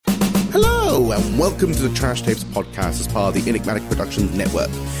Hello and welcome to the Trash Tapes podcast as part of the Enigmatic Productions Network.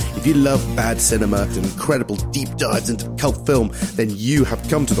 If you love bad cinema and incredible deep dives into cult film, then you have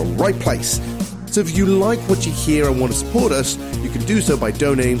come to the right place. So if you like what you hear and want to support us, you can do so by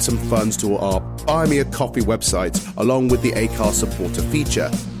donating some funds to our Buy Me a Coffee website, along with the Acast supporter feature.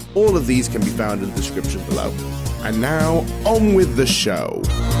 All of these can be found in the description below. And now, on with the show.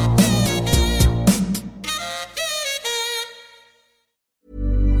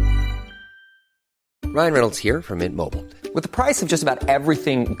 Ryan Reynolds here from Mint Mobile. With the price of just about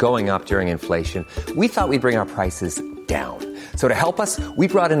everything going up during inflation, we thought we'd bring our prices down. So to help us, we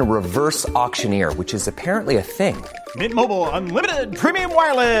brought in a reverse auctioneer, which is apparently a thing. Mint Mobile Unlimited Premium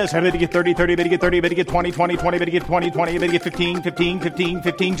Wireless. How to get 30, 30, bit to get 30, bit to get 20, 20, 20, bit to get 20, 20, bit to get 15, 15, 15,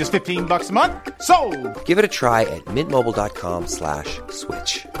 15, just $15 a month? Sold! Give it a try at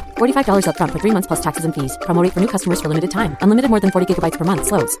mintmobile.com/switch. $45 up front for 3 months plus taxes and fees. Promo rate for new customers for limited time. Unlimited more than 40 gigabytes per month.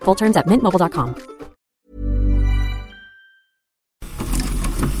 Slows full terms at mintmobile.com.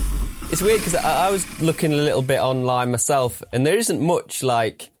 It's weird because I was looking a little bit online myself, and there isn't much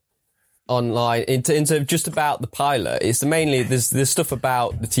like online in terms of just about the pilot. It's mainly there's stuff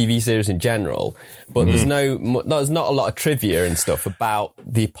about the TV series in general, but there's not a lot of trivia and stuff about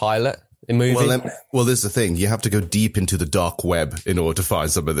the pilot. Movie. Well, this is the thing. You have to go deep into the dark web in order to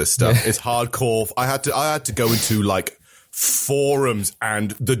find some of this stuff. It's hardcore. I had to go into like forums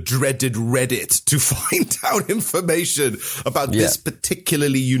and the dreaded Reddit to find out information about this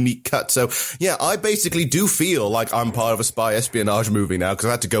particularly unique cut. So yeah, I basically do feel like I'm part of a spy espionage movie now because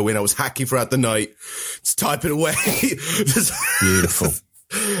I had to go in. I was hacking throughout the night, just typing away. Beautiful.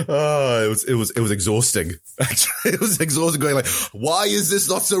 Oh, it was exhausting. Actually, it was exhausting going like, why is this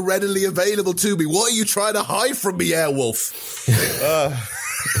not so readily available to me? What are you trying to hide from me, Airwolf?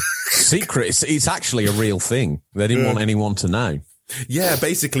 Secret. It's actually a real thing. They didn't want anyone to know. Yeah,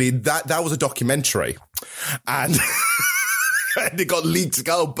 basically that was a documentary, and and it got leaked.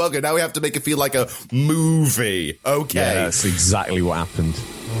 Oh bugger! Now we have to make it feel like a movie. Okay, yeah, that's exactly what happened.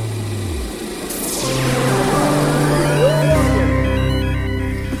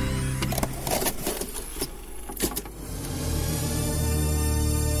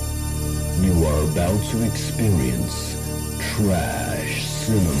 You are about to experience trash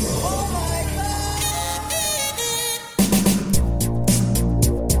cinema.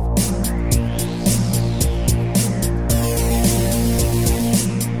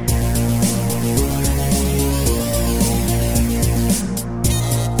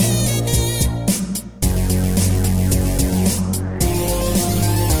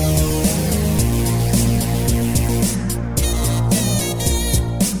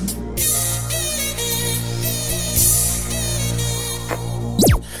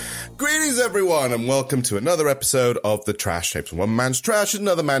 Everyone, and welcome to another episode of the Trash Tapes. One man's trash is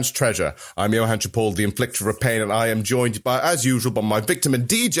another man's treasure. I'm Johan Chapol, the inflictor of pain, and I am joined by, as usual, by my victim and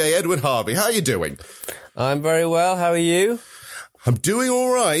DJ, Edwin Harvey. How are you doing? I'm very well. How are you? I'm doing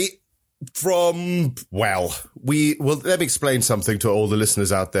all right. Let me explain something to all the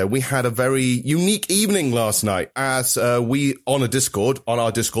listeners out there. We had a very unique evening last night as on our Discord,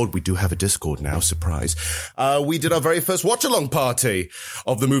 we do have a Discord now, surprise. We did our very first watch-along party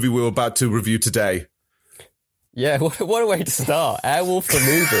of the movie we were about to review today. Yeah, what a way to start. Airwolf the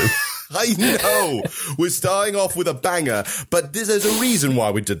movie. I know. We're starting off with a banger, but there's a reason why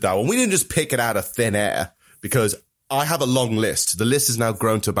we did that one. We didn't just pick it out of thin air because I have a long list. The list has now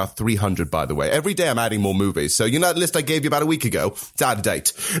grown to about 300, by the way. Every day I'm adding more movies. So, you know that list I gave you about a week ago? It's out of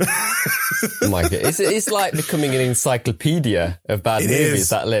date. Oh my God. It's like becoming an encyclopedia of bad movies,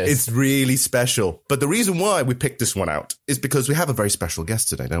 that list. It's really special. But the reason why we picked this one out is because we have a very special guest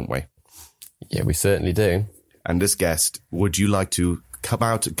today, don't we? Yeah, we certainly do. And this guest, would you like to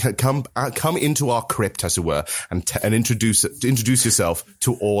come into our crypt, as it were, and introduce yourself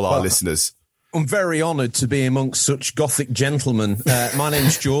to all our listeners? I'm very honoured to be amongst such gothic gentlemen. My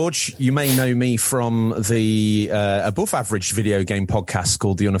name's George. You may know me from the above-average video game podcast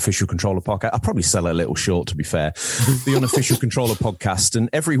called the Unofficial Controller Podcast. I probably sell it a little short, to be fair. The Unofficial Controller Podcast. And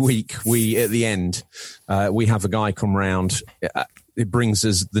every week, at the end, we have a guy come round. It brings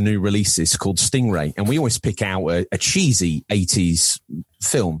us the new releases called Stingray. And we always pick out a cheesy 80s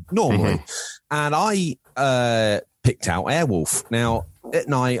film, normally. Mm-hmm. And I picked out Airwolf. Now, at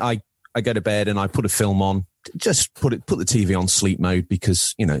night, I go to bed and I put a film on, just put the TV on sleep mode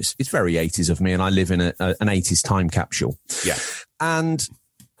because, you know, it's very 80s of me and I live in an 80s time capsule. Yeah. And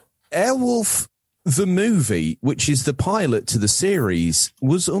Airwolf, the movie, which is the pilot to the series,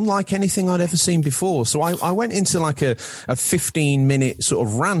 was unlike anything I'd ever seen before. So I went into like a 15-minute sort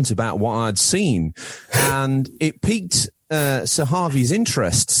of rant about what I'd seen, and it piqued Sir Harvey's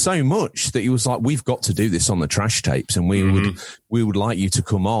interest so much that he was like, we've got to do this on the trash tapes, and we would like you to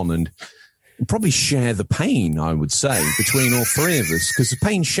come on and probably share the pain, I would say, between all three of us, because the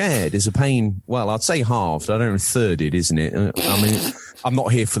pain shared is a pain, well, I'd say halved. I don't know, thirded, isn't it? I mean, I'm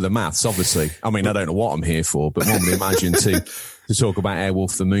not here for the maths, obviously. I mean, I don't know what I'm here for, but one would imagine to talk about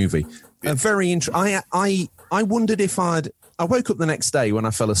Airwolf the movie. Very interesting. I wondered if I woke up the next day when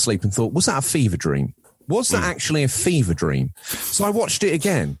I fell asleep and thought, was that a fever dream? Was that actually a fever dream? So I watched it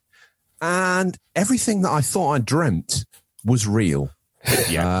again, and everything that I thought I dreamt was real.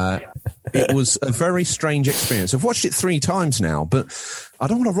 Yeah. It was a very strange experience. I've watched it 3 times now, but I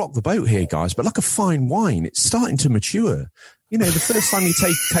don't want to rock the boat here, guys, but like a fine wine, it's starting to mature. You know, the first time you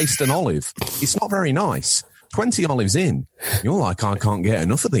taste an olive, it's not very nice. 20 olives in, you're like, I can't get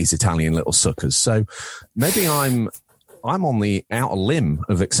enough of these Italian little suckers. So maybe I'm on the outer limb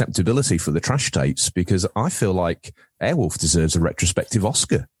of acceptability for the trash tapes, because I feel like Airwolf deserves a retrospective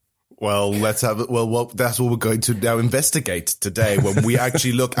Oscar. Well, let's have it. Well, that's what we're going to now investigate today, when we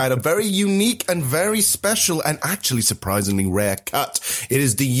actually look at a very unique and very special and actually surprisingly rare cut. It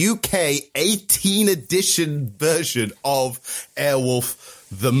is the UK 18 edition version of Airwolf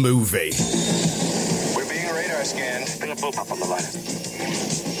the movie. We're being radar scanned. Bring a boat up on the line.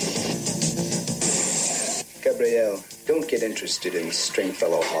 Gabrielle, don't get interested in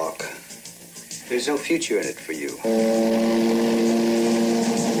Stringfellow Hawk. There's no future in it for you.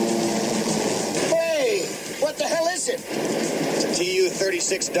 What the hell is it? It's a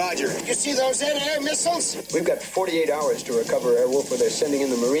Tu-36 Dodger. You see those air missiles? We've got 48 hours to recover Airwolf, or they're sending in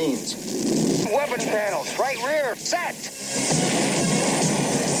the Marines. Weapon panels, right rear, set.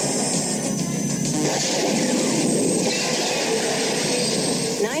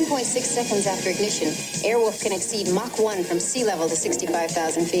 9.6 seconds after ignition, Airwolf can exceed Mach 1 from sea level to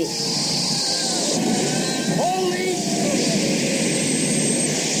 65,000 feet. Holy!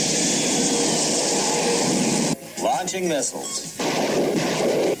 Launching missiles.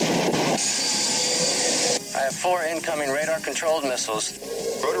 I have 4 incoming radar-controlled missiles.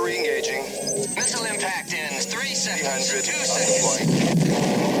 Rotary engaging. Missile impact in 3 seconds. 2 seconds.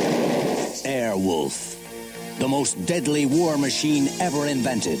 Airwolf, the most deadly war machine ever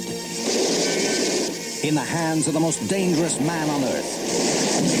invented. In the hands of the most dangerous man on Earth.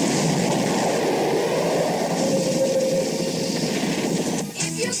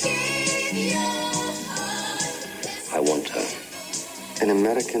 I want her. An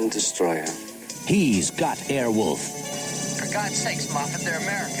American destroyer. He's got Airwolf. For God's sakes, Moffat, they're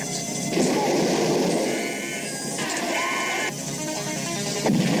Americans.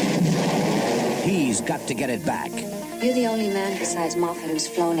 He's got to get it back. You're the only man besides Moffat who's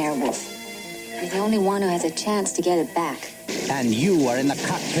flown Airwolf. You're the only one who has a chance to get it back. And you are in the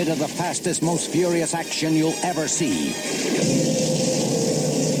cockpit of the fastest, most furious action you'll ever see.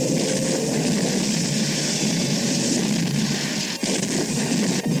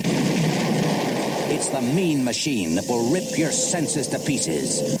 It's the mean machine that will rip your senses to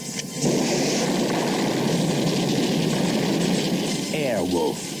pieces.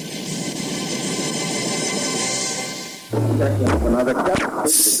 Airwolf.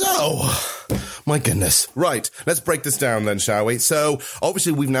 So, my goodness. Right, let's break this down then, shall we? So,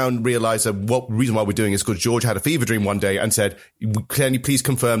 obviously, we've now realised that what reason why we're doing is because George had a fever dream one day and said, can you please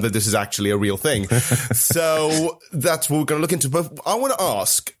confirm that this is actually a real thing? So, that's what we're going to look into. But I want to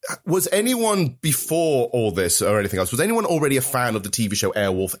ask, was anyone before all this or anything else, was anyone already a fan of the TV show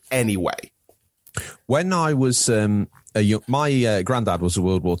Airwolf anyway? When I was my granddad was a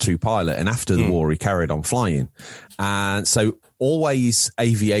World War II pilot, and after the war, he carried on flying. And so always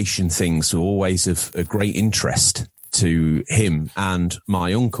aviation things were always of a great interest to him and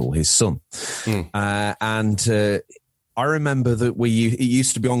my uncle, his son. I remember that it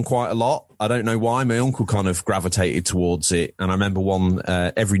used to be on quite a lot. I don't know why. My uncle kind of gravitated towards it. And I remember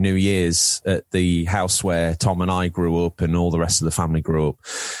every New Year's at the house where Tom and I grew up and all the rest of the family grew up,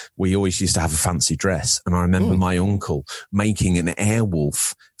 we always used to have a fancy dress. And I remember my uncle making an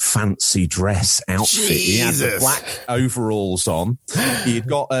Airwolf fancy dress outfit. Jesus. He had the black overalls on. He'd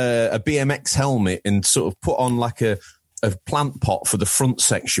got a BMX helmet and sort of put on like a plant pot for the front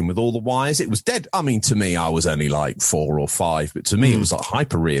section with all the wires. It was dead. I mean, to me, I was only like 4 or 5, but to me, it was like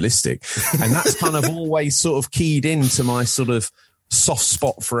hyper realistic. And that's kind of always sort of keyed into my sort of soft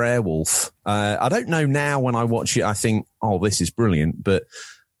spot for Airwolf. I don't know now when I watch it, I think, oh, this is brilliant. But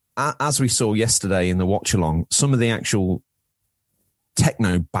as we saw yesterday in the watch along, some of the actual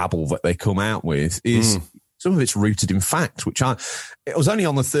techno babble that they come out with is some of it's rooted in fact, it was only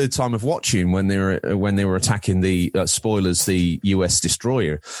on the third time of watching when they were attacking the spoilers, the US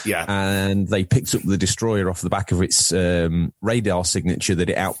destroyer. Yeah. And they picked up the destroyer off the back of its radar signature that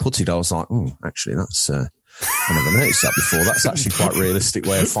it outputted. I was like, oh, actually, that's, I never noticed that before. That's actually quite a realistic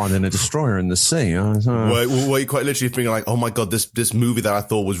way of finding a destroyer in the sea. Were you quite literally thinking like, oh my God, this movie that I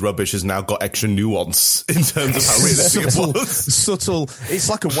thought was rubbish has now got extra nuance in terms of how realistic it was? Subtle. It's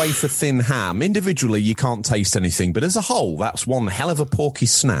like a wafer thin ham. Individually, you can't taste anything, but as a whole, that's one hell of a porky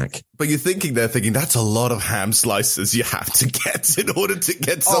snack. But you're thinking that's a lot of ham slices you have to get in order to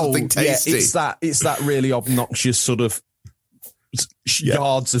get something tasty. Yeah, it's that really obnoxious sort of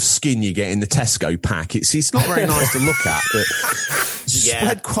yards of skin you get in the Tesco pack. It's not very nice to look at, but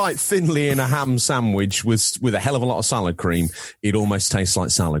spread quite thinly in a ham sandwich with a hell of a lot of salad cream, it almost tastes like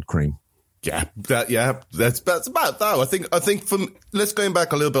salad cream. Yeah, that's about that. I think let's going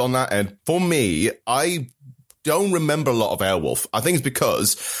back a little bit on that end. For me, I don't remember a lot of Airwolf. I think it's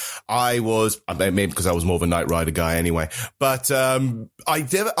because maybe because I was more of a Knight Rider guy anyway, but I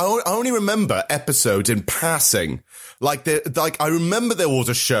only remember episodes in passing. Like I remember there was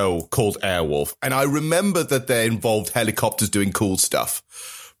a show called Airwolf, and I remember that they involved helicopters doing cool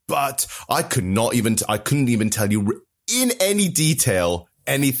stuff, but I couldn't even tell you in any detail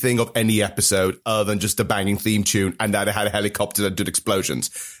anything of any episode other than just the banging theme tune and that it had a helicopter that did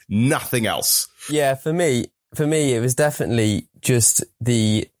explosions. Nothing else. Yeah, for me, it was definitely just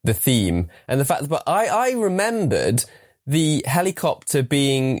the theme and the fact that, but I remembered the helicopter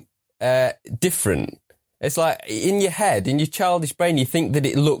being different. It's like in your head, in your childish brain, you think that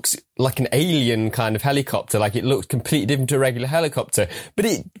it looks like an alien kind of helicopter, like it looks completely different to a regular helicopter, but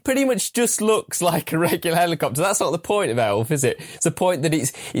it pretty much just looks like a regular helicopter. That's not the point of Airwolf, is it? It's the point that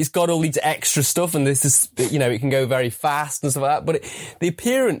it's got all these extra stuff and this is, it can go very fast and stuff like that. But the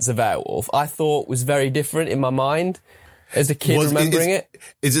appearance of Airwolf, I thought was very different in my mind. As a kid remembering it.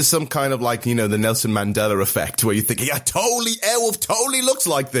 Is this some kind of like, the Nelson Mandela effect where you're thinking, Airwolf totally looks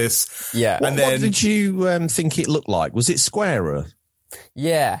like this. Yeah. What did you think it looked like? Was it squarer?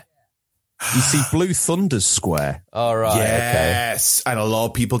 Yeah. You see Blue Thunder's square. All right. Yes. Okay. And a lot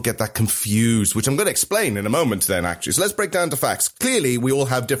of people get that confused, which I'm going to explain in a moment then, actually. So let's break down the facts. Clearly, we all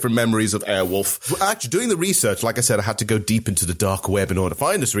have different memories of Airwolf. Actually, doing the research, like I said, I had to go deep into the dark web in order to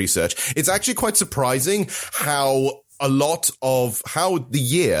find this research. It's actually quite surprising how a lot of how the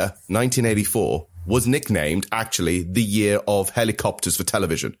year 1984 was nicknamed actually the year of helicopters for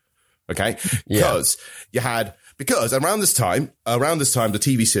television. Okay. Because because around this time, the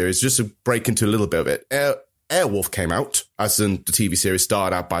TV series, just to break into a little bit of it, Airwolf came out, as in the TV series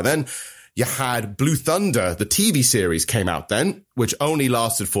started out by then. You had Blue Thunder, the TV series came out then, which only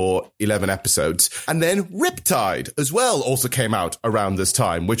lasted for 11 episodes. And then Riptide as well also came out around this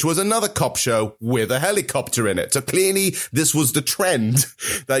time, which was another cop show with a helicopter in it. So clearly this was the trend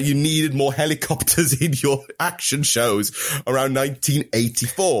that you needed more helicopters in your action shows around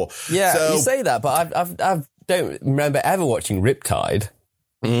 1984. Yeah, so, you say that, but I don't remember ever watching Riptide.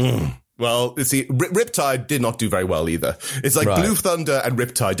 Well, you see, Riptide did not do very well either. It's like Blue Thunder and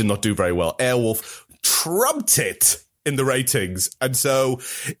Riptide did not do very well. Airwolf trumped it in the ratings. And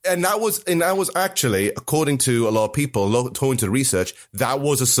that was actually, according to a lot of people, according to the research, that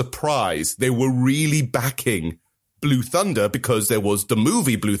was a surprise. They were really backing Blue Thunder because there was the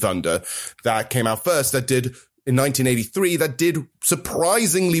movie Blue Thunder that came out first that did in 1983 that did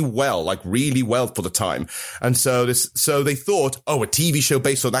surprisingly well, like really well for the time. And so they thought, a TV show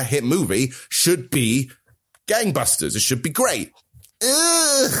based on that hit movie should be gangbusters. It should be great.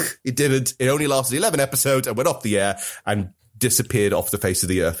 It didn't. It only lasted 11 episodes and went off the air and disappeared off the face of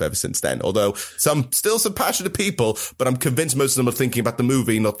the earth ever since then. Although some passionate people, but I'm convinced most of them are thinking about the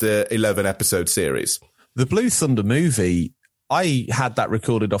movie, not the 11 episode series. The Blue Thunder movie, I had that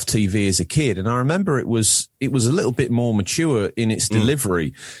recorded off TV as a kid, and I remember it was a little bit more mature in its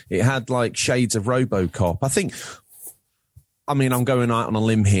delivery. It had like shades of RoboCop. I'm going out on a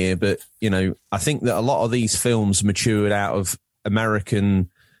limb here, but I think that a lot of these films matured out of American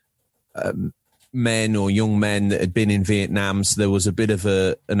men or young men that had been in Vietnam. So there was a bit of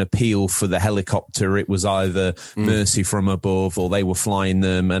an appeal for the helicopter. It was either mercy from above or they were flying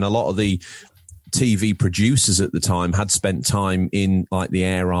them, and a lot of the TV producers at the time had spent time in like the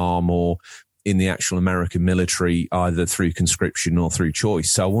air arm or in the actual American military, either through conscription or through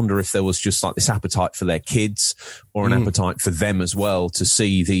choice. So I wonder if there was just like this appetite for their kids or an appetite for them as well to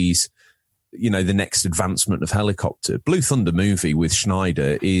see these, the next advancement of helicopter. Blue Thunder movie with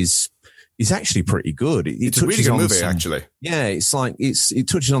Schneider is actually pretty good. It's a really good movie, actually. Yeah, it's like it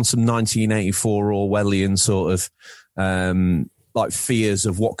touches on some 1984 Orwellian sort of like fears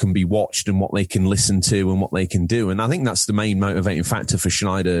of what can be watched and what they can listen to and what they can do. And I think that's the main motivating factor for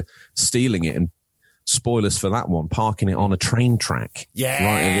Schneider stealing it. And spoilers for that one, parking it on a train track. Yeah,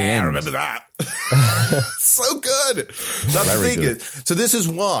 right at the end. I remember that. So good. That's Very the thing. good. So this is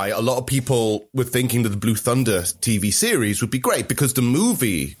why a lot of people were thinking that the Blue Thunder TV series would be great, because the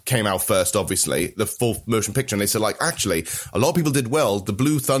movie came out first, obviously, the full motion picture. And they said, like, actually, a lot of people did well. The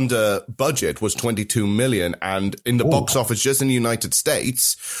Blue Thunder budget was 22 million. And in the box office, just in the United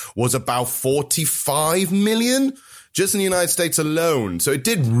States, was about 45 million. Just in the United States alone. So it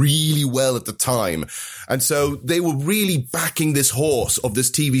did really well at the time. And so they were really backing this horse of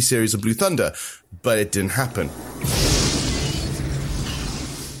this TV series of Blue Thunder, but it didn't happen.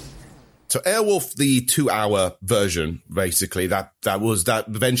 So Airwolf, the 2-hour version, basically, that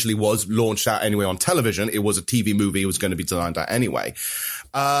eventually was launched out anyway on television. It was a TV movie. It was going to be designed out anyway.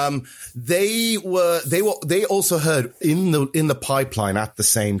 They also heard in the pipeline at the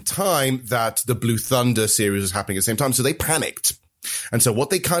same time that the Blue Thunder series was happening at the same time. So they panicked. And so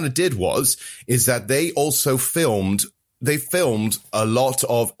what they kind of did is that they also filmed a lot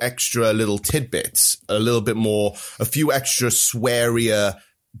of extra little tidbits, a few extra swearier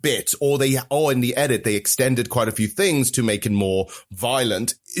bits, or in the edit, they extended quite a few things to make it more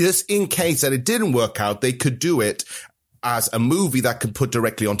violent. Just in case that it didn't work out, they could do it as a movie that could put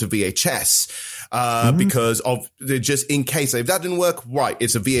directly onto VHS, because of just in case if that didn't work, right,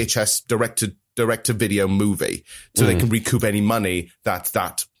 it's a VHS direct to video movie. So they can recoup any money that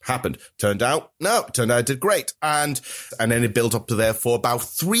happened. Turned out it did great. And then it built up to there for about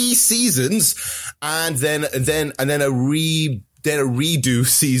 3 seasons. And then a redo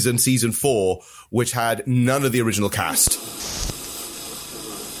season 4, which had none of the original cast.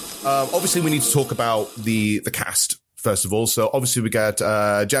 Obviously we need to talk about the cast. First of all, so obviously we got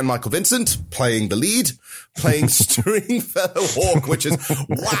Jan Michael Vincent playing the lead, playing Stringfellow Hawk, which is,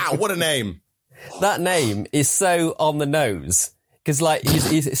 wow, what a name. That name is so on the nose. Because, like,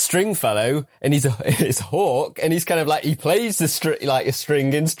 he's a Stringfellow, and he's a hawk, and he's kind of like, he plays a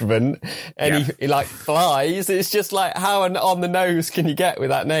string instrument, and he like flies. It's just like, how on the nose can you get with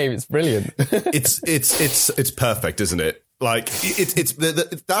that name? It's brilliant. It's perfect, isn't it? Like,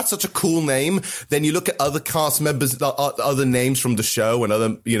 that's such a cool name. Then you look at other cast members, other names from the show and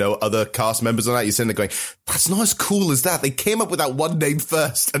other cast members and that, you're sitting there going, that's not as cool as that. They came up with that one name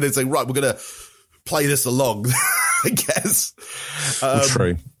first and it's like, right, we're going to play this along, I guess.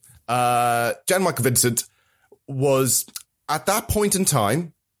 True. Jan Michael Vincent was, at that point in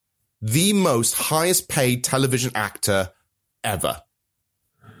time, the most highest paid television actor ever.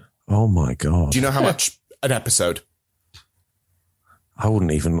 Oh my God. Do you know how much an episode? I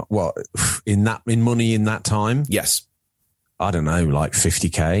wouldn't even, in money in that time? Yes. I don't know, like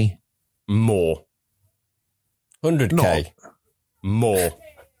 50K? More. 100K? More.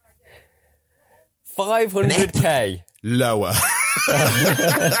 500K? Lower.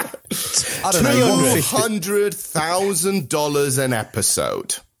 I don't know. $200,000 an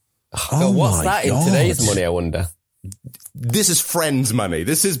episode. Oh, what's that in today's money, I wonder? This is Friends money.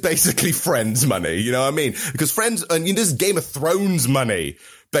 This is basically Friends money. You know what I mean? Because Friends, and this is Game of Thrones money,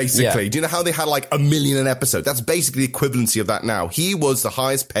 basically. Yeah. Do you know how they had like $1 million an episode? That's basically the equivalency of that now. He was the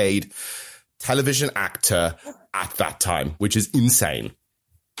highest paid television actor at that time, which is insane.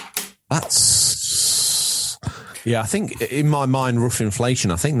 Yeah, I think in my mind, rough inflation,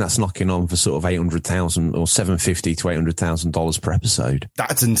 I think that's knocking on for sort of $800,000 or $750,000 to $800,000 per episode.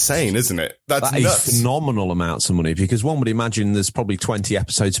 That's insane, isn't it? That nuts. Is phenomenal amounts of money, because one would imagine there's probably 20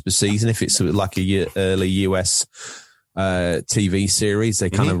 episodes per season. If it's like early US TV series,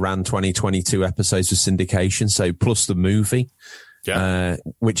 they kind of ran 22 episodes of syndication. So plus the movie,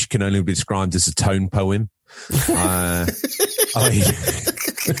 which can only be described as a tone poem.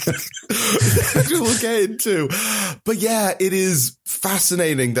 We'll get into, but yeah, it is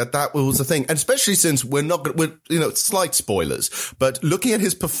fascinating that was a thing, and especially since we're slight spoilers, but looking at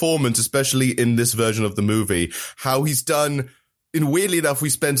his performance, especially in this version of the movie, how he's done. And weirdly enough, we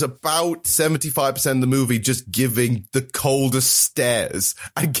spent about 75% of the movie just giving the coldest stares,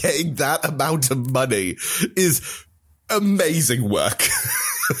 and getting that amount of money is amazing work.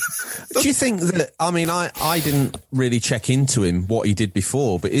 Do you think that, I mean, I didn't really check into him, what he did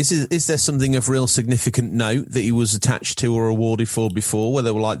before, but is there something of real significant note that he was attached to or awarded for before, where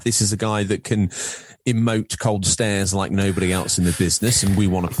they were like, this is a guy that can emote cold stares like nobody else in the business, and we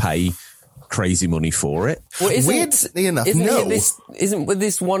want to pay crazy money for it? Well, weirdly enough, no. Isn't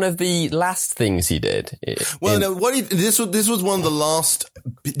this one of the last things he did? This was one of the last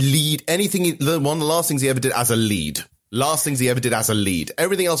one of the last things he ever did as a lead. Last things he ever did as a lead.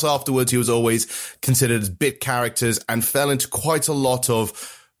 Everything else afterwards, he was always considered as bit characters and fell into quite a lot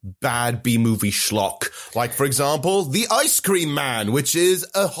of bad B-movie schlock. Like, for example, The Ice Cream Man, which is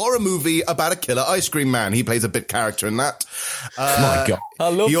a horror movie about a killer ice cream man. He plays a bit character in that. My God. I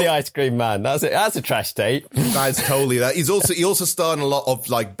love The Ice Cream Man. That's a trash tape. That's totally that. He also starred in a lot of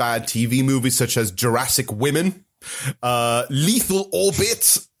like bad TV movies such as Jurassic Women, Lethal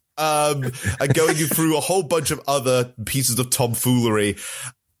Orbit, and going through a whole bunch of other pieces of tomfoolery.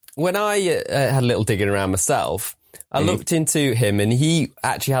 When I had a little digging around myself, I looked into him, and he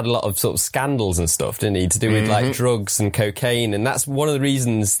actually had a lot of sort of scandals and stuff, didn't he, to do with like drugs and cocaine, and that's one of the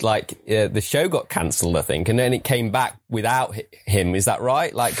reasons like the show got cancelled, I think, and then it came back without him. Is that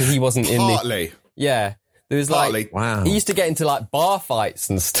right? Like, because he wasn't in the... Yeah. There was like, wow. He used to get into like bar fights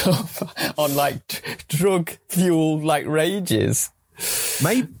and stuff on like drug fueled like rages.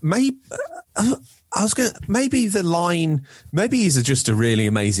 Maybe the line, maybe he's just a really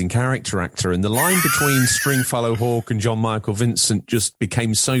amazing character actor, and the line between Stringfellow Hawke and John Michael Vincent just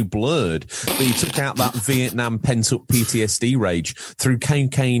became so blurred that he took out that Vietnam pent-up PTSD rage through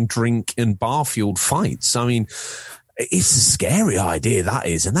cocaine, drink, and bar-fueled fights. I mean, it's a scary idea, that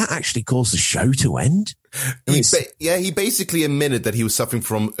is, and that actually caused the show to end. He basically admitted that he was suffering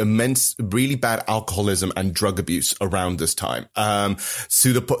from immense, really bad alcoholism and drug abuse around this time. To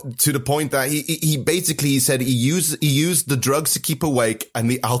the point that he basically said he used the drugs to keep awake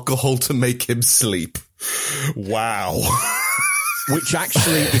and the alcohol to make him sleep. Wow. Which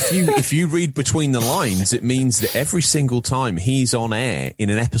actually, if you read between the lines, it means that every single time he's on air in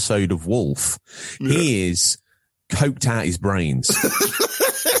an episode of Wolf, he is coked out his brains.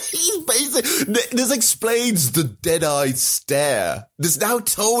 This explains the dead-eyed stare. This now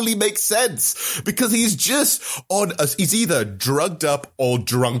totally makes sense because he's just he's either drugged up or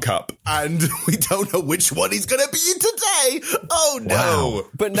drunk up, and we don't know which one he's going to be in today. Oh no. Wow.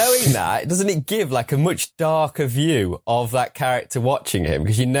 But knowing that, doesn't it give like a much darker view of that character watching him,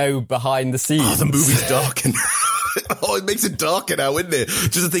 because you know behind the scenes? Oh, the movie's dark and it makes it darker now, isn't it?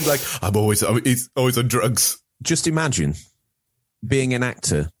 Just to think like, he's always on drugs. Just imagine being an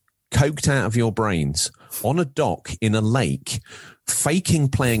actor, coked out of your brains, on a dock in a lake, faking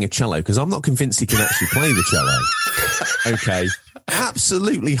playing a cello, because I'm not convinced he can actually play the cello. Okay.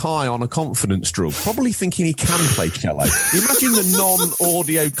 Absolutely high on a confidence drug, probably thinking he can play cello. Imagine the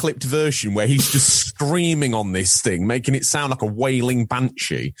non-audio clipped version where he's just screaming on this thing, making it sound like a wailing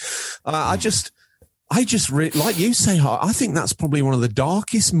banshee. I just like you say, I think that's probably one of the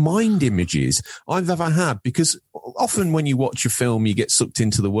darkest mind images I've ever had, because often when you watch a film, you get sucked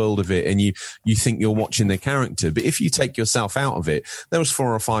into the world of it and you think you're watching their character. But if you take yourself out of it, there was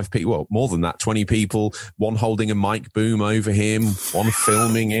 4 or 5 people, well, more than that, 20 people, one holding a mic boom over him, one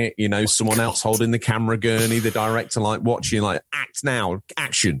filming it, someone else holding the camera gurney, the director like watching, like, act now,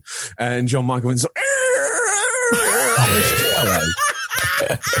 action. And John Michael went,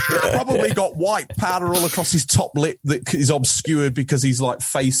 probably got white powder all across his top lip that is obscured because he's like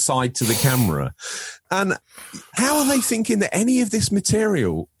face side to the camera. And how are they thinking that any of this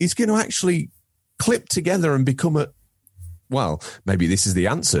material is going to actually clip together and become maybe this is the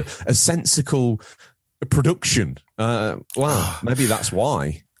answer, a sensical production? Maybe that's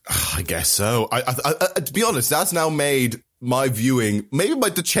why. I guess so. I to be honest, that's now made my viewing, maybe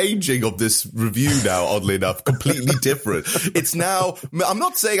the changing of this review now, oddly enough, completely different. It's now, I'm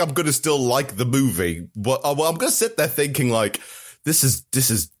not saying I'm going to still like the movie, but I'm going to sit there thinking like, this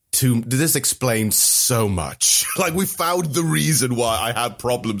explains so much. Like, we found the reason why I had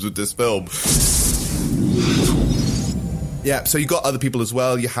problems with this film. Yeah, so you got other people as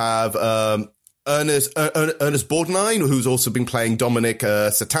well. You have, Ernest Borgnine, who's also been playing Dominic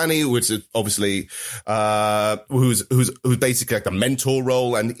Satani, which is obviously who's basically like the mentor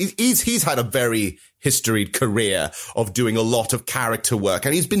role, and he's had a very historied career of doing a lot of character work,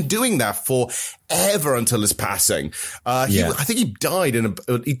 and he's been doing that forever until his passing. I think he died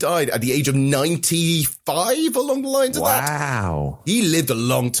at the age of 95, along the lines of that. Wow, he lived a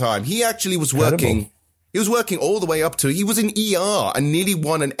long time. He actually was working. He was working all the way up to, he was in ER and nearly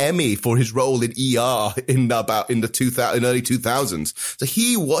won an Emmy for his role in ER in early 2000s. So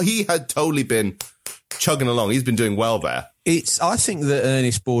he had totally been chugging along. He's been doing well there. I think that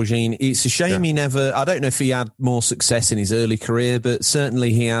Ernest Borgnine, it's a shame he never, I don't know if he had more success in his early career, but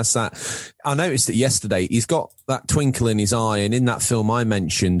certainly he has that. I noticed that yesterday he's got that twinkle in his eye, and in that film I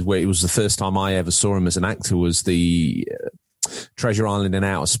mentioned, where it was the first time I ever saw him as an actor, was the Treasure Island in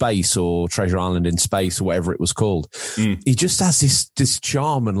Outer Space or Treasure Island in Space or whatever it was called. He just has this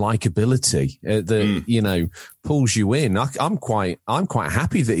charm and likability that, you know, pulls you in. I'm quite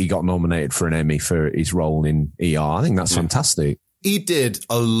happy that he got nominated for an Emmy for his role in ER. I think that's fantastic. He did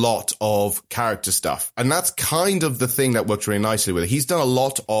a lot of character stuff, and that's kind of the thing that works really nicely with it. He's done a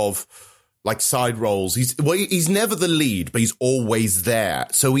lot of like side roles. He's never the lead, but he's always there.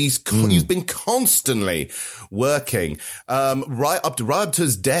 So he's been constantly working, right up to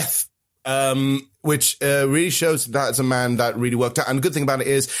his death, which really shows that as a man that really worked out. And the good thing about it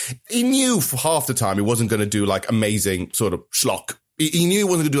is he knew for half the time he wasn't going to do like amazing sort of schlock. He knew he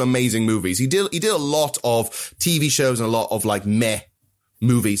wasn't going to do amazing movies. He did a lot of TV shows and a lot of like meh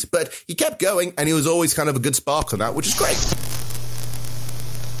movies, but he kept going, and he was always kind of a good spark on that, which is great.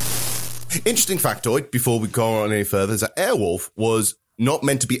 Interesting factoid before we go on any further is that Airwolf was not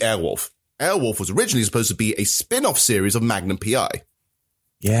meant to be Airwolf. Airwolf was originally supposed to be a spin-off series of Magnum P.I.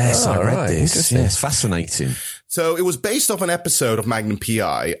 Yes, I read this. Yes, fascinating. So it was based off an episode of Magnum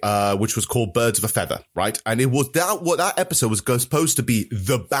P.I., which was called Birds of a Feather, right? And it was that episode was supposed to be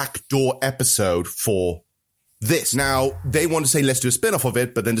the backdoor episode for this. Now, they wanted to say, let's do a spin-off of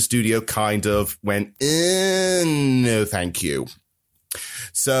it, but then the studio kind of went, no, thank you.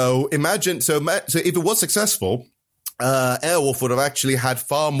 So imagine, so if it was successful, Airwolf would have actually had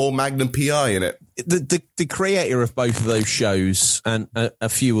far more Magnum P.I. in it. The creator of both of those shows and a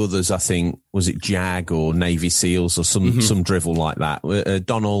few others, I think, was it JAG or Navy SEALs or some drivel like that?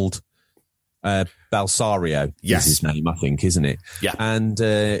 Donald Balsario is his name, I think, isn't it? Yeah. And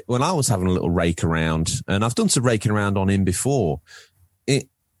when I was having a little rake around, and I've done some raking around on him before,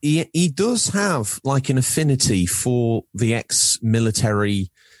 he does have like an affinity for the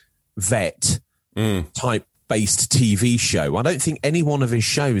ex-military vet type based TV show. I don't think any one of his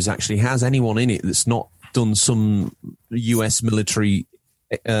shows actually has anyone in it that's not done some US military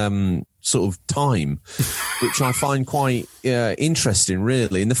sort of time, which I find quite interesting,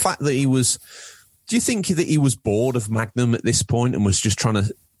 really. And the fact that do you think that he was bored of Magnum at this point and was just trying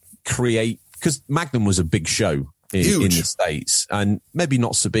to create, because Magnum was a big show in the States and maybe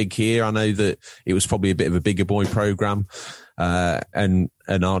not so big here. I know that it was probably a bit of a bigger boy program. And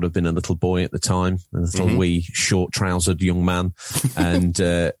I'd have been a little boy at the time, a little wee short-trousered young man. And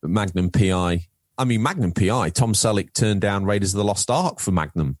Magnum P.I. Magnum P.I., Tom Selleck turned down Raiders of the Lost Ark for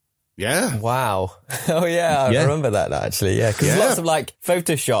Magnum. Yeah. Wow. Oh, yeah. I remember that, actually. Yeah. Because lots of, like,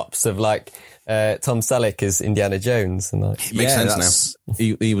 photoshops of, like, Tom Selleck as Indiana Jones. And like, makes sense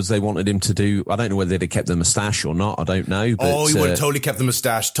now. They wanted him to do, I don't know whether they'd have kept the moustache or not. I don't know. But, he would have totally kept the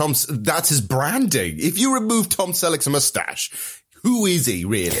moustache. That's his branding. If you remove Tom Selleck's moustache, who is he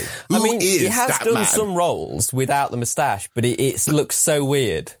really? He has done some roles without the moustache, but it looks so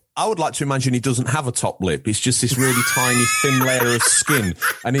weird. I would like to imagine he doesn't have a top lip. It's just this really tiny, thin layer of skin,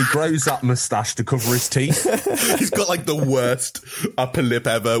 and he grows that moustache to cover his teeth. He's got like the worst upper lip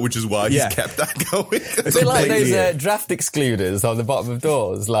ever, which is why he's kept that going. It's a bit like those draft excluders on the bottom of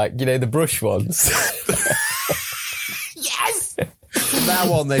doors, like, you know, the brush ones. Yes! From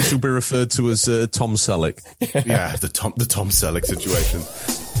now on, they shall be referred to as Tom Selleck. Yeah, the Tom Selleck situation.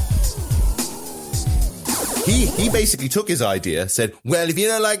 He basically took his idea, said, well, if you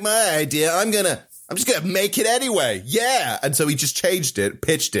don't like my idea, I'm just gonna make it anyway. Yeah. And so he just changed it,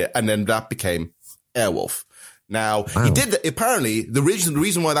 pitched it, and then that became Airwolf. Now, he did that. Apparently, the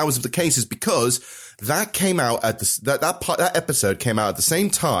reason why that was the case is because that came out at that episode came out at the same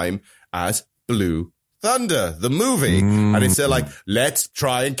time as Blue Thunder, the movie. And it's like, let's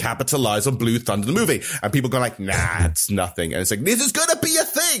try and capitalize on Blue Thunder, the movie. And people go like, nah, it's nothing. And it's like, this is going to be a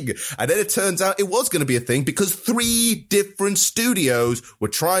thing. And then it turns out it was going to be a thing because 3 different studios were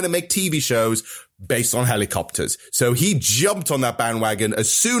trying to make TV shows based on helicopters. So he jumped on that bandwagon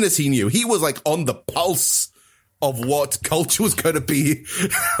as soon as he knew. He was like on the pulse of what culture was going to be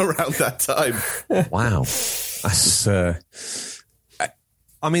around that time. Wow. That's,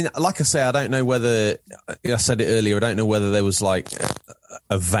 I mean, like I say, I don't know whether, I said it earlier, I don't know whether there was like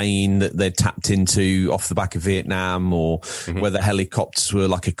a vein that they'd tapped into off the back of Vietnam or whether helicopters were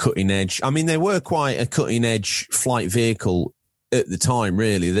like a cutting edge. I mean, they were quite a cutting edge flight vehicle at the time,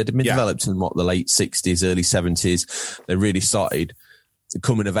 really. They'd been developed in the late 60s, early 70s. They really started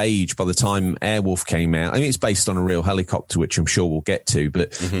coming of age by the time Airwolf came out. I mean, it's based on a real helicopter, which I'm sure we'll get to,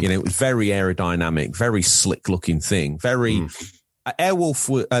 but, you know, it was very aerodynamic, very slick looking thing, very...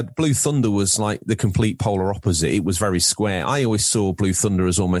 Airwolf, Blue Thunder was like the complete polar opposite. It was very square. I always saw Blue Thunder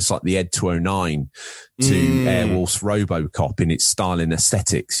as almost like the Ed 209 to Airwolf's RoboCop in its style and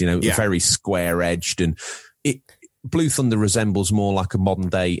aesthetics. You know, very square edged, and Blue Thunder resembles more like a modern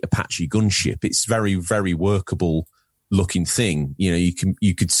day Apache gunship. It's very, very workable looking thing. You know,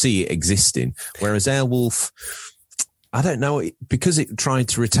 you could see it existing. Whereas Airwolf, I don't know, because it tried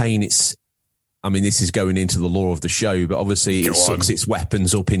to retain its, I mean, this is going into the lore of the show, but obviously it sucks its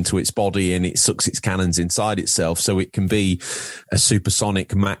weapons up into its body and it sucks its cannons inside itself. So it can be a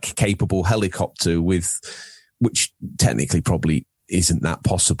supersonic Mach capable helicopter which technically probably isn't that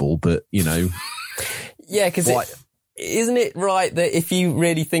possible, but you know. Yeah, because isn't it right that if you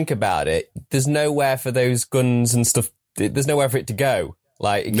really think about it, there's nowhere for those guns and stuff. There's nowhere for it to go.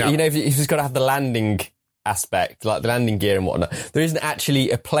 Like, you know, if you've just got to have the landing aspect, like the landing gear and whatnot, there isn't actually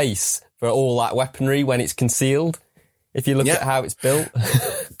a place for all that weaponry when it's concealed. If you look at how it's built.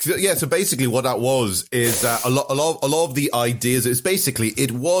 Yeah, so basically what that was is that a lot of the ideas is basically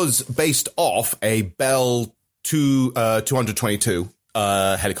it was based off a Bell 222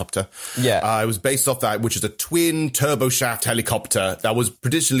 helicopter. Yeah. It was based off that, which is a twin turboshaft helicopter that was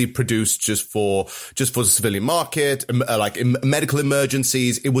traditionally produced just for the civilian market, like in medical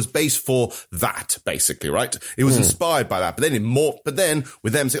emergencies. It was based for that, basically, right? It was inspired by that, but then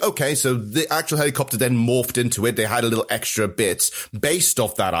with them saying, okay, so the actual helicopter then morphed into it. They had a little extra bits based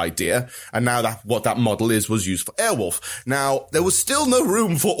off that idea. And now what that model was used for Airwolf. Now, there was still no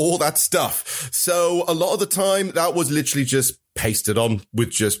room for all that stuff. So a lot of the time that was literally just pasted on with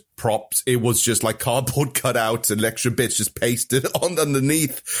just props. It was just like cardboard cutouts and extra bits just pasted on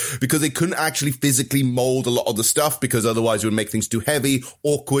underneath because they couldn't actually physically mold a lot of the stuff because otherwise it would make things too heavy,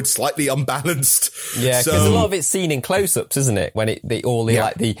 awkward, slightly unbalanced. Yeah, because a lot of it's seen in close-ups, isn't it? When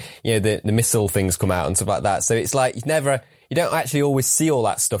the missile things come out and stuff like that. So it's like you don't actually always see all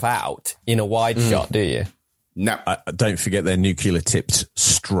that stuff out in a wide shot, do you? No. Don't forget their nuclear-tipped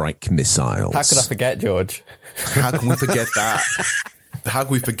strike missiles. How could I forget, George? How can we forget that? How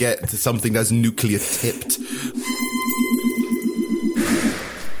can we forget something that's nuclear-tipped?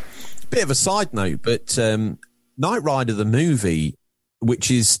 Bit of a side note, but Knight Rider, the movie,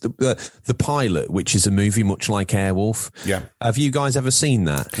 which is the pilot, which is a movie much like Airwolf. Yeah. Have you guys ever seen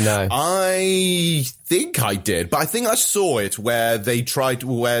that? No. I think I did, but I think I saw it where they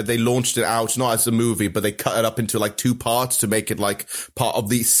launched it out, not as a movie, but they cut it up into like 2 parts to make it like part of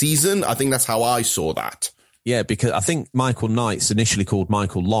the season. I think that's how I saw that. Yeah, because I think Michael Knight's initially called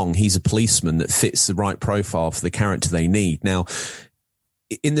Michael Long. He's a policeman that fits the right profile for the character they need. Now,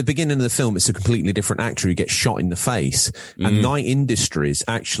 in the beginning of the film, it's a completely different actor who gets shot in the face, and Knight Industries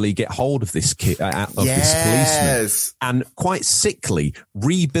actually get hold of this this policeman and quite sickly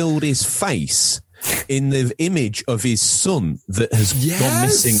rebuild his face in the image of his son that has gone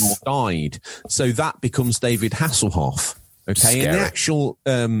missing or died. So that becomes David Hasselhoff. Okay, in the actual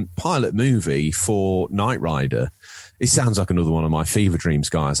pilot movie for Knight Rider, it sounds like another one of my fever dreams,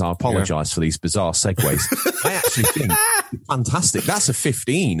 guys. I apologise for these bizarre segues. I actually think it's fantastic. That's a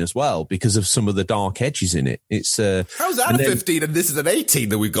 15 as well because of some of the dark edges in it. It's how's that a 15 and this is an 18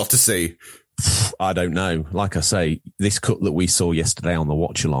 that we've got to see? I don't know. Like I say, this cut that we saw yesterday on the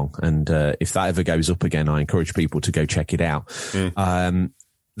watch along, and if that ever goes up again, I encourage people to go check it out.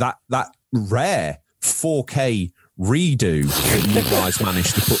 That rare 4K redo that you guys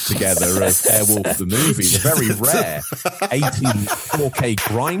managed to put together of Airwolf the movie, the very rare 4K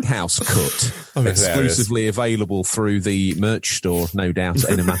Grindhouse cut, exclusively available through the merch store, no doubt,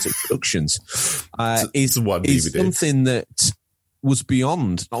 Enigmatic Productions, is something that was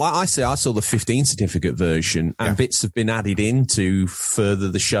beyond. Like I say, I saw the 15 certificate version, and bits have been added in to further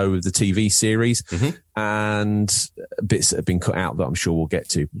the show of the TV series, and bits that have been cut out that I'm sure we'll get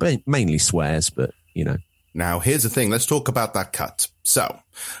to, but mainly swears, but you know. Now, here's the thing. Let's talk about that cut. So,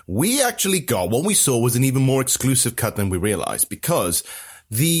 we actually got, what we saw was an even more exclusive cut than we realized because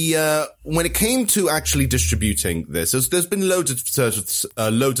when it came to actually distributing this, there's been loads of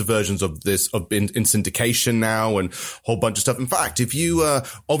versions of this in syndication now and a whole bunch of stuff. In fact, if you,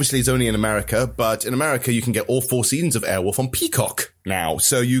 obviously it's only in America, but in America you can get all 4 seasons of Airwolf on Peacock now.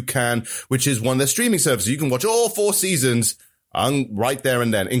 So you can, which is one of their streaming services, you can watch all 4 seasons right there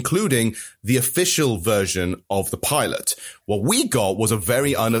and then, including the official version of the pilot. What we got was a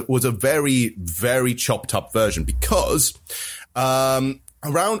very, very chopped up version because, around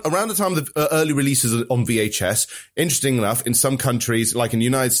the time of the early releases on VHS, interesting enough, in some countries, like in the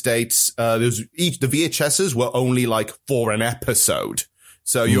United States, the VHSs were only like for an episode.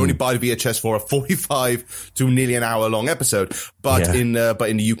 So you only buy the VHS for a 45 to nearly an hour long episode. But in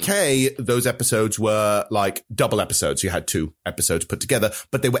the UK, those episodes were like double episodes. You had 2 episodes put together,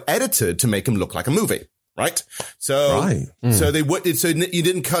 but they were edited to make them look like a movie. Right. So you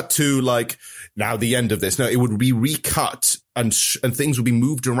didn't cut to like now the end of this. No, it would be recut and things would be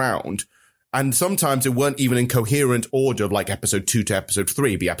moved around And sometimes it weren't even in coherent order of like episode 2 to episode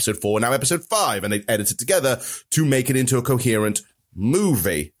 3, be episode 4, now episode 5, and they edited together to make it into a coherent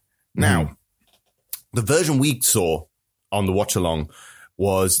movie. Now, the version we saw on the watch along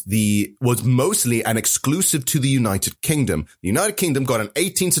was mostly an exclusive to the United Kingdom. The United Kingdom got an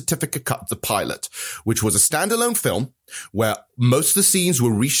 18 certificate cut of the pilot, which was a standalone film where most of the scenes were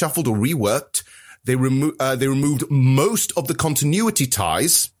reshuffled or reworked. They removed most of the continuity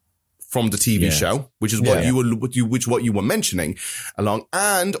ties from the TV show, which is what you were mentioning along,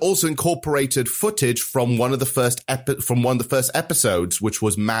 and also incorporated footage from one of the first episodes, which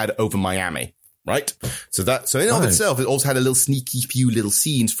was Mad Over Miami. Right. So in and of itself, it also had a little sneaky few little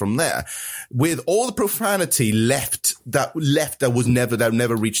scenes from there with all the profanity that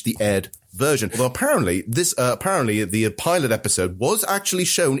never reached the aired version. Although apparently the pilot episode was actually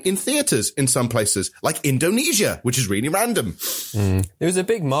shown in theaters in some places like Indonesia, which is really random. There was a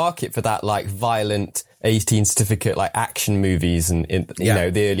big market for that, like violent 18 certificate, like action movies and you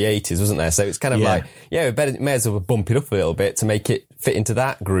know, the early 80s, wasn't there? So it's kind of we may as well bump it up a little bit to make it fit into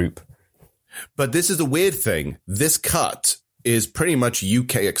that group. But this is the weird thing. This cut is pretty much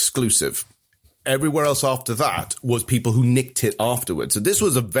UK exclusive. Everywhere else after that was people who nicked it afterwards. So this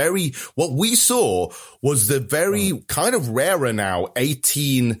was what we saw was the very kind of rarer now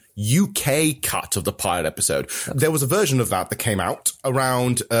 18 UK cut of the pilot episode. There was a version of that came out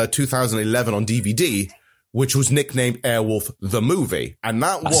around 2011 on DVD, which was nicknamed Airwolf the Movie. And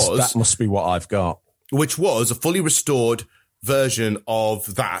that must be what I've got. Which was a fully restored version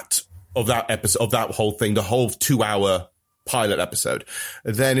of that episode, of that whole thing, the whole 2-hour pilot episode.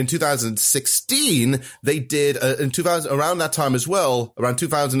 Then in 2016, they did, around that time as well, around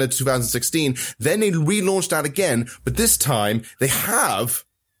 2000 to 2016, then they relaunched that again, but this time they have,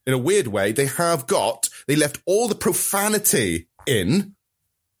 in a weird way, they left all the profanity in,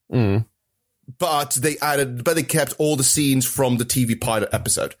 but they kept all the scenes from the TV pilot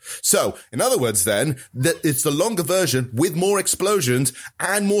episode. So, in other words, then, it's the longer version with more explosions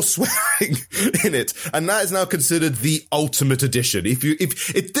and more swearing in it. And that is now considered the ultimate edition.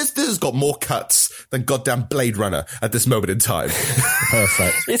 If this has got more cuts than goddamn Blade Runner at this moment in time.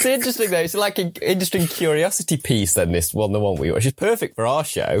 Perfect. It's interesting though. It's like an interesting curiosity piece then, the one we watch. It's perfect for our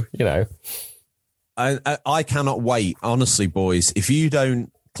show, you know. I cannot wait, honestly, boys. If you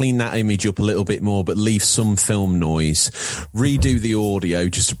don't clean that image up a little bit more, but leave some film noise, redo the audio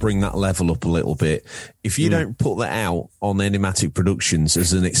just to bring that level up a little bit. If you don't put that out on Enigmatic Productions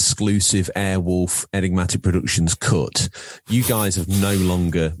as an exclusive Airwolf Enigmatic Productions cut, you guys have no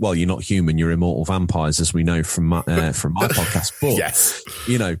longer, well, you're not human, you're immortal vampires, as we know from my podcast. But, yes,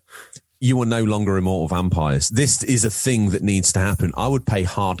 you know, you are no longer immortal vampires. This is a thing that needs to happen. I would pay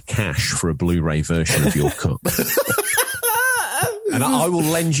hard cash for a Blu-ray version of your cut. And I will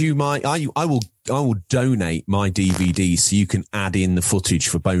lend you I will donate my DVD so you can add in the footage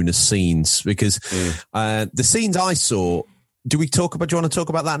for bonus scenes, because the scenes I saw. Do you want to talk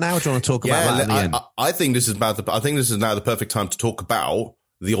about that now, or do you want to talk about that at the end? I think this is now the perfect time to talk about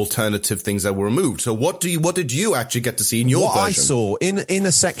the alternative things that were removed. So what did you actually get to see in your version? I saw in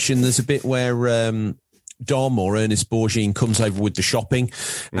a section, there's a bit where Dom or Ernest Borgine comes over with the shopping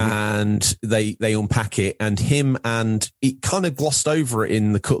and they unpack it, and it kind of glossed over it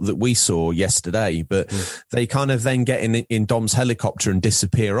in the cut that we saw yesterday, but they kind of then get in Dom's helicopter and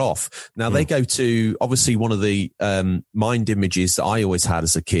disappear off. Now they go to, obviously one of the mind images that I always had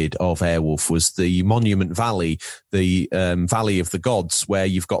as a kid of Airwolf was the Monument Valley, the Valley of the Gods, where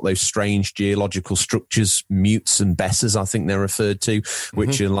you've got those strange geological structures, mutes and bessers, I think they're referred to,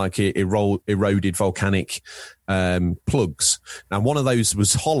 which are like eroded volcanic plugs. Now, one of those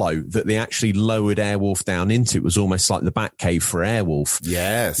was hollow that they actually lowered Airwolf down into. It was almost like the Batcave for Airwolf.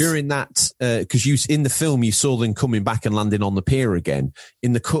 Yes. During that, because in the film you saw them coming back and landing on the pier again.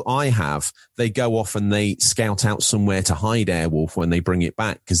 In the cut I have, they go off and they scout out somewhere to hide Airwolf when they bring it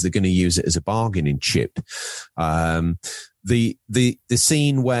back, because they're going to use it as a bargaining chip. The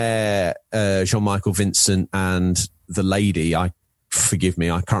scene where Jean-Michael Vincent and the lady, forgive me,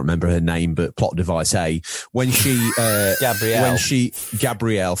 I can't remember her name, but plot device A, when she, Gabrielle,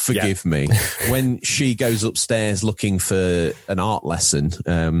 forgive me, when she goes upstairs looking for an art lesson,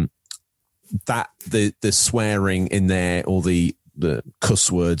 that the swearing in there, or the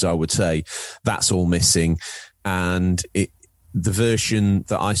cuss words, I would say, that's all missing. And the version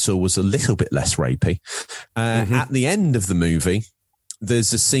that I saw was a little bit less rapey. At the end of the movie,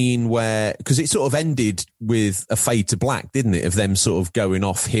 there's a scene where, because it sort of ended with a fade to black, didn't it? Of them sort of going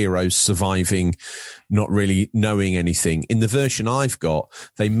off, heroes surviving, not really knowing anything. In the version I've got,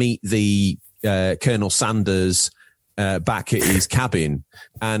 they meet the Colonel Sanders, back at his cabin,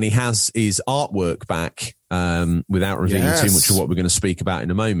 and he has his artwork back. Without revealing too much of what we're going to speak about in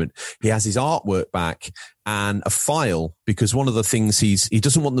a moment, he has his artwork back and a file, because one of the things he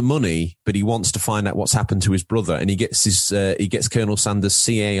doesn't want the money, but he wants to find out what's happened to his brother, and he gets Colonel Sanders'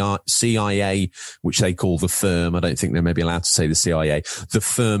 CIA, which they call the firm. I don't think they're maybe allowed to say the CIA, the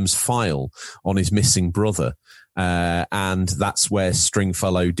firm's file on his missing brother, and that's where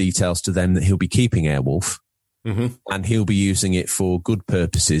Stringfellow details to them that he'll be keeping Airwolf. Mm-hmm. And he'll be using it for good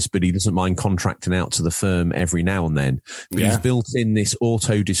purposes, but he doesn't mind contracting out to the firm every now and then. But he's built in this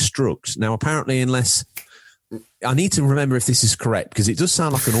auto-destruct. Now, apparently, unless... I need to remember if this is correct, because it does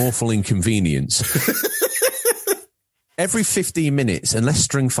sound like an awful inconvenience. Every 15 minutes, unless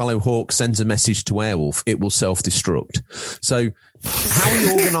Stringfellow Hawk sends a message to Airwolf, it will self-destruct. So how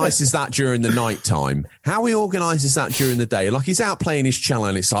he organises that during the night time, how he organises that during the day, like he's out playing his cello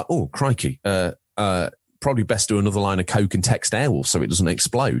and it's like, oh, crikey, probably best do another line of coke and text Airwolf so it doesn't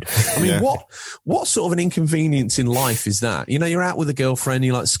explode. I mean, what sort of an inconvenience in life is that? You know, you're out with a girlfriend,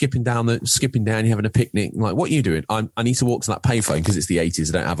 you're like skipping down, you're having a picnic. Like, what are you doing? I need to walk to that payphone because it's the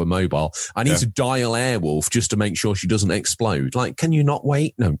 80s. I don't have a mobile. I need to dial Airwolf just to make sure she doesn't explode. Like, can you not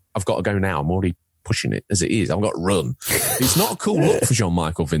wait? No, I've got to go now. I'm already pushing it as it is. I've got to run. It's not a cool look for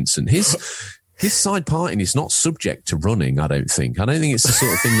Jean-Michael Vincent. His side parting is not subject to running, I don't think. I don't think it's the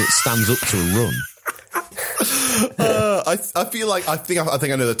sort of thing that stands up to a run. I feel like I think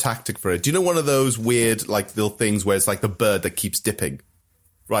I know the tactic for it. Do you know one of those weird like little things where it's like the bird that keeps dipping,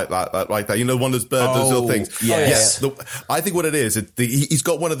 right? Like that. You know, one of those birds, those little things. Yes. I think what it is, he's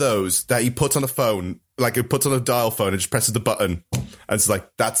got one of those that he puts on a phone, like it puts on a dial phone and just presses the button, and it's like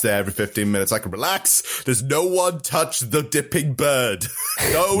that's there every 15 minutes. I can relax. There's no one touch the dipping bird.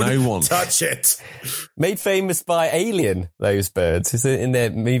 No one touch it. Made famous by Alien. Those birds. Is it in their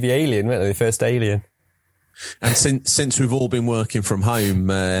movie Alien? Weren't they the first Alien? And since we've all been working from home,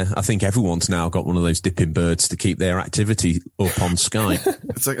 I think everyone's now got one of those dipping birds to keep their activity up on Skype.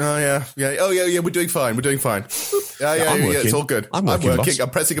 It's like, we're doing fine. Yeah, it's all good. I'm working. I'm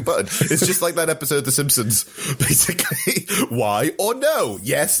pressing a button. It's just like that episode of The Simpsons, basically. Y or no?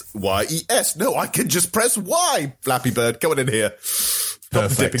 Yes, Y-E-S. No, I can just press Y. Flappy Bird, come on in here. Pop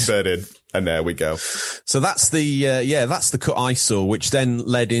the dipping bird in, and there we go. So that's the cut I saw, which then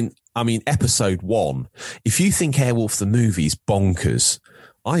led in. I mean, episode 1. If you think Airwolf the movie is bonkers,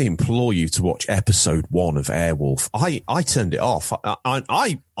 I implore you to watch episode 1 of Airwolf. I turned it off.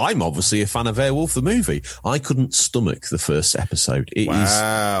 I'm obviously a fan of Airwolf the movie. I couldn't stomach the first episode.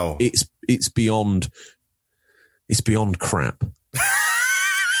 It's beyond crap.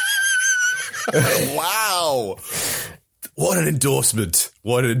 Wow. What an endorsement.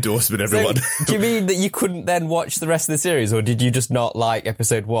 Everyone. So, do you mean that you couldn't then watch the rest of the series, or did you just not like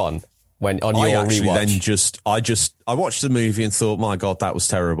episode 1 when on your rewatch? I watched the movie and thought, my God, that was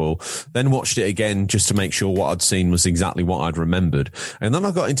terrible. Then watched it again just to make sure what I'd seen was exactly what I'd remembered. And then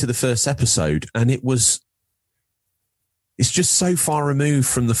I got into the first episode and it's just so far removed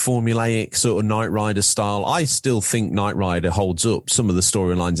from the formulaic sort of Knight Rider style. I still think Knight Rider holds up. Some of the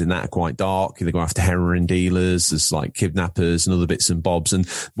storylines in that are quite dark. They go after heroin dealers, there's like kidnappers and other bits and bobs. And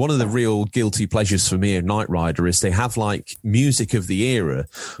one of the real guilty pleasures for me of Knight Rider is they have like music of the era,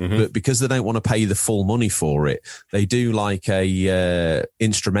 but because they don't want to pay the full money for it, they do like a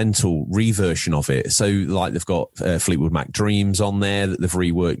instrumental reversion of it. So like they've got Fleetwood Mac Dreams on there that they've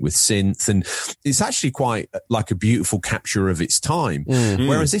reworked with synth, and it's actually quite like a beautiful capture of its time.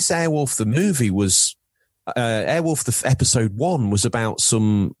 Whereas this Airwolf the movie was Airwolf the episode 1 was about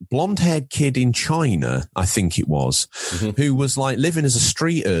some blonde-haired kid in China, I think it was, who was like living as a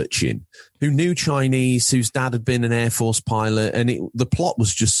street urchin, who knew Chinese, whose dad had been an Air Force pilot, and the plot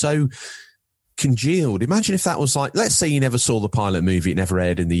was just so congealed. Imagine if that was like, let's say you never saw the pilot movie, it never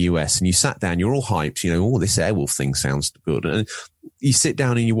aired in the US, and you sat down, you're all hyped, you know, this Airwolf thing sounds good, and you sit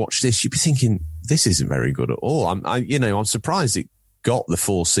down and you watch this, you'd be thinking, this isn't very good at all. I'm surprised it got the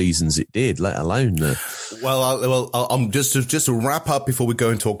 4 seasons it did, let alone the... I'm just to wrap up before we go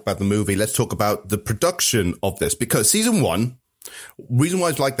and talk about the movie, let's talk about the production of this, because season 1, reason why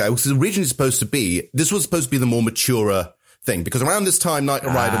it's like that, was originally supposed to be the more mature thing, because around this time Knight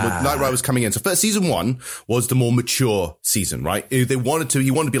Rider was coming in. So first season 1 was the more mature season, right? He wanted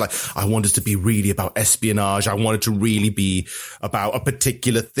to be like, I want it to be really about espionage. I want it to really be about a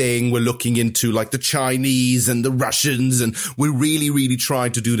particular thing. We're looking into like the Chinese and the Russians, and we're really, really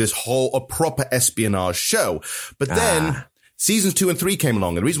trying to do a proper espionage show. But then seasons 2 and 3 came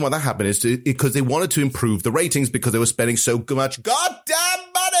along, and the reason why that happened is because they wanted to improve the ratings because they were spending so much goddamn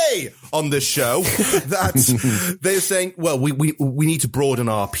money say on this show that they're saying, well, we need to broaden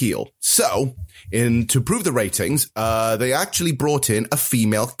our appeal. So, to prove the ratings, they actually brought in a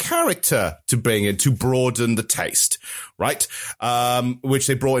female character to broaden the taste, right? Which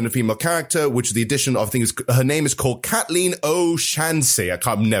they brought in a female character, which is the addition of, I think her name is called Kathleen O'Shaughnessy. I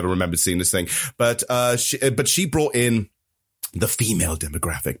can't never remember seeing this thing, but she brought in the female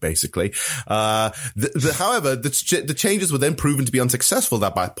demographic, basically. However, the changes were then proven to be unsuccessful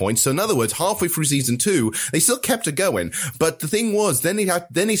at that point. So in other words, halfway through season 2, they still kept it going. But the thing was, then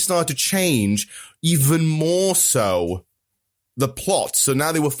they started to change even more so the plot. So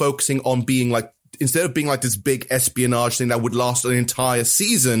now they were focusing on being like, instead of being like this big espionage thing that would last an entire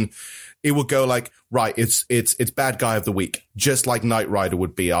season, it would go like, right, it's bad guy of the week, just like Knight Rider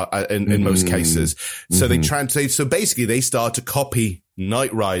would be in most cases. So they translate. So basically, they start to copy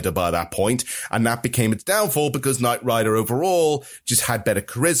Knight Rider by that point, and that became its downfall because Knight Rider overall just had better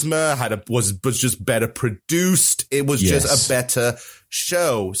charisma, was just better produced. It was just a better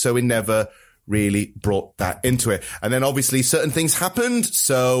show. So it never really brought that into it. And then obviously certain things happened.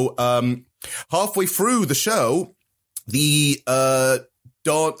 So halfway through the show, the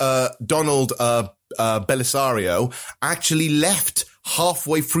Donald Belisario actually left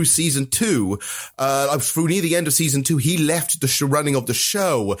halfway through season 2. Through near the end of season 2, he left the running of the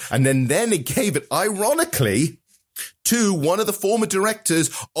show, and then it gave it, ironically, to one of the former directors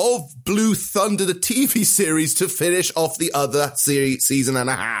of Blue Thunder, the TV series, to finish off the other season and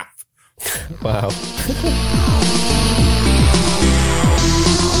a half. Wow.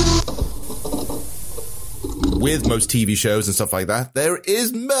 With most TV shows and stuff like that, there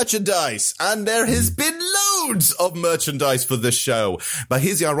is merchandise, and there has been loads of merchandise for this show. But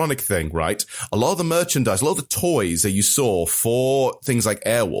here's the ironic thing, right? A lot of the merchandise, a lot of the toys that you saw for things like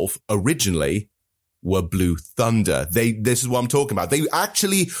Airwolf originally were Blue Thunder. This is what I'm talking about. They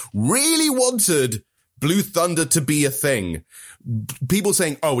actually really wanted Blue Thunder to be a thing. People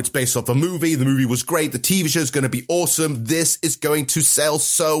saying, oh, it's based off a movie. The movie was great. The TV show is going to be awesome. This is going to sell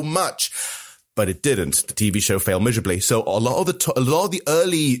so much. But it didn't. The TV show failed miserably. So a lot of the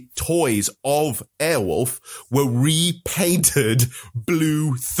early toys of Airwolf were repainted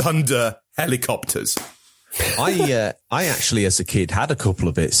Blue Thunder helicopters. I actually, as a kid, had a couple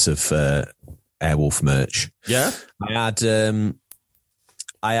of bits of Airwolf merch. Yeah,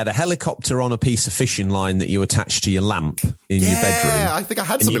 I had a helicopter on a piece of fishing line that you attached to your lamp in your bedroom. Yeah, I think I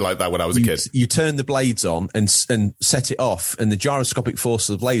had something like that when I was a kid. You turn the blades on and set it off, and the gyroscopic force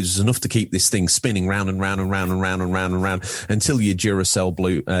of the blades was enough to keep this thing spinning round and round and round and round and round and round until your Duracell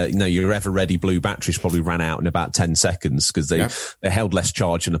your Ever Ready blue batteries probably ran out in about 10 seconds because they held less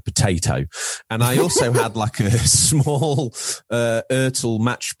charge than a potato. And I also had like a small Ertl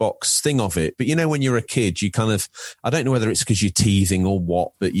Matchbox thing of it. But you know, when you're a kid, you kind of, I don't know whether it's because you're teething or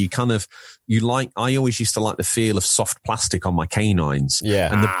what, but I always used to like the feel of soft plastic on my canines.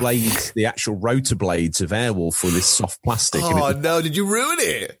 Yeah. And the blades, the actual rotor blades of Airwolf were this soft plastic. Oh, no, did you ruin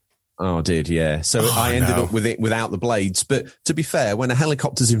it? Oh, I did, yeah. So I ended up with it without the blades. But to be fair, when a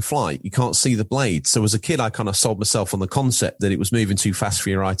helicopter's in flight, you can't see the blades. So as a kid, I kind of sold myself on the concept that it was moving too fast for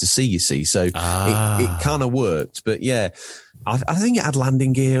your eye to see, you see. So it kind of worked. But yeah, I think it had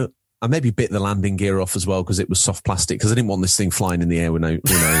landing gear. I maybe bit the landing gear off as well because it was soft plastic, because I didn't want this thing flying in the air with no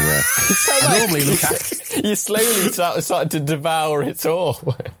I normally look at you slowly started to devour it all.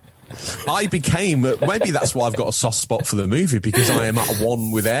 I became, maybe that's why I've got a soft spot for the movie, because I am at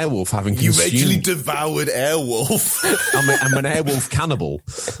one with Airwolf, having You've consumed. actually devoured Airwolf. I'm an Airwolf cannibal.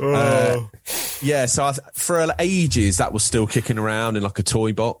 Yeah, so for ages that was still kicking around in like a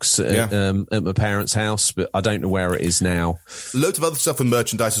toy box at my parents' house, but I don't know where it is now. Loads of other stuff and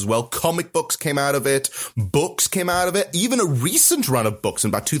merchandise as well. Comic books came out of it. Books came out of it. Even a recent run of books in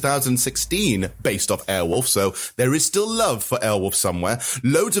about 2016 based off Airwolf. So there is still love for Airwolf somewhere.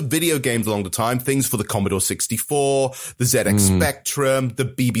 Loads of video games along the time. Things for the Commodore 64, the ZX Spectrum, the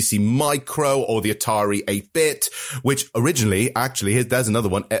BBC Micro, or the Atari 8-bit, which originally, actually, there's another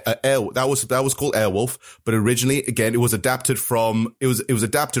one. That was called Airwolf, but originally, again, it was adapted from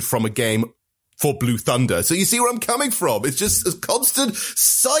a game for Blue Thunder. So you see where I'm coming from. It's just a constant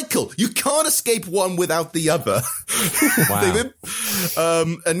cycle. You can't escape one without the other. Wow.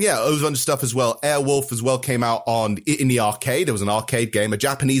 And yeah, there was a bunch of stuff as well. Airwolf as well came out in the arcade. There was an arcade game. A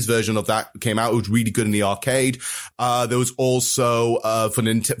Japanese version of that came out. It was really good in the arcade. There was also for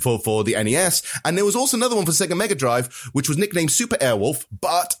the NES. And there was also another one for Sega Mega Drive, which was nicknamed Super Airwolf.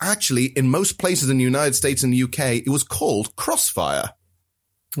 But actually, in most places in the United States and the UK, it was called Crossfire.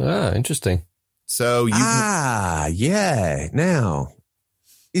 Ah, interesting. So yeah. Now,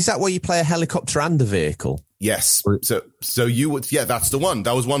 is that where you play a helicopter and a vehicle? Yes. So you would, yeah, that's the one.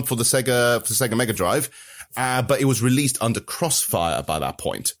 That was one for the Sega Mega Drive. But it was released under Crossfire by that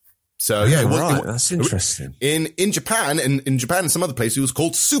point. So yeah, that's interesting. In Japan and some other places, it was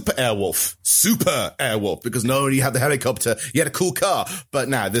called Super Airwolf. Super Airwolf, because not only you had the helicopter, you had a cool car. But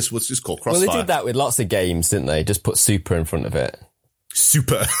now this was just called Crossfire. Well, they did that with lots of games, didn't they? Just put Super in front of it.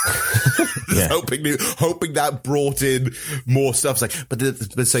 Super. hoping that brought in more stuff. It's like, but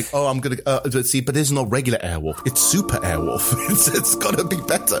it's like, oh, I'm gonna see, but it's not regular Airwolf. It's Super Airwolf. It's gotta be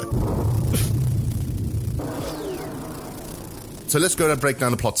better. So let's go and break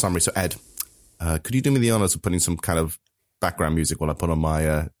down the plot summary. So Ed, could you do me the honors of putting some kind of background music while I put on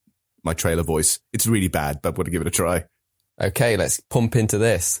my my trailer voice? It's really bad, but I'm going to give it a try. Okay, let's pump into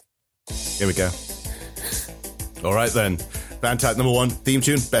this. Here we go. All right then. Fantastic. Number one, theme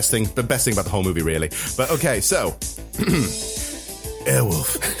tune, best thing about the whole movie, really. But okay, so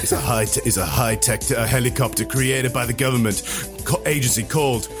Airwolf is a high-tech helicopter created by the government agency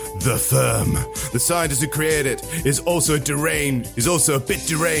called The Firm. The scientist who created it is also a bit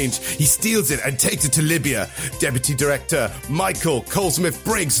deranged. He steals it and takes it to Libya. Deputy Director Michael Colesmith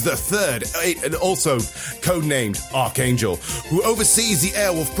Briggs III, and also codenamed Archangel, who oversees the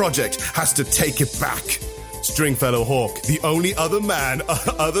Airwolf project, has to take it back. Stringfellow Hawk, the only other man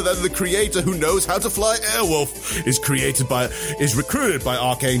other than the creator who knows how to fly Airwolf, is recruited by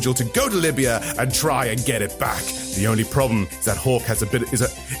Archangel to go to Libya and try and get it back. The only problem is that Hawk is a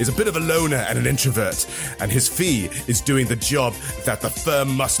bit of a loner and an introvert, and his fee is doing the job that the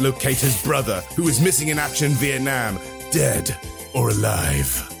firm must locate his brother, who is missing in action in Vietnam, dead or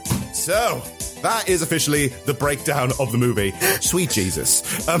alive. So that is officially the breakdown of the movie. Sweet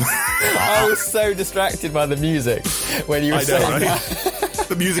Jesus. I was so distracted by the music when you were saying that.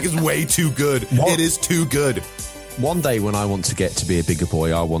 The music is way too good. It is too good. One day when I want to get to be a bigger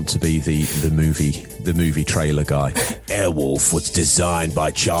boy, I want to be the movie trailer guy. Airwolf was designed by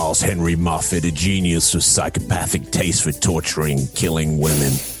Charles Henry Moffat, a genius with psychopathic taste for torturing and killing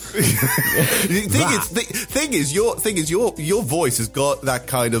women. Thing is, your voice has got that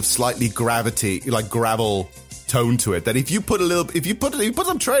kind of slightly gravel tone to it. That if you put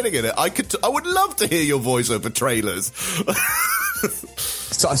some training in it, I would love to hear your voice over trailers.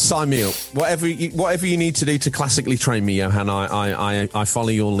 So, sign me up. Whatever you need to do to classically train me, Johan, I follow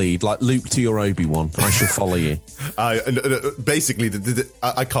your lead. Like Luke to your Obi-Wan, I shall follow you. Basically,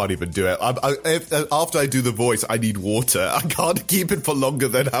 I can't even do it. After I do the voice, I need water. I can't keep it for longer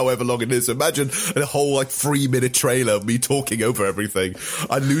than however long it is. Imagine a whole 3-minute trailer of me talking over everything.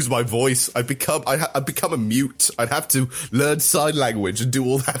 I'd lose my voice. I'd become a mute. I'd have to learn sign language and do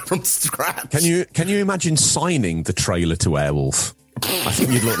all that from scratch. Can you imagine signing the trailer to Airwolf? I think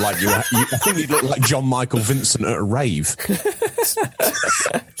you'd look like John Michael Vincent at a rave.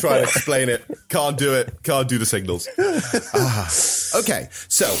 Try to explain it. Can't do it. Can't do the signals. Okay,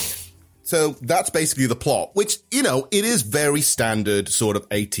 so that's basically the plot, which, it is very standard sort of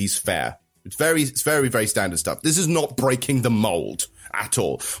 80s fare. It's very, very standard stuff. This is not breaking the mold at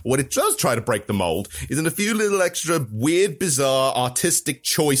all. What it does try to break the mold is in a few little extra weird, bizarre, artistic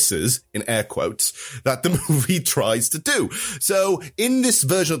choices, in air quotes, that the movie tries to do. So in this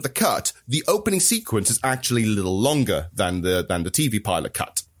version of the cut, the opening sequence is actually a little longer than the TV pilot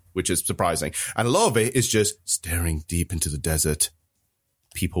cut, which is surprising. And a lot of it is just staring deep into the desert,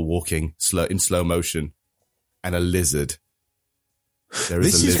 people walking in slow motion, and a lizard.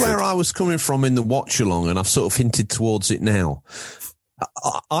 This is where I was coming from in the watch along, and I've sort of hinted towards it now.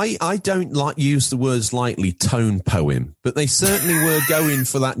 I don't use the words lightly, tone poem, but they certainly were going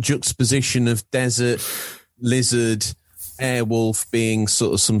for that juxtaposition of desert, lizard, Airwolf being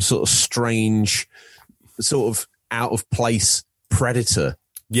sort of some sort of strange, sort of out of place predator.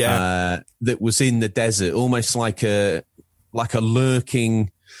 Yeah. That was in the desert, almost like a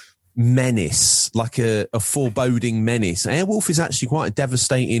lurking menace, like a foreboding menace. Airwolf is actually quite a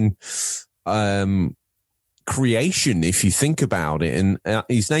devastating creation if you think about it, and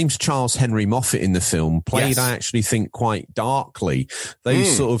his name's Charles Henry Moffat in the film, played, yes, I actually think, quite darkly.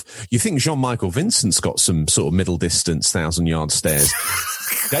 Those sort of, you think Jean-Michael Vincent's got some sort of middle distance 1,000-yard stares.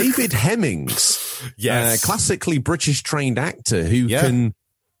 David Hemmings, yes, classically British trained actor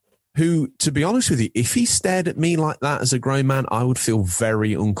who, to be honest with you, if he stared at me like that as a grown man, I would feel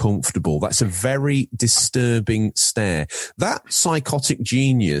very uncomfortable. That's a very disturbing stare. That psychotic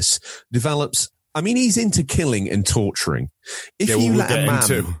genius develops, he's into killing and torturing. If you let a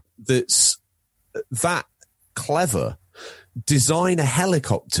man that's that clever design a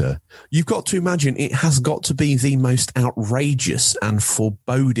helicopter, you've got to imagine it has got to be the most outrageous and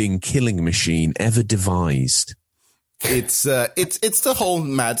foreboding killing machine ever devised. It's the whole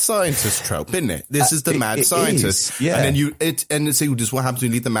mad scientist trope, isn't it? This is the mad scientist. Is, yeah. And then it's just what happens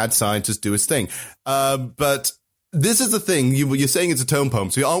when you let the mad scientist do his thing. But this is the thing. You're saying it's a tone poem.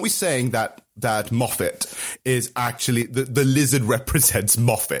 So are we saying that Moffat is actually the lizard represents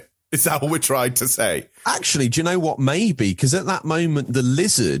Moffat? Is that what we're trying to say? Actually, do you know what? Maybe, because at that moment the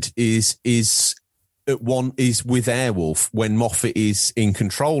lizard is with Airwolf when Moffat is in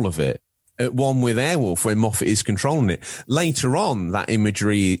control of it. At one with Airwolf when Moffat is controlling it. Later on, that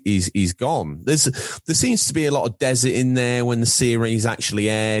imagery is gone. There seems to be a lot of desert in there when the series actually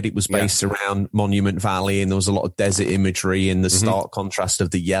aired. It was based around Monument Valley, and there was a lot of desert imagery in the stark contrast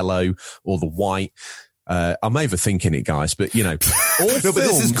of the yellow or the white. I'm overthinking it, guys, but you know, but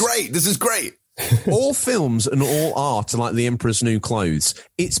this is great. This is great. All films and all art are like the Emperor's New Clothes.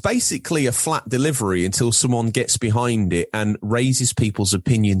 It's basically a flat delivery until someone gets behind it and raises people's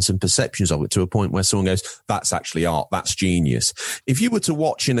opinions and perceptions of it to a point where someone goes, that's actually art. That's genius. If you were to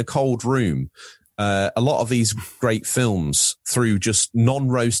watch in a cold room, a lot of these great films through just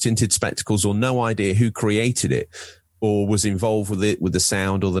non-rose tinted spectacles or no idea who created it or was involved with it, with the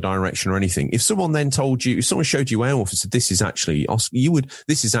sound or the direction or anything. If someone then told you, if someone showed you Airwolf and said, this is actually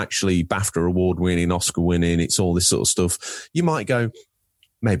this is actually BAFTA award winning, Oscar winning, it's all this sort of stuff, you might go,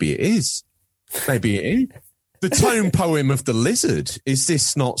 maybe it is. Maybe it is. The tone poem of the lizard, is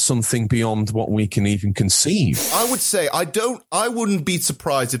this not something beyond what we can even conceive? I would say I wouldn't be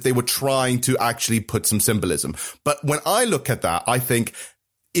surprised if they were trying to actually put some symbolism. But when I look at that, I think,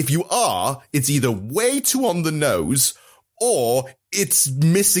 if you are, it's either way too on the nose or it's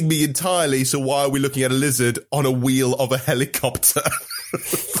missing me entirely. So why are we looking at a lizard on a wheel of a helicopter?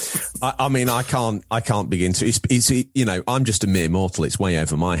 I mean, I can't begin to. It's you know, I'm just a mere mortal. It's way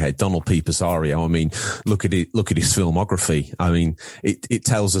over my head. Donald P. Pizarro. I mean, look at it. Look at his filmography. I mean, it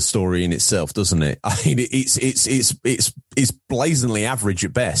tells a story in itself, doesn't it? I mean, it's blazingly average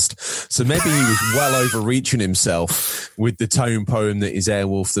at best. So maybe he was well overreaching himself with the tone poem that is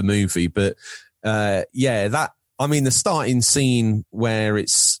Airwolf the movie. But that. I mean, the starting scene where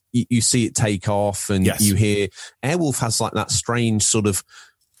you see it take off and you hear Airwolf has like that strange sort of.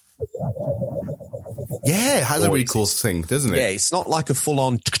 Yeah, it has a really cool thing, doesn't it? Yeah, it's not like a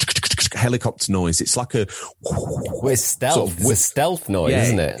full-on helicopter noise. It's like a... It's stealth. It's a stealth noise,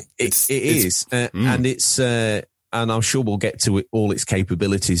 isn't it? It is. And it's... and I'm sure we'll get to all its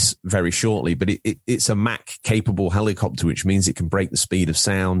capabilities very shortly, but it's a Mach-capable helicopter, which means it can break the speed of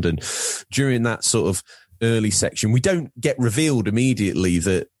sound. And during that sort of early section, we don't get revealed immediately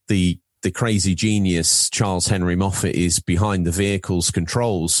that the crazy genius Charles Henry Moffat is behind the vehicle's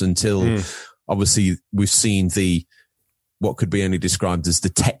controls until obviously we've seen what could be only described as the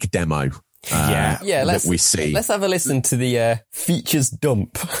tech demo. That we see. Let's have a listen to the features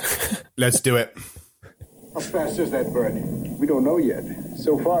dump. Let's do it. How fast is that bird? We don't know yet.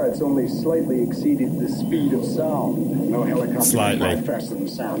 So far, it's only slightly exceeded the speed of sound. No helicopter can fly faster than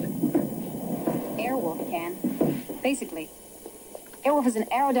sound. Airwolf can. Basically, Airwolf is an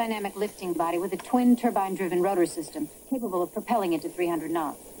aerodynamic lifting body with a twin turbine-driven rotor system capable of propelling it to 300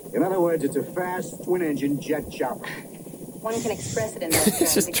 knots. In other words, it's a fast twin-engine jet chopper. One can express it in those terms.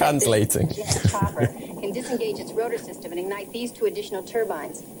 It's just translating. This jet chopper can disengage its rotor system and ignite these two additional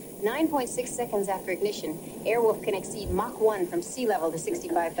turbines. 9.6 seconds after ignition, Airwolf can exceed Mach 1 from sea level to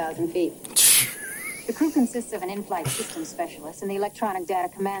 65,000 feet. The crew consists of an in-flight systems specialist and the electronic data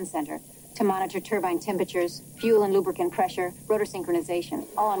command center to monitor turbine temperatures, fuel and lubricant pressure, rotor synchronization,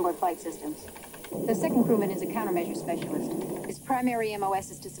 all onboard flight systems. The second crewman is a countermeasure specialist. His primary MOS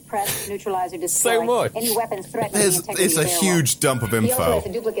is to suppress, neutralize, or destroy any weapons threatening the integrity It's a of Airwolf. Huge dump of info. He also has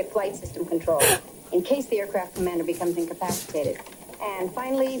a duplicate flight system control in case the aircraft commander becomes incapacitated. And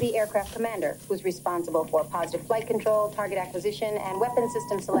finally, the aircraft commander, who's responsible for positive flight control, target acquisition, and weapon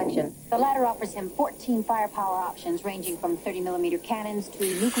system selection. The latter offers him 14 firepower options ranging from 30-millimeter cannons to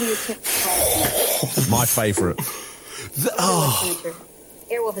nuclear-tipped strikes. My favorite.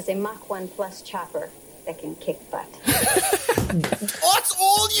 Airwolf is a Mach 1 plus chopper that can kick butt. That's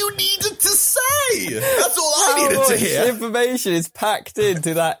all you needed to say. That's all I needed to hear. Information is packed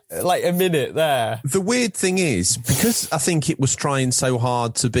into that, like a minute there. The weird thing is, because I think it was trying so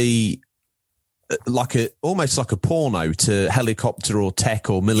hard to be almost like a porno to helicopter or tech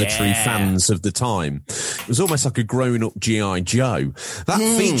or military fans of the time. It was almost like a grown-up G.I. Joe. That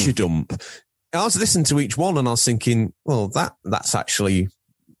feature dump, I was listening to each one and I was thinking, well, that's actually...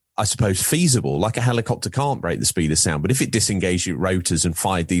 I suppose, feasible. Like a helicopter can't break the speed of sound, but if it disengaged its rotors and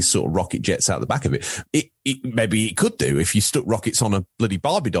fired these sort of rocket jets out the back of it, maybe it could do. If you stuck rockets on a bloody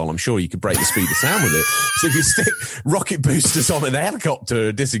Barbie doll, I'm sure you could break the speed of sound with it. So if you stick rocket boosters on an helicopter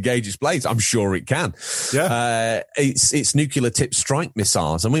and disengage its blades, I'm sure it can. Yeah. It's nuclear tipped strike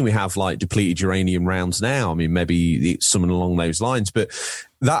missiles. I mean, we have like depleted uranium rounds now. I mean, maybe it's something along those lines, but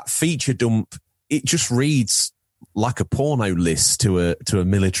that feature dump, it just reads like a porno list to a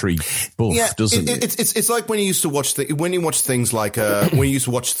military buff, doesn't it? It's like when you used to watch things like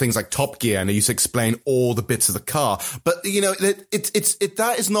Top Gear, and they used to explain all the bits of the car. But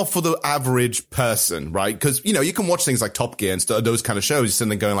that is not for the average person, right? Because you can watch things like Top Gear and those kind of shows. You're sitting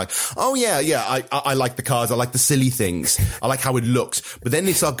there going like, oh yeah, I like the cars, I like the silly things, I like how it looks. But then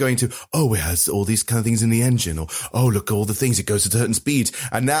they start going to, oh, it has all these kind of things in the engine, or oh, look, all the things, it goes to certain speeds,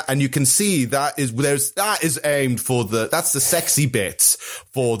 and you can see that is aimed for that's the sexy bits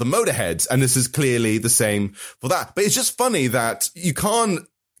for the motorheads, and this is clearly the same for that. But it's just funny that you can't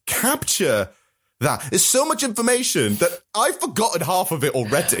capture that. There's so much information that I've forgotten half of it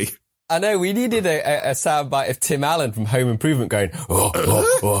already. I know, we needed a soundbite of Tim Allen from Home Improvement going,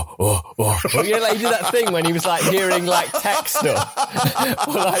 oh. Well, like he did that thing when he was like hearing like tech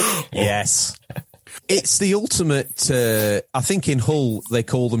stuff. Yes. It's the ultimate, I think in Hull, they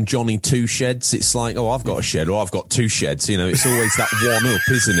call them Johnny Two Sheds. It's like, oh, I've got a shed, or I've got two sheds. It's always that one up,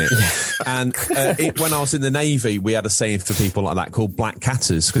 isn't it? Yeah. And when I was in the Navy, we had a saying for people like that called black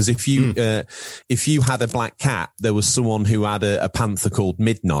catters. Because if you had a black cat, there was someone who had a panther called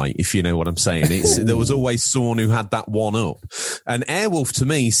Midnight, if you know what I'm saying. There was always someone who had that one up. And Airwolf, to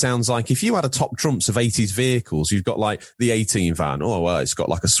me, sounds like if you had a top trumps of 80s vehicles, you've got like the 18 van. Oh, well, it's got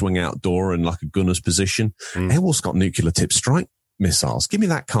like a swing out door and like a gunner's position. Airwolf's got nuclear tip strike missiles. Give me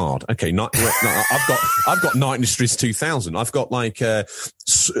that card. Okay, I've got Night Industries 2000. I've got like a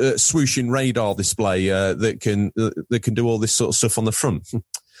swooshing radar display that can do all this sort of stuff on the front.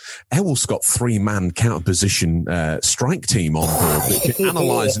 Airwolf's got 3-man counter position strike team on board that can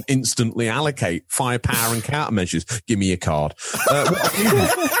analyse and instantly allocate firepower and countermeasures. Give me your card.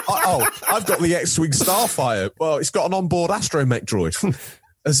 I've got the X-Wing Starfire. Well, it's got an onboard astromech droid.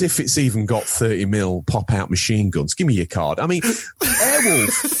 As if it's even got 30mm pop-out machine guns. Give me your card. I mean,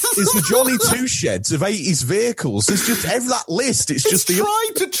 Airwolf is the Johnny Two Sheds of 80s vehicles. It's just that list. It's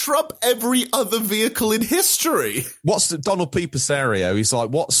trying to trump every other vehicle in history. What's the Donald P. Pesario? He's like,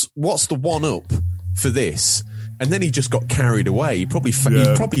 what's the one up for this? And then he just got carried away. He probably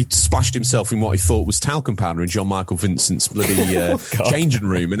splashed himself in what he thought was talcum powder in John Michael Vincent's bloody changing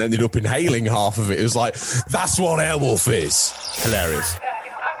room, and ended up inhaling half of it. It was like, that's what Airwolf is. Hilarious.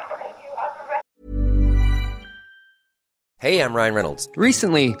 Hey, I'm Ryan Reynolds.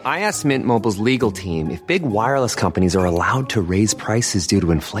 Recently, I asked Mint Mobile's legal team if big wireless companies are allowed to raise prices due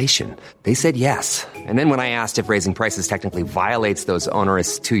to inflation. They said yes. And then when I asked if raising prices technically violates those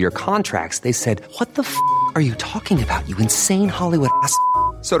onerous 2-year contracts, they said, what the f*** are you talking about, you insane Hollywood ass f-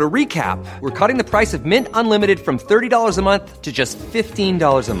 So to recap, we're cutting the price of Mint Unlimited from $30 a month to just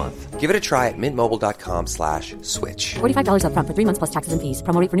 $15 a month. Give it a try at mintmobile.com/switch. $45 up front for 3 months plus taxes and fees.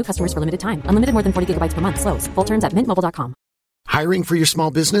 Promo rate for new customers for limited time. Unlimited more than 40 gigabytes per month. Slows full terms at mintmobile.com. Hiring for your small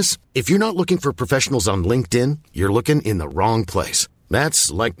business? If you're not looking for professionals on LinkedIn, you're looking in the wrong place.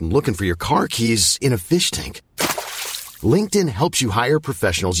 That's like looking for your car keys in a fish tank. LinkedIn helps you hire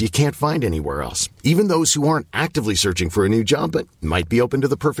professionals you can't find anywhere else, even those who aren't actively searching for a new job but might be open to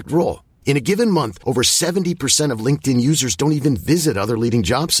the perfect role. In a given month, over 70% of LinkedIn users don't even visit other leading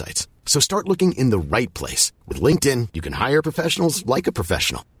job sites. So start looking in the right place. With LinkedIn, you can hire professionals like a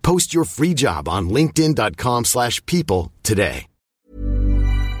professional. Post your free job on linkedin.com/people today.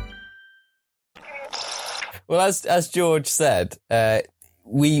 Well, as George said,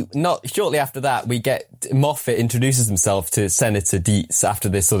 shortly after that, we get Moffat introduces himself to Senator Dietz after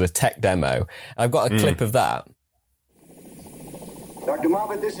this sort of tech demo. I've got a clip of that. Dr.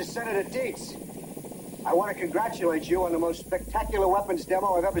 Moffat, this is Senator Dietz. I want to congratulate you on the most spectacular weapons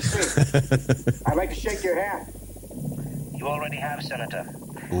demo I've ever seen. I'd like to shake your hand. You already have, Senator.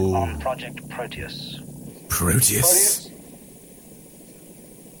 On Project Proteus. Proteus?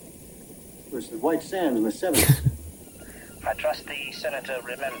 It was the White Sands in the 70s. I trust the Senator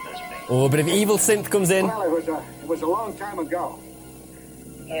remembers me. Oh, a bit of evil synth comes in. Well, it was a long time ago.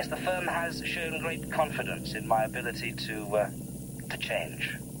 Yes, the firm has shown great confidence in my ability to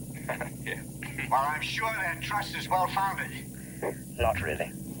change. Yeah. Well, I'm sure that trust is well-founded. Not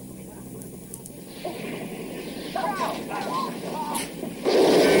really.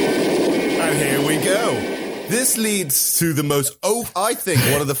 And here we go. This leads to the most, I think,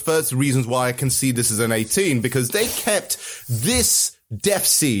 one of the first reasons why I can see this as an 18, because they kept this death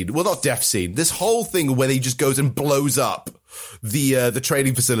scene. Well, not death scene. This whole thing where he just goes and blows up the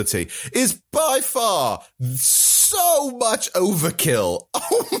training facility is by far so much overkill.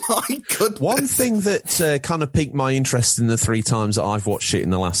 Oh my goodness. One thing that kind of piqued my interest in the 3 times that I've watched it in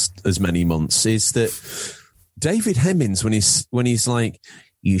the last as many months is that David Hemmings, when he's like,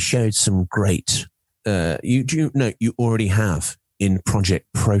 you showed some great, you already have in Project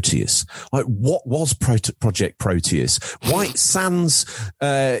Proteus. Like, what was Project Proteus? White Sands,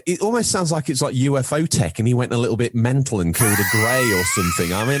 it almost sounds like it's like UFO tech and he went a little bit mental and killed a grey or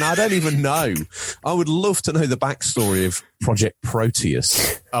something. I mean, I don't even know. I would love to know the backstory of Project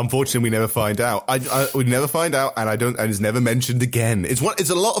Proteus. Unfortunately, we never find out. We never find out, and it's never mentioned again. It's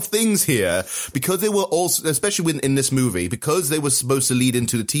a lot of things here because they were also, especially in this movie, because they were supposed to lead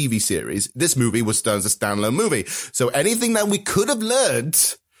into the TV series. This movie was done as a standalone movie, so anything that we could have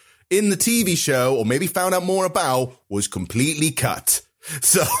learned in the TV show or maybe found out more about was completely cut.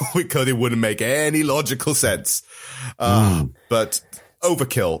 So because it wouldn't make any logical sense. But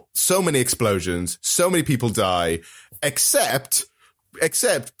overkill. So many explosions. So many people die. Except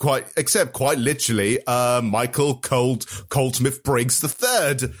quite literally, Michael Goldsmith Briggs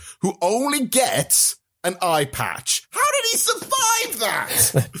III, who only gets an eye patch. How did he survive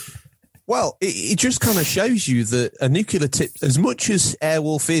that? Well, it just kind of shows you that a nuclear tip, as much as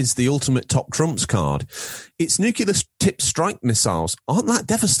Airwolf is the ultimate top trumps card, its nuclear tip strike missiles aren't that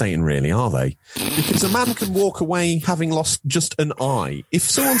devastating, really, are they? Because a man can walk away having lost just an eye. If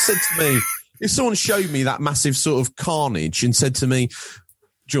someone showed me that massive sort of carnage and said to me,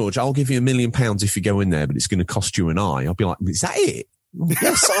 George, I'll give you £1 million if you go in there, but it's going to cost you an eye, I'll be like, is that it?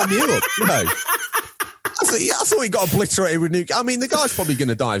 Yes, sign me up. No. I thought he got obliterated with nuclear. I mean, the guy's probably going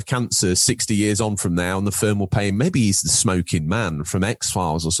to die of cancer 60 years on from now, and the firm will pay him. Maybe he's the smoking man from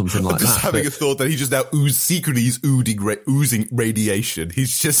X-Files or something like that. Just having a thought that he just now secretly is oozing radiation.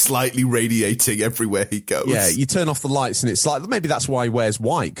 He's just slightly radiating everywhere he goes. Yeah, you turn off the lights and it's like, maybe that's why he wears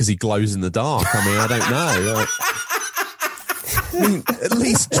white, because he glows in the dark. I mean, I don't know. At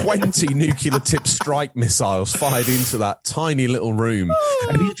least 20 nuclear tip strike missiles fired into that tiny little room,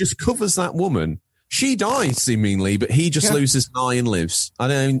 and he just covers that woman. She dies seemingly, but he just loses an eye and lives. I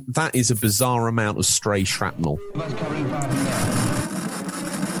know that is a bizarre amount of stray shrapnel.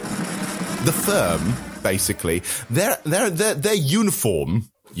 The firm, basically, their uniform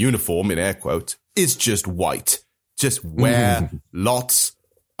in air quotes, is just white. Just wear lots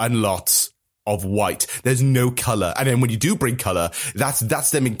and lots of white. There's no color. And then when you do bring color, that's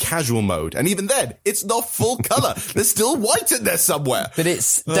them in casual mode. And even then, it's not full color. There's still white in there somewhere. But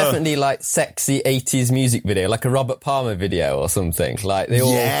it's definitely like sexy 80s music video, like a Robert Palmer video or something. Like they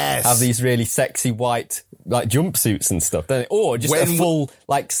all have these really sexy white like jumpsuits and stuff, don't they? Or just a full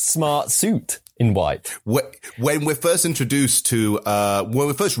like smart suit in white. When we're first introduced to,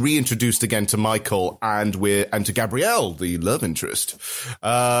 reintroduced again to Michael and to Gabrielle, the love interest,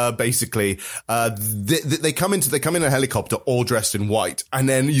 basically, they come in a helicopter all dressed in white, and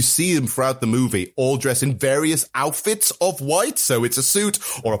then you see them throughout the movie all dressed in various outfits of white. So it's a suit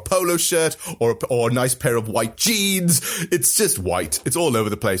or a polo shirt or a nice pair of white jeans. It's just white. It's all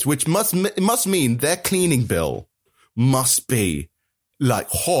over the place, which must mean their cleaning bill must be like,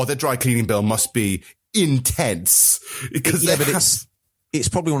 their dry cleaning bill must be intense. Because it's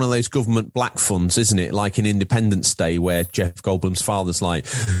probably one of those government black funds, isn't it? Like in Independence Day, where Jeff Goldblum's father's like,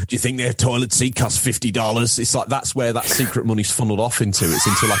 do you think their toilet seat costs $50? It's like, that's where that secret money's funneled off into. It's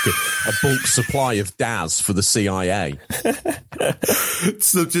into like a bulk supply of Daz for the CIA.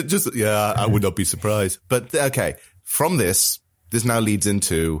 So I would not be surprised. But okay, from this now leads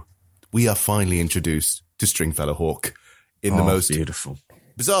into, we are finally introduced to Stringfellow Hawk in the most beautiful,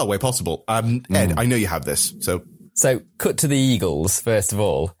 bizarre way possible. Ed, I know you have this. So cut to the eagles, first of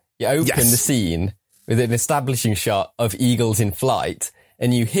all. You open the scene with an establishing shot of eagles in flight,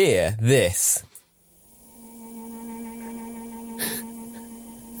 and you hear this.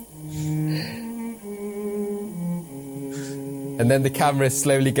 And then the camera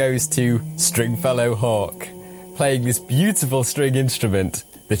slowly goes to Stringfellow Hawk, playing this beautiful string instrument,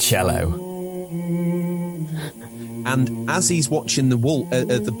 the cello. And as he's watching the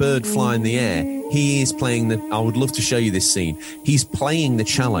bird fly in the air, he is playing I would love to show you this scene. He's playing the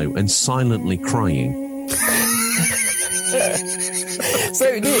cello and silently crying. So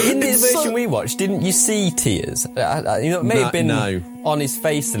in the version we watched, didn't you see tears? It may have been on his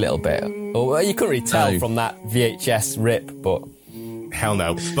face a little bit. Or you couldn't really tell from that VHS rip, but... Hell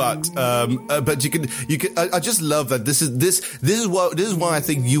no. But you can. I just love that this is why I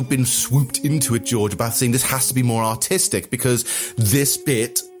think you've been swooped into it, George, about saying this has to be more artistic, because this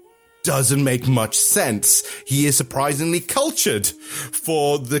bit doesn't make much sense. He is surprisingly cultured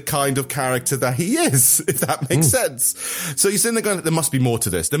for the kind of character that he is, if that makes sense. So you're saying there must be more to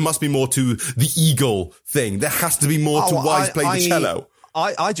this. There must be more to the eagle thing. There has to be more to why he's playing the cello.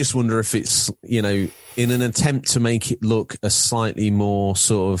 I just wonder if it's, in an attempt to make it look a slightly more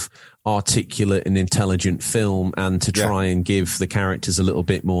sort of articulate and intelligent film, and to try and give the characters a little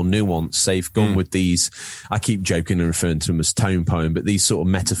bit more nuance. They've gone with these, I keep joking and referring to them as tone poem, but these sort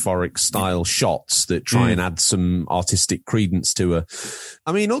of metaphoric style shots that try and add some artistic credence to her.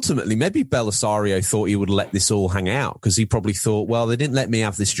 I mean, ultimately, maybe Belisario thought he would let this all hang out, because he probably thought, well, they didn't let me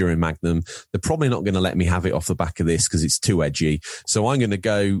have this during Magnum. They're probably not going to let me have it off the back of this because it's too edgy. So I'm going to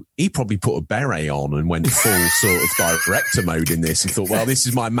go, he probably put a beret on and went full sort of director mode in this and thought, well, this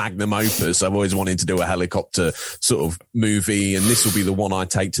is my Magnum opus. I've always wanted to do a helicopter sort of movie, and this will be the one I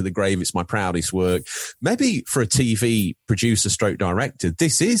take to the grave. It's my proudest work. Maybe for a TV producer stroke director,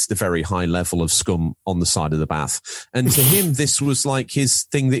 this is the very high level of scum on the side of the bath. And to him, this was like his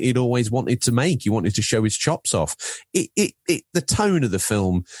thing that he'd always wanted to make. He wanted to show his chops off. The tone of the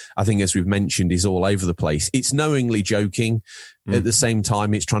film, I think, as we've mentioned, is all over the place. It's knowingly joking. At the same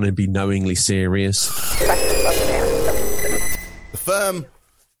time, it's trying to be knowingly serious. The firm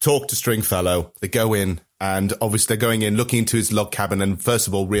talk to Stringfellow. They go in, and obviously they're going in, looking into his log cabin, and first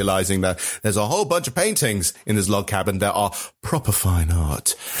of all realizing that there's a whole bunch of paintings in his log cabin that are proper fine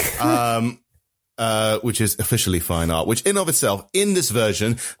art. Which is officially fine art, which in of itself, in this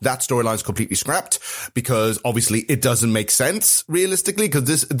version, that storyline is completely scrapped, because obviously it doesn't make sense realistically,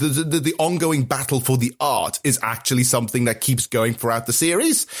 because the ongoing battle for the art is actually something that keeps going throughout the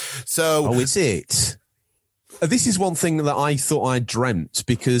series. So, oh, is it? This is one thing that I thought I dreamt,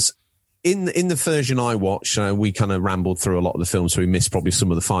 because in the version I watched, we kind of rambled through a lot of the film, so we missed probably some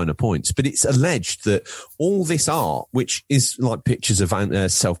of the finer points. But it's alleged that all this art, which is like pictures of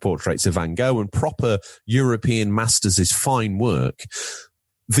self-portraits of Van Gogh and proper European masters' fine work,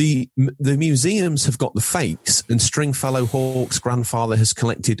 the museums have got the fakes, and Stringfellow Hawke's grandfather has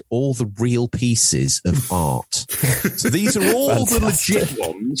collected all the real pieces of art. So these are all the legit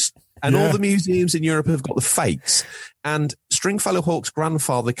ones. And all the museums in Europe have got the fakes. And Stringfellow Hawke's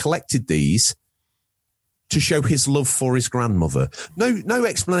grandfather collected these to show his love for his grandmother. No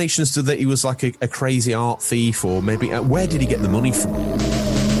explanation as to that he was like a crazy art thief, or maybe where did he get the money from?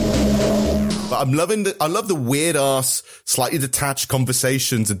 But I love the weird ass, slightly detached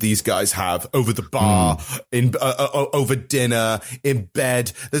conversations that these guys have over the bar, over dinner, in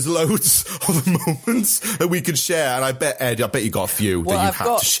bed. There's loads of moments that we could share, and I bet Ed, you got a few that you've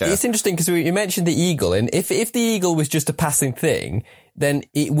had to share. It's interesting because you mentioned the eagle, and if the eagle was just a passing thing, then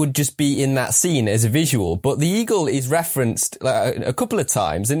it would just be in that scene as a visual. But the eagle is referenced a couple of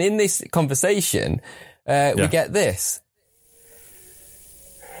times, and in this conversation, we get this.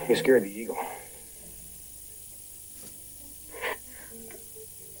 You scared the eagle.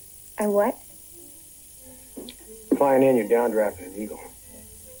 A what? Flying in, you're downdrafting an eagle.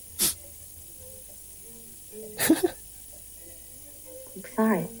 I'm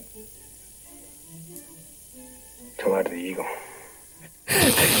sorry. Tell that to the eagle.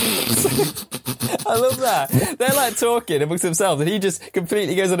 I love that. They're like talking amongst themselves, and he just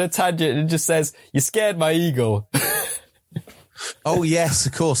completely goes on a tangent and just says, "You scared my eagle." Oh, yes,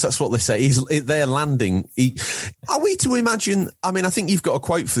 of course. That's what they say. They're landing. Are we to imagine, I mean, I think you've got a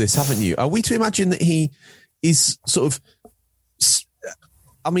quote for this, haven't you? Are we to imagine that he is sort of,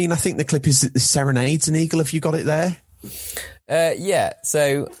 I mean, I think the clip is serenades an eagle. Have you got it there? Yeah.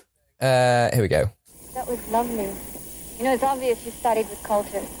 So, here we go. That was lovely. You know, it's obvious you studied with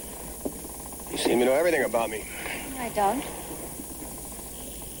Coulter. You seem to know everything about me. I don't.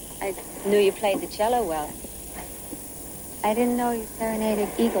 I knew you played the cello well. I didn't know you serenaded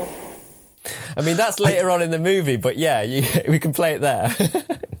eagles. I mean, that's later on in the movie, but yeah, we can play it there.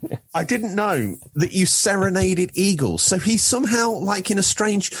 I didn't know that you serenaded eagles. So he's somehow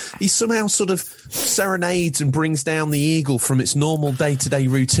he somehow sort of serenades and brings down the eagle from its normal day-to-day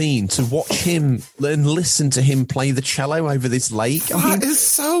routine to watch him and listen to him play the cello over this lake. That is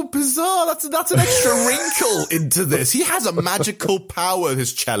so bizarre. That's an extra wrinkle into this. He has a magical power,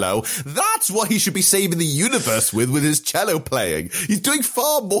 his cello. That's what he should be saving the universe with his cello playing. He's doing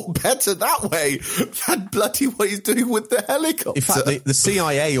far more better that way than bloody what he's doing with the helicopter. In fact, the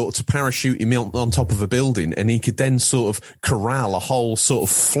CIA ought to parachute him on top of a building, and he could then sort of corral a whole sort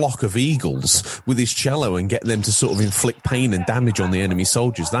of flock of eagles with his cello and get them to sort of inflict pain and damage on the enemy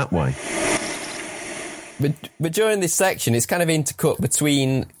soldiers that way. But during this section, it's kind of intercut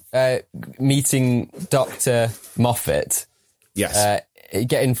between meeting Dr. Moffat. Yes.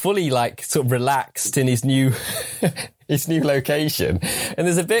 getting fully like sort of relaxed in his new his new location. And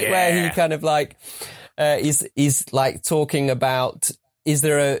there's a bit where he kind of like is like talking about, is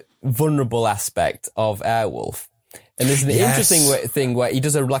there a vulnerable aspect of Airwolf? And there's an interesting thing where he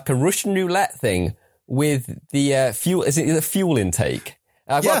does a Russian roulette thing with the fuel. Is it the fuel intake?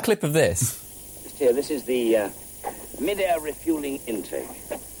 I've got a clip of this. Here, this is the mid-air refueling intake.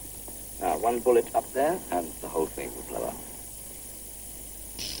 Now, one bullet up there, and the whole thing will blow up.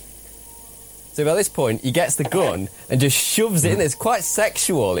 So by this point, he gets the gun and just shoves it in. It's quite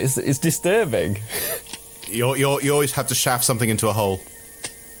sexual. It's disturbing. You always have to shaft something into a hole.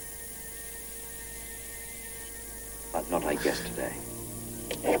 But not, I guess, today.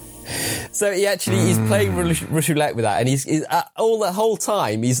 So he's playing Russian roulette with that, and he's all the whole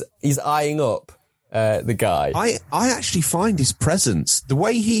time he's eyeing up the guy. I actually find his presence, the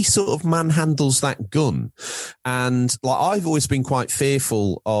way he sort of manhandles that gun, and like I've always been quite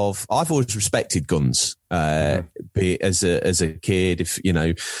fearful of. I've always respected guns, be it as a kid. If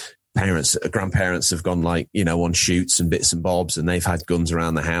grandparents have gone on shoots and bits and bobs, and they've had guns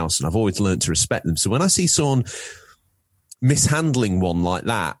around the house, and I've always learned to respect them. So when I see someone mishandling one like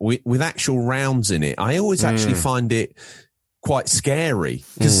that with actual rounds in it, I always actually find it quite scary,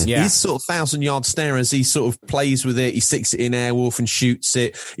 because his sort of 1,000-yard stare as he sort of plays with it. He sticks it in Airwolf and shoots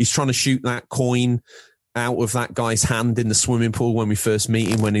it. He's trying to shoot that coin out of that guy's hand in the swimming pool when we first meet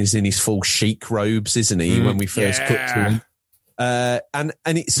him, when he's in his full chic robes, isn't he? When we first cut to him. And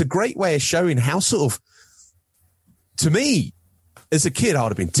it's a great way of showing how sort of, to me, as a kid, I'd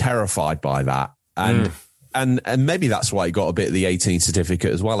have been terrified by that. And maybe that's why he got a bit of the 18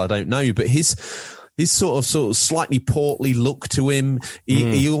 certificate as well. I don't know, but his sort of slightly portly look to him,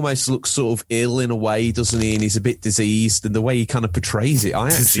 he almost looks sort of ill in a way, doesn't he? And he's a bit diseased, and the way he kind of portrays it, I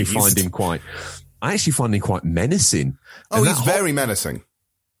actually find him quite menacing. Oh, he's very menacing.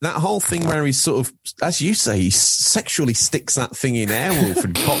 That whole thing where he's sort of, as you say, he sexually sticks that thing in Airwolf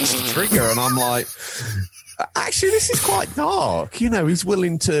and cocks the trigger, and I'm like, actually, this is quite dark. He wants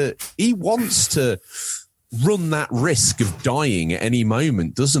to run that risk of dying at any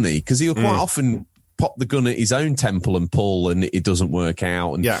moment, doesn't he? Because he'll quite often pop the gun at his own temple and pull, and it doesn't work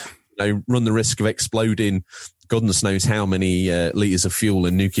out, and run the risk of exploding goodness knows how many litres of fuel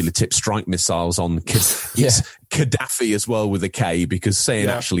and nuclear tip strike missiles on Gaddafi as well, with a K, because saying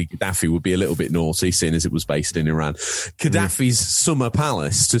actually Gaddafi would be a little bit naughty, seeing as it was based in Iran. Gaddafi's summer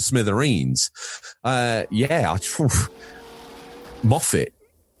palace to smithereens. Moffat,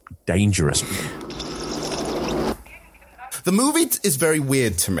 dangerous. The movie is very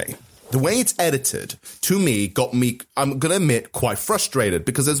weird to me. The way it's edited, to me, got me, I'm going to admit, quite frustrated,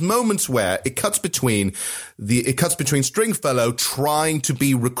 because there's moments where it cuts between Stringfellow trying to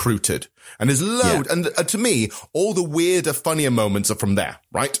be recruited. And there's and to me, all the weirder, funnier moments are from there,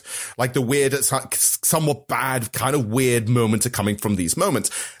 right? Like the weird, somewhat bad, kind of weird moments are coming from these moments.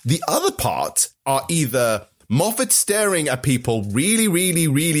 The other parts are either Moffat staring at people really, really,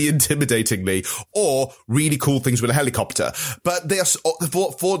 really intimidatingly, or really cool things with a helicopter. But they are,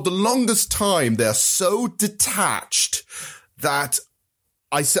 for the longest time, they are so detached that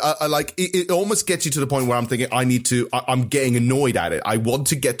I like, it almost gets you to the point where I'm thinking, I'm getting annoyed at it. I want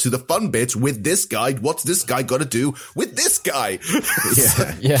to get to the fun bits with this guy. What's this guy got to do with this guy?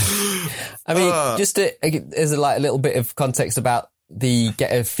 I mean, just as a little bit of context about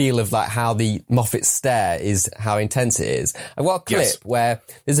get a feel of like how the Moffat stare is, how intense it is. I've got a clip where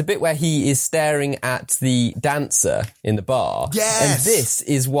there's a bit where he is staring at the dancer in the bar. And this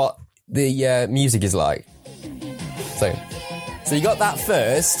is what the music is like. So you got that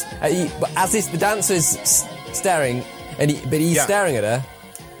first, as the dancer is staring, but he's staring at her,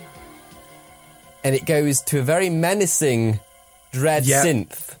 and it goes to a very menacing dread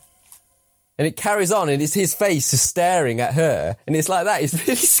synth. And it carries on, and it's his face just staring at her. And it's like that. It's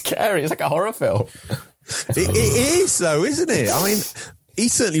really scary. It's like a horror film. It is, though, isn't it? I mean, he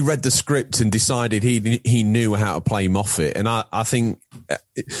certainly read the script and decided he knew how to play Moffat. And I think,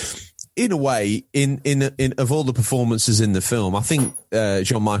 in a way, in of all the performances in the film, I think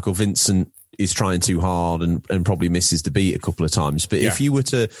John Michael Vincent is trying too hard and probably misses the beat a couple of times. But if you were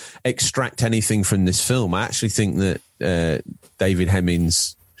to extract anything from this film, I actually think that David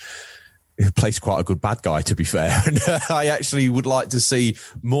Hemmings plays quite a good bad guy, to be fair. And I actually would like to see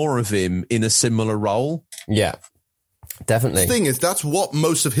more of him in a similar role. Yeah, definitely. The thing is, that's what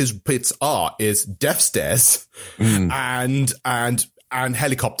most of his bits are, is death stares and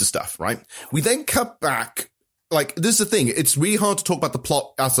helicopter stuff, right? We then cut back like, this is the thing. It's really hard to talk about the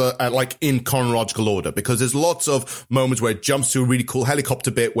plot as like in chronological order, because there's lots of moments where it jumps to a really cool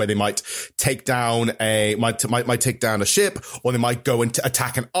helicopter bit where they might take down might take down a ship, or they might go and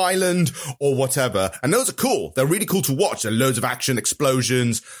attack an island or whatever. And those are cool. They're really cool to watch. There are loads of action,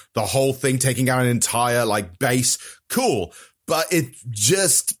 explosions, the whole thing taking out an entire like base. Cool. But it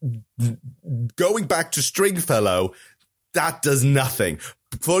just going back to Stringfellow, that does nothing.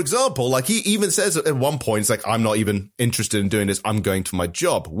 For example, like he even says at one point, it's like, I'm not even interested in doing this. I'm going to my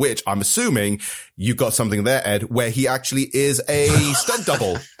job, which I'm assuming you got something there, Ed, where he actually is a stunt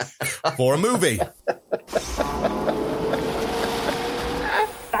double for a movie.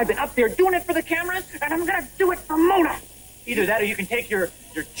 I've been up there doing it for the cameras, and I'm going to do it for Mona. Either that or you can take your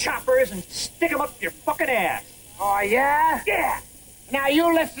choppers and stick them up your fucking ass. Oh, yeah? Yeah. Now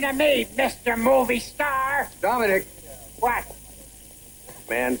you listen to me, Mr. Movie Star. Dominic. What?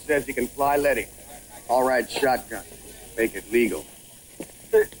 Man says he can fly, let him. All right, shotgun. Make it legal.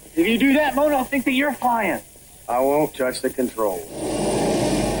 If you do that, Mona will think that you're flying. I won't touch the controls.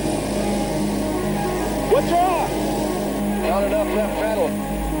 What's wrong? Not enough left pedal.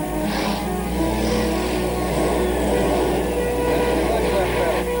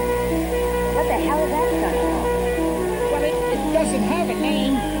 What the hell is that stuff? Well, it doesn't have a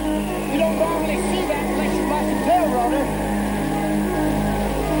name. You don't normally see that unless you watch the tail rotor.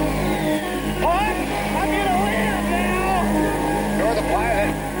 I'm gonna land now. You're the pilot.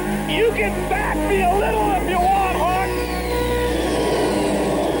 You can back me a little if you want, Hawk.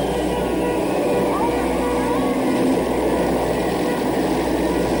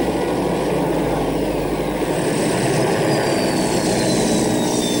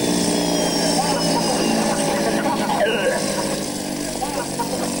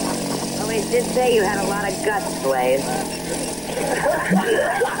 Well, he did say you had a lot of guts, Blaze.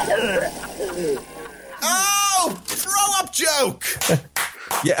 Oh, throw-up joke!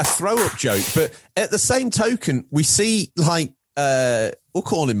 Yeah, a throw-up joke. But at the same token, we see, like, we'll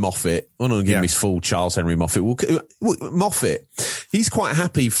call him Moffat. I'm not going to give him his full Charles Henry Moffat. Moffat, he's quite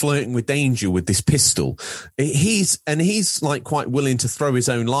happy flirting with danger with this pistol. He's like quite willing to throw his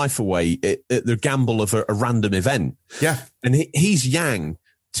own life away at the gamble of a random event. Yeah. And he's Yang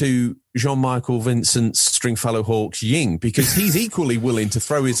to Jean-Michael Vincent's Stringfellow Hawk's Ying, because he's equally willing to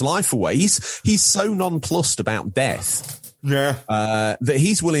throw his life away. He's so nonplussed about death. Yeah. That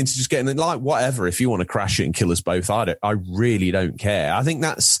he's willing to just get in, like, whatever, if you want to crash it and kill us both, I really don't care. I think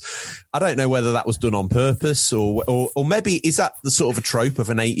I don't know whether that was done on purpose or maybe is that the sort of a trope of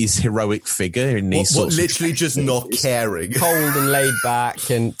an 80s heroic figure in these sorts literally just not caring. Cold and laid back,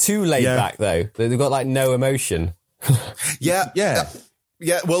 and too laid back, though. They've got, like, no emotion. Yeah.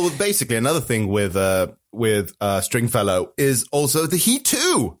 Well, basically, another thing with Stringfellow is also that he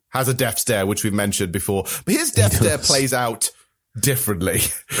too has a death stare, which we've mentioned before. But his death stare plays out differently.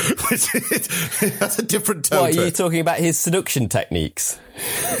 That's a different tone. What, are you talking about his seduction techniques?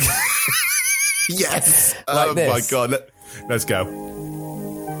 Yes. Like oh this. My God. Let's go.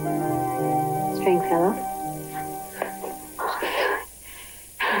 Stringfellow?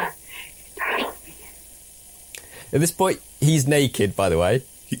 At this point, he's naked, by the way.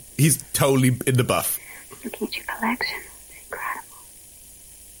 He's totally in the buff. Looking at your collection. It's incredible.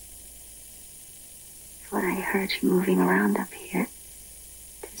 That's what I heard you moving around up here.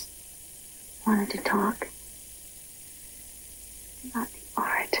 Just wanted to talk about the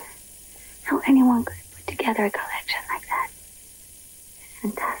art. How anyone could put together a collection like that. It's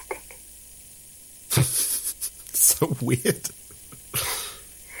fantastic. So weird.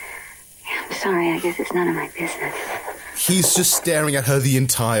 I'm sorry, I guess it's none of my business. He's just staring at her the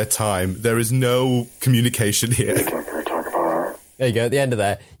entire time. There is no communication here. There you go, at the end of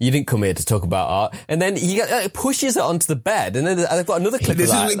that, you didn't come here to talk about art. And then he pushes it onto the bed, and then I've got another clip of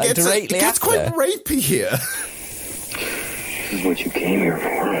that, like, directly it gets after. Quite rapey here. This is what you came here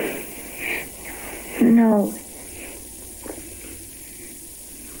for. No.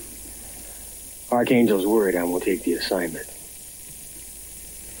 Archangel's worried I won't take the assignment.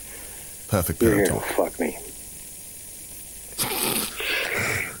 Perfect You're here parental. to fuck me.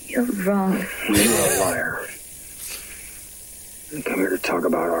 You're wrong. You're a liar. You come here to talk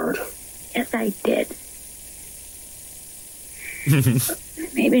about art. Yes, I did.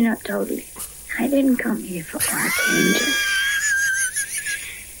 Maybe not totally. I didn't come here for Archangel.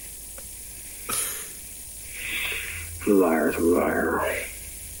 Liar's a liar.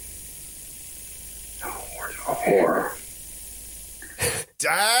 A whore's a whore.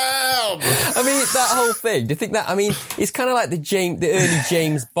 Damn! I mean, that whole thing, do you think that, I mean, it's kind of like the early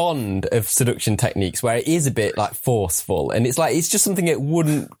James Bond of seduction techniques where it is a bit like forceful and it's like, it's just something that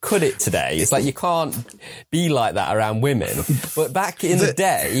wouldn't cut it today. It's like you can't be like that around women. But back in the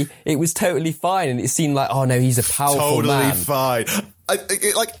day, it was totally fine and it seemed like, oh no, he's a powerful man. Totally fine.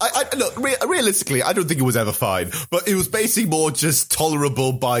 Look, realistically, I don't think it was ever fine, but it was basically more just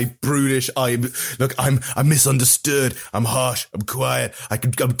tolerable by brutish. I'm misunderstood. I'm harsh. I'm quiet. I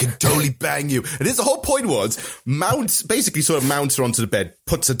can totally bang you. And the whole point was mounts her onto the bed,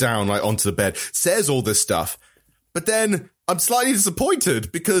 puts her down like onto the bed, says all this stuff, but then I'm slightly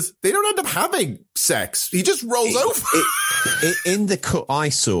disappointed because they don't end up having sex. He just rolls over. In the cut I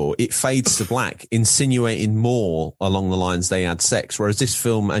saw, it fades to black, insinuating more along the lines they had sex. Whereas this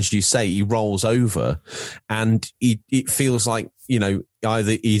film, as you say, he rolls over and it feels like, you know,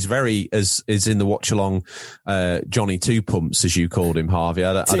 either he's very, as is in the watch along, Johnny Two Pumps, as you called him, Harvey.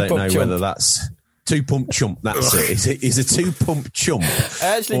 I don't know whether that's... Two-pump chump, that's it. He's a two-pump chump.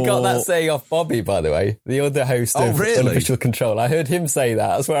 I actually got that saying off Bobby, by the way, the other host of Unofficial Control. I heard him say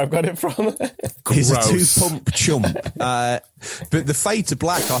that. That's where I've got it from. He's a two-pump chump. But the fade to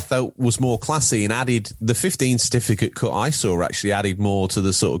black, I felt, was more classy and added, the 15 certificate cut I saw actually added more to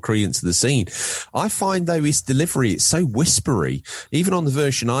the sort of credence of the scene. I find, though, his delivery, it's so whispery. Even on the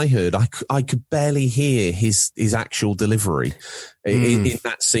version I heard, I could barely hear his actual delivery. In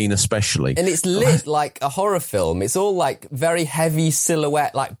that scene especially. And it's lit like a horror film. It's all like very heavy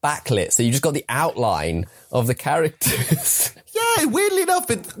silhouette, like backlit. So you just got the outline of the characters. Yeah, weirdly enough,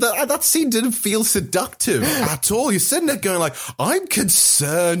 that scene didn't feel seductive at all. You're sitting there going like, I'm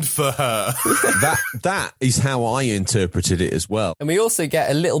concerned for her. That is how I interpreted it as well. And we also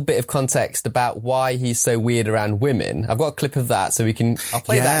get a little bit of context about why he's so weird around women. I've got a clip of that, so I'll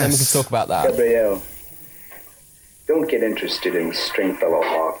play that and then we can talk about that. Gabrielle, don't get interested in Stringfellow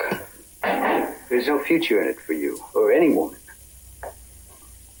Hawk. There's no future in it for you, or any woman.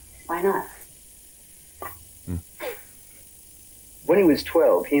 Why not? When he was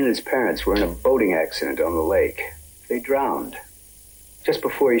 12, he and his parents were in a boating accident on the lake. They drowned. Just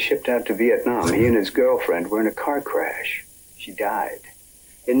before he shipped out to Vietnam, he and his girlfriend were in a car crash. She died.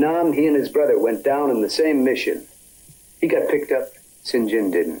 In Nam, he and his brother went down in the same mission. He got picked up, St.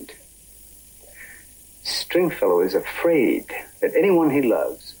 John didn't. Stringfellow is afraid that anyone he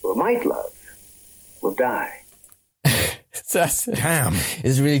loves, or might love, will die. So that's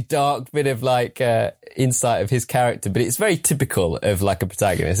it's a really dark bit of like insight of his character, but it's very typical of like a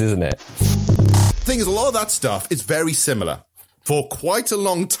protagonist, isn't it? The thing is, a lot of that stuff is very similar for quite a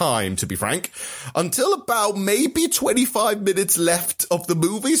long time, to be frank, until about maybe 25 minutes left of the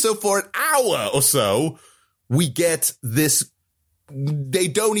movie. So for an hour or so, we get this. They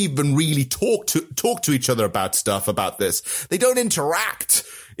don't even really talk to each other about stuff about this. They don't interact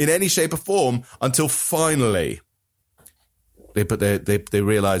in any shape or form until finally they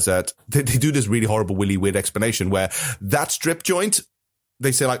realize that they do this really horrible willy weird explanation where that strip joint,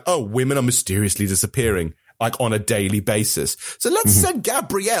 they say like, oh, women are mysteriously disappearing like on a daily basis. So let's send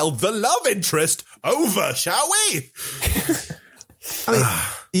Gabrielle, the love interest, over, shall we? I mean,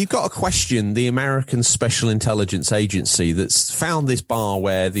 you've got to question the American Special Intelligence Agency that's found this bar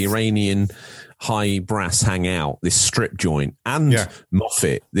where the Iranian high brass hang out, this strip joint, and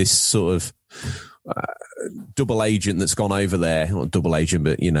Moffat, this sort of double agent that's gone over there, not double agent,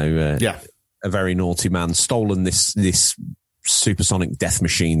 but, you know, a very naughty man, stolen this supersonic death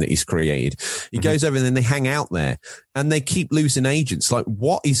machine that he's created. He goes over and then they hang out there and they keep losing agents. Like,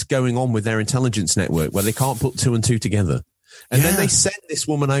 what is going on with their intelligence network where they can't put two and two together? And then they send this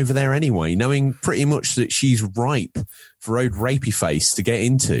woman over there anyway, knowing pretty much that she's ripe for old rapey face to get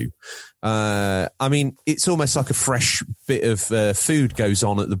into. I mean, it's almost like a fresh bit of food goes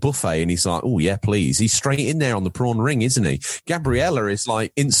on at the buffet and he's like, oh, yeah, please. He's straight in there on the prawn ring, isn't he? Gabriella is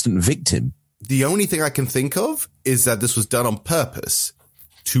like instant victim. The only thing I can think of is that this was done on purpose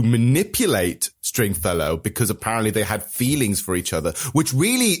to manipulate Stringfellow because apparently they had feelings for each other, which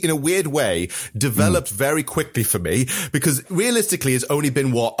really, in a weird way, developed very quickly for me because realistically it's only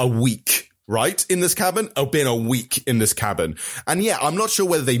been, a week, right? In this cabin? Been a week in this cabin. And yeah, I'm not sure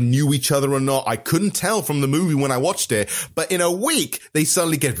whether they knew each other or not. I couldn't tell from the movie when I watched it, but in a week, they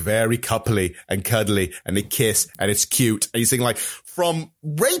suddenly get very coupley and cuddly and they kiss and it's cute. And you think like, from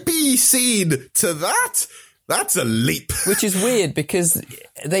rapey scene to that? That's a leap. Which is weird because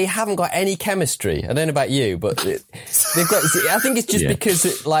they haven't got any chemistry. I don't know about you, but they've got. I think it's just because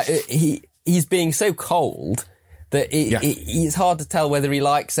he's being so cold that it's hard to tell whether he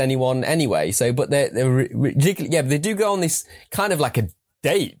likes anyone anyway. So, but they're ridiculous. Yeah, but they do go on this kind of like a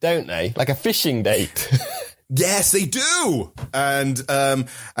date, don't they? Like a fishing date. Yes, they do. And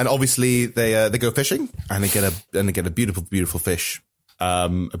obviously they go fishing and they get a beautiful fish.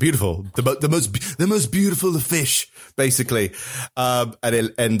 The most beautiful of fish, basically. And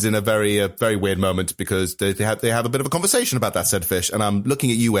it ends in a very weird moment because they have a bit of a conversation about that said fish. And I'm looking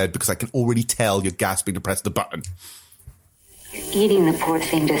at you, Ed, because I can already tell you're gasping to press the button. You're eating the poor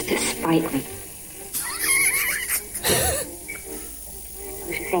thing just to spite me.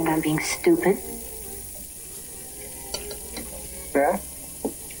 You think I'm being stupid? Yeah?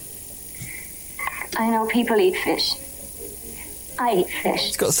 I know people eat fish. I eat fish.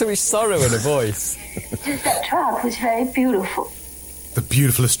 It's got so much sorrow in her voice. Just that trout was very beautiful. The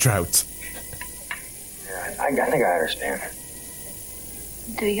beautifulest trout. Yeah, I think I understand.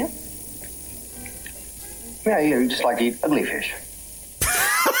 Do you? Yeah, you just like to eat ugly fish.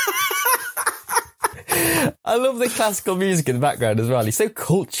 I love the classical music in the background as well. He's so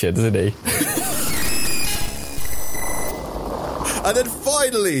cultured, isn't he? And then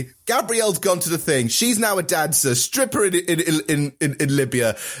finally, Gabrielle's gone to the thing. She's now a dancer, stripper in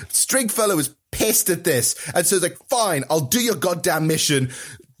Libya. Stringfellow is pissed at this. And so he's like, fine, I'll do your goddamn mission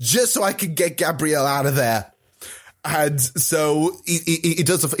just so I can get Gabrielle out of there. And so he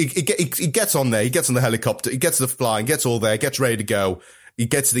gets on there. He gets on the helicopter. He gets the flying, gets all there, gets ready to go. He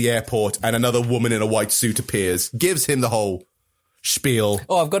gets to the airport and another woman in a white suit appears, gives him the whole spiel.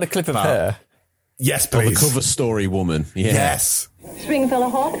 Oh, I've got a clip of her. Yes, please. The cover story woman. Yeah. Yes. Stringfellow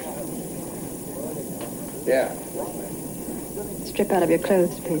Hawk? Yeah. Strip out of your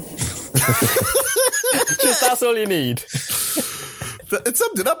clothes, please. Just that's all you need. It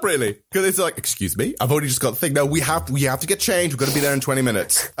summed it up, really. Because it's like, excuse me, I've only just got the thing. No, we have to get changed. We've got to be there in 20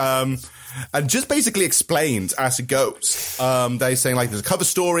 minutes. And just basically explains as it goes. They're saying, like, there's a cover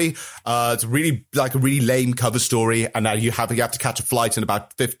story. It's really, like, a really lame cover story. And now you have to catch a flight in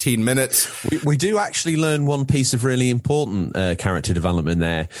about 15 minutes. We do actually learn one piece of really important character development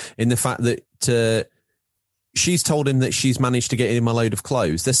there, in the fact that she's told him that she's managed to get him a load of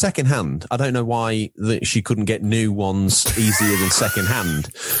clothes. They're secondhand. I don't know why that she couldn't get new ones easier than secondhand.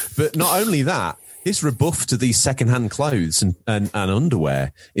 But not only that, his rebuff to these secondhand clothes and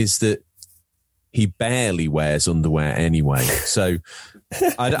underwear is that he barely wears underwear anyway. So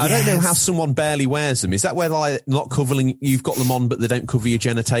I don't know how someone barely wears them. Is that where they're not covering, you've got them on, but they don't cover your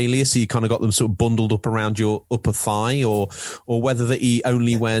genitalia? So you kind of got them sort of bundled up around your upper thigh, or whether that he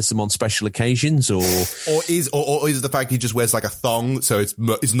only wears them on special occasions, or is the fact he just wears like a thong. So it's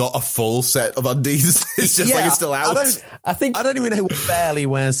not a full set of undies. It's just like it's still out. I don't even know what barely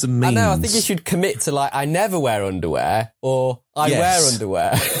wears them means. I know. I think you should commit to like, I never wear underwear, or I wear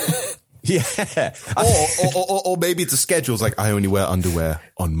underwear. Yeah. Or maybe it's a schedule. It's like, I only wear underwear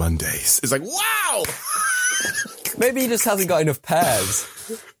on Mondays. It's like, wow! Maybe he just hasn't got enough pairs.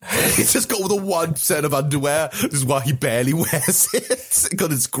 He's just got the one set of underwear. This is why he barely wears it.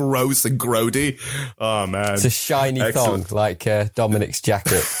 Because it's gross and grody. Oh, man. It's a shiny thong, like Dominic's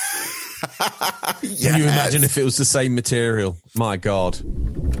jacket. Yes. Can you imagine if it was the same material? My God.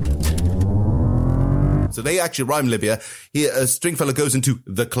 So they actually arrive in Libya. Stringfellow goes into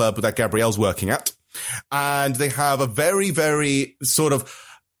the club that Gabrielle's working at. And they have a very, very sort of,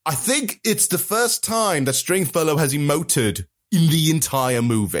 I think it's the first time that Stringfellow has emoted in the entire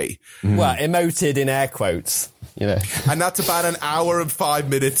movie. Well, emoted in air quotes, you know. And that's about an hour and 5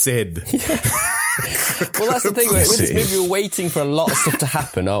 minutes in. Well, that's the thing. With this movie, we're waiting for a lot of stuff to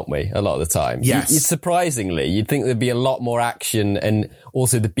happen, aren't we? A lot of the time. Yes. Surprisingly, you'd think there'd be a lot more action, and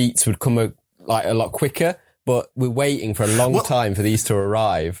also the beats would come like a lot quicker, but we're waiting for a long time for these to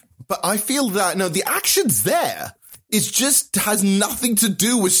arrive. But I feel that, no, the action's there. It just has nothing to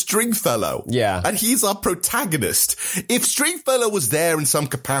do with Stringfellow. Yeah. And he's our protagonist. If Stringfellow was there in some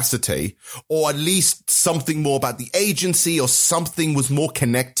capacity, or at least something more about the agency, or something was more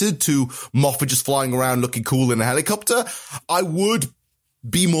connected to Moffat just flying around looking cool in a helicopter, I would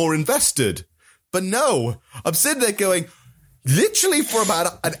be more invested. But no, I'm sitting there going, literally for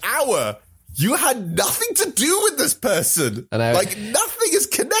about an hour, you had nothing to do with this person. I know. Like, nothing is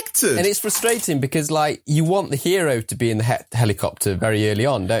connected. And it's frustrating because, like, you want the hero to be in the helicopter very early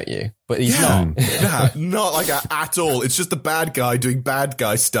on, don't you? But he's not. Nah, not like at all. It's just the bad guy doing bad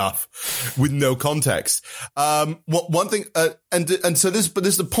guy stuff with no context. One thing, and so this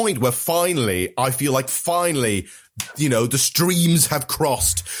is the point where I feel like finally, you know, the streams have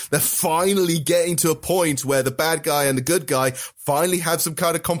crossed. They're finally getting to a point where the bad guy and the good guy finally have some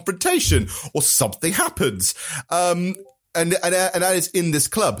kind of confrontation, or something happens. And that is in this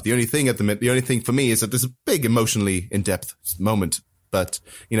club. The only thing for me is that there's a big emotionally in-depth moment. But,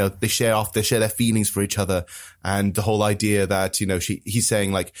 you know, they share their feelings for each other. And the whole idea that, you know, he's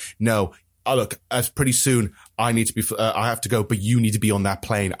saying like, no, look, pretty soon I need to be, I have to go, but you need to be on that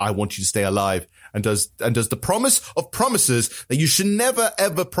plane. I want you to stay alive. And does the promise of promises that you should never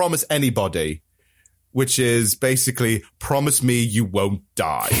ever promise anybody, which is basically promise me you won't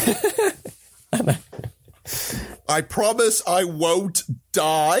die. I promise I won't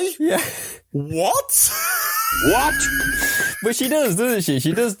die. Yeah. What? What? But she does, doesn't she?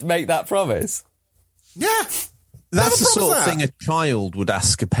 She does make that promise. Yeah. That's the sort of thing a child would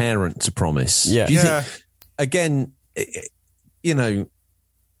ask a parent to promise. Yeah. Do you think, again, you know,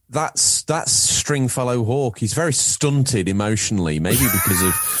 that's Stringfellow Hawk. He's very stunted emotionally, maybe because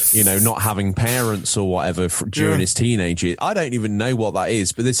of, you know, not having parents or whatever during his teenage years. I don't even know what that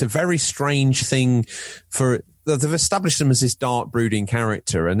is, but it's a very strange thing for... They've established him as this dark, brooding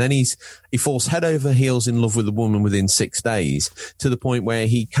character, and then he falls head over heels in love with a woman within 6 days, to the point where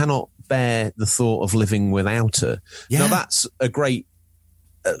he cannot bear the thought of living without her. Yeah. Now, that's a great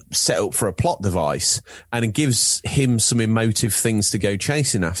setup for a plot device, and it gives him some emotive things to go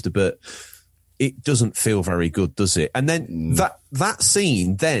chasing after, but it doesn't feel very good, does it? And then that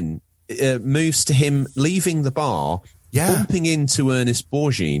scene then moves to him leaving the bar, bumping into Ernest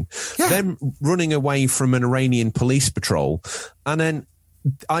Borgnine, then running away from an Iranian police patrol. And then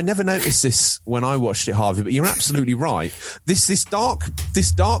I never noticed this when I watched it, Harvey, but you're absolutely right. This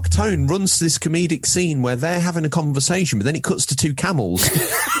dark tone runs to this comedic scene where they're having a conversation, but then it cuts to two camels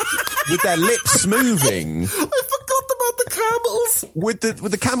with their lips moving. Camels with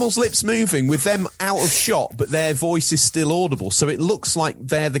the camels' lips moving, with them out of shot, but their voice is still audible. So it looks like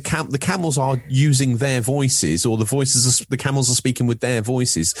the camels are using their voices, or the camels are speaking with their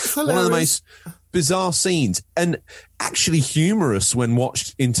voices. One of the most bizarre scenes, and actually humorous when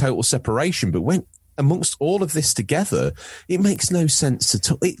watched in total separation. But when amongst all of this together, it makes no sense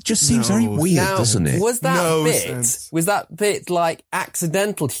at all. It just seems very weird, doesn't it? Was that bit like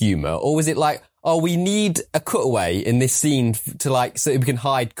accidental humor, or was it like, oh, we need a cutaway in this scene to like, so we can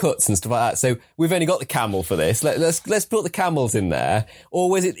hide cuts and stuff like that. So we've only got the camel for this. Let's put the camels in there. Or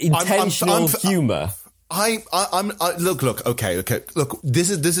was it intentional humor? Look, okay. Look, this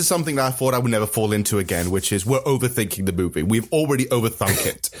is something that I thought I would never fall into again, which is we're overthinking the movie. We've already overthunk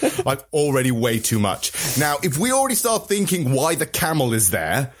it. Like, already way too much. Now, if we already start thinking why the camel is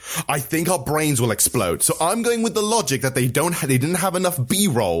there, I think our brains will explode. So I'm going with the logic that they didn't have enough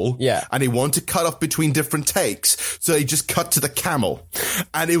B-roll. Yeah. And they want to cut off between different takes. So they just cut to the camel.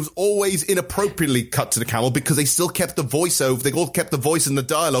 And it was always inappropriately cut to the camel because they still kept the voiceover. They all kept the voice and the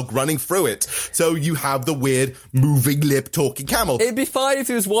dialogue running through it. So you have the weird moving lip talking camel. It'd be fine if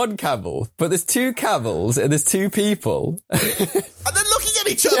there was one camel, but there's two camels and there's two people. And they're looking at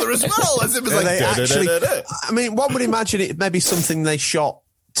each other as well, as if it's like... I mean, one would imagine it may be something they shot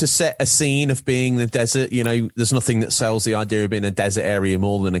to set a scene of being the desert. You know, there's nothing that sells the idea of being a desert area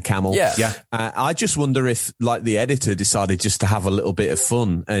more than a camel. Yeah. I just wonder if, like, the editor decided just to have a little bit of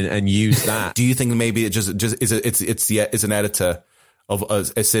fun and use that. Do you think maybe it just is it's an editor of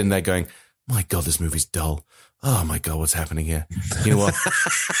us sitting there going, my God, this movie's dull. Oh my God, what's happening here? You know what?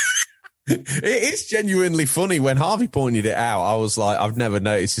 It's genuinely funny. When Harvey pointed it out, I was like, I've never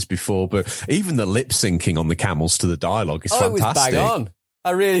noticed this before, but even the lip syncing on the camels to the dialogue is fantastic. It was bang on.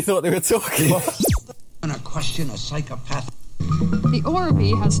 I really thought they were talking. I'm gonna question a psychopath. The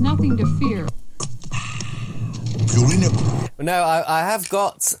Orby has nothing to fear. No, I have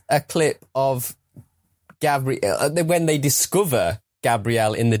got a clip of Gabrielle when they discover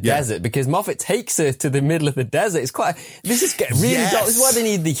Gabrielle in the desert, because Moffat takes her to the middle of the desert. It's quite, this is getting really dark. This is why they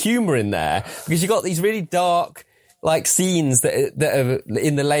need the humour in there, because you've got these really dark, like, scenes that are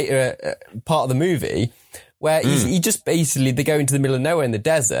in the later part of the movie, where he just basically, they go into the middle of nowhere in the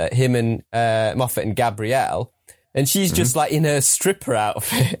desert, him and Moffat and Gabrielle, and she's just like in her stripper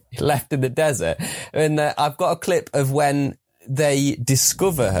outfit left in the desert. And I've got a clip of when they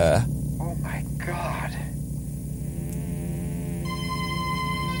discover her. Oh my God.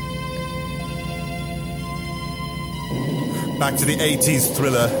 Back to the 80s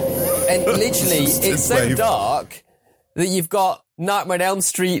thriller. And literally, it's so dark that you've got Nightmare on Elm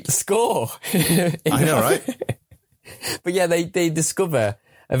Street score. I know, right? But yeah, they discover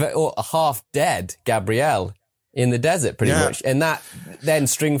a half-dead Gabrielle in the desert, pretty much. And that, then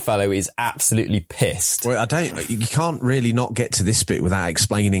Stringfellow is absolutely pissed. Well, you can't really not get to this bit without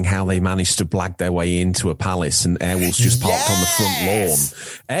explaining how they managed to blag their way into a palace and Airwolf's just parked on the front lawn.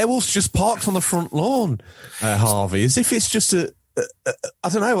 Airwolf's just parked on the front lawn, Harvey, as if it's just I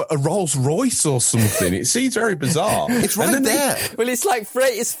don't know, a Rolls Royce or something. It seems very bizarre. It's right there. Well, it's like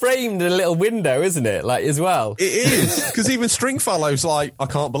it's framed in a little window, isn't it? Like, as well. It is, because even Stringfellow's like, I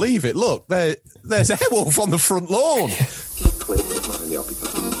can't believe it. Look, there's Airwolf on the front lawn.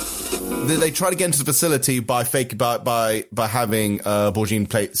 they try to get into the facility by having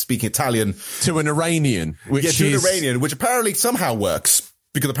Borgine speaking Italian to an Iranian, which apparently somehow works.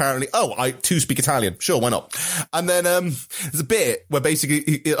 Because apparently, I too speak Italian. Sure, why not? And then there's a bit where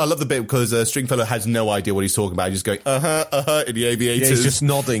basically, I love the bit because Stringfellow has no idea what he's talking about. He's just going, in the aviators. Yeah, he's just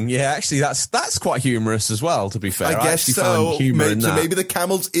nodding. Yeah, actually, that's quite humorous as well, to be fair. I guess so. Maybe the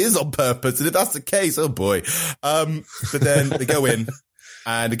camels is on purpose. And if that's the case, oh boy. But then they go in.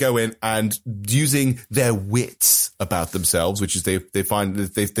 And using their wits about themselves, which is they find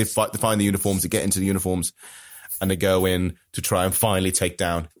the uniforms, they get into the uniforms, and they go in to try and finally take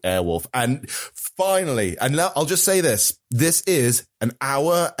down Airwolf. And finally, and now I'll just say this is an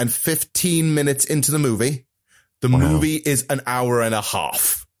hour and 15 minutes into the movie. The movie is an hour and a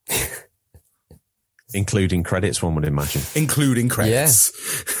half. Including credits, one would imagine. Including credits.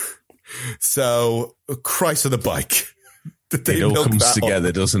 Yeah. So, Christ on the bike. It all comes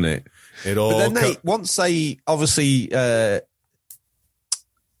together, doesn't it? It all. But then once they obviously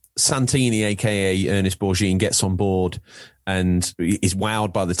Santini, aka Ernest Borgine, gets on board and is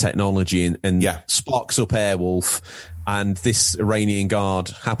wowed by the technology and sparks up Airwolf, and this Iranian guard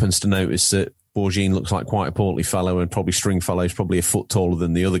happens to notice that Borgine looks like quite a portly fellow, and probably Stringfellow's probably a foot taller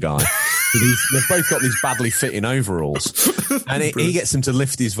than the other guy. So they've both got these badly fitting overalls, and he gets him to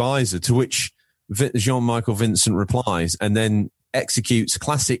lift his visor, to which Jean-Michael Vincent replies, and then executes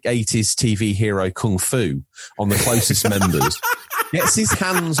classic 80s TV hero Kung Fu on the closest members. Gets his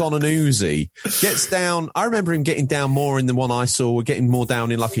hands on an Uzi, gets down. I remember him getting down more in the one I saw. We're getting more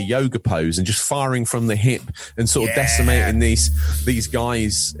down in like a yoga pose and just firing from the hip and sort of decimating these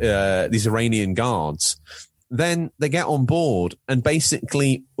guys, these Iranian guards. Then they get on board and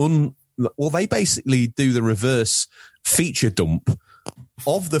basically they basically do the reverse feature dump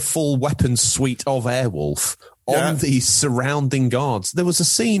of the full weapons suite of Airwolf on these surrounding guards. There was a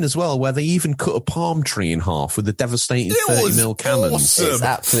scene as well where they even cut a palm tree in half with the devastating 30mm cannons. Awesome. It's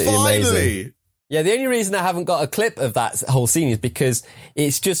absolutely amazing. Yeah, the only reason I haven't got a clip of that whole scene is because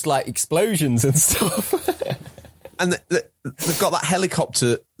it's just like explosions and stuff. And they've got that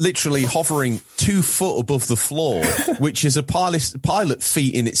helicopter literally hovering 2 foot above the floor, which is a pilot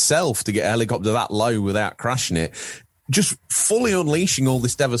feat in itself to get a helicopter that low without crashing it. Just fully unleashing all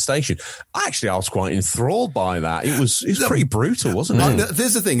this devastation. Actually, I was quite enthralled by that. It was pretty brutal, wasn't it? This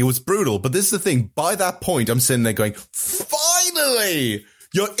is the thing. It was brutal, but this is the thing. By that point, I'm sitting there going, finally!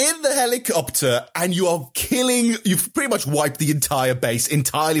 You're in the helicopter and you are killing, you've pretty much wiped the entire base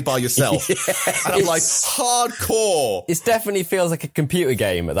entirely by yourself. And I'm like, hardcore. It definitely feels like a computer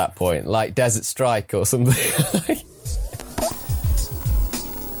game at that point, like Desert Strike or something.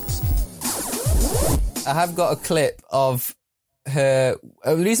 I have got a clip of her.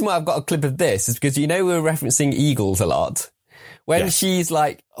 The reason why I've got a clip of this is because, we were referencing Eagles a lot. When she's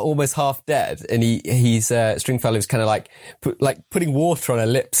like almost half dead and he's Stringfellow's kind of like putting water on her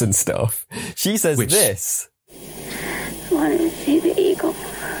lips and stuff. She says this. I wanted to see the eagle.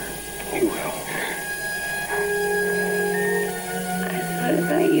 You will. I thought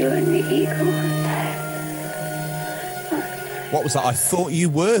about you and the eagle. What was that? I thought you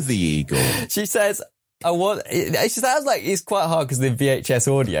were the eagle. She says, it sounds like it's quite hard because of the VHS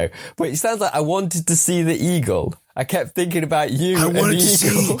audio, but it sounds like I wanted to see the eagle. I kept thinking about you and the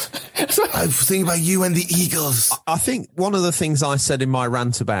eagle. I was thinking about you and the eagles. I think one of the things I said in my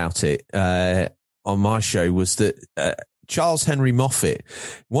rant about it on my show was that Charles Henry Moffat,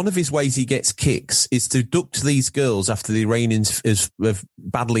 one of his ways he gets kicks is to duct these girls after the Iranians have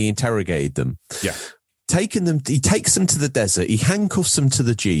badly interrogated them. Yeah. He takes them to the desert. He handcuffs them to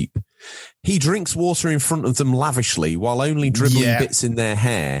the Jeep. He drinks water in front of them lavishly while only dribbling bits in their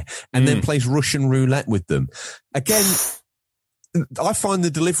hair, and then plays Russian roulette with them. Again, I find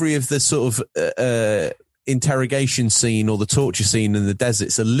the delivery of the sort of interrogation scene or the torture scene in the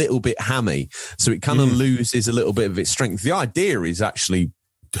desert's a little bit hammy, so it kind of loses a little bit of its strength. The idea is actually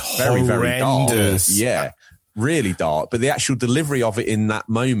very, very dark. Yeah, really dark. But the actual delivery of it in that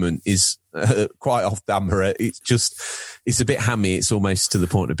moment is quite off camera. It's a bit hammy. It's almost to the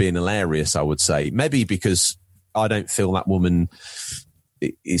point of being hilarious, I would say. Maybe because I don't feel that woman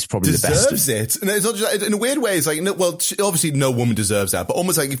is probably deserves the best. It. And it's not just, in a weird way, it's like, well, obviously no woman deserves that, but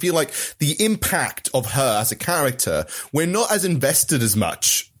almost like you feel like the impact of her as a character, we're not as invested as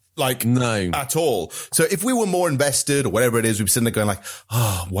much. At all. So if we were more invested or whatever it is, we'd be sitting there going like,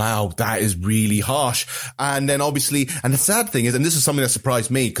 oh, wow, that is really harsh. And then obviously, and the sad thing is, and this is something that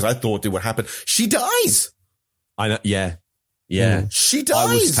surprised me because I thought it would happen, she dies. I know. Yeah. She dies.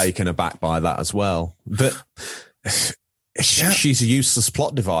 I was taken aback by that as well. But she's a useless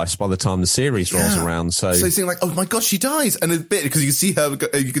plot device by the time the series rolls around. So you think like, oh my God, she dies. And a bit, because you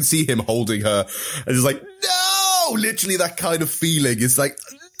can see him holding her and it's like, no, literally that kind of feeling. It's like,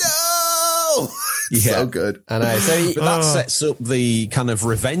 no. So good. I know. So but that sets up the kind of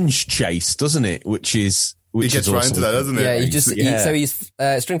revenge chase, doesn't it? Which is gets right into that, doesn't it? Yeah, so he's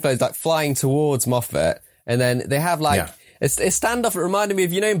Stringfellow's like flying towards Moffat, and then they have like a standoff. It reminded me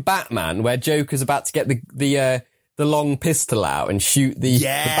of, in Batman, where Joker's about to get the long pistol out and shoot the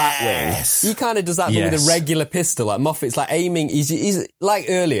Batwing. He kind of does that but with a regular pistol. Like Moffat's like aiming. He's like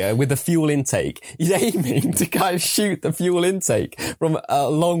earlier with the fuel intake. He's aiming to kind of shoot the fuel intake from a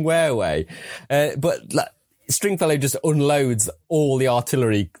long way away. But like, Stringfellow just unloads all the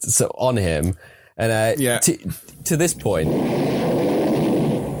artillery on him. And to this point,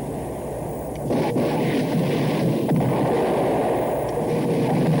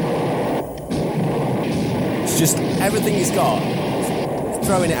 it's just everything he's got,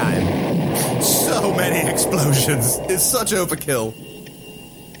 throwing it at him. So many explosions. It's such overkill.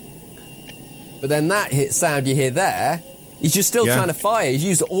 But then that hit sound you hear there, he's just still trying to fire. He's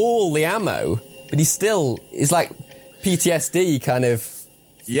used all the ammo, but it's like PTSD kind of.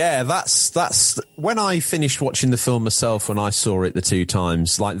 Yeah, that's when I finished watching the film myself, when I saw it the 2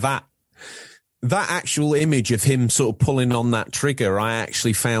 times, like that actual image of him sort of pulling on that trigger, I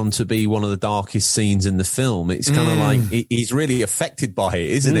actually found to be one of the darkest scenes in the film. It's kind of like he's really affected by it,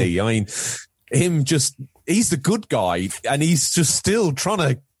 isn't he? I mean, he's the good guy and he's just still trying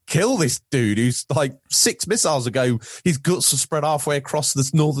to kill this dude who's like 6 missiles ago, his guts are spread halfway across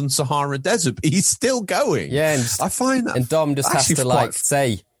this northern Sahara desert. But he's still going. Yeah, and I find that. And Dom just has to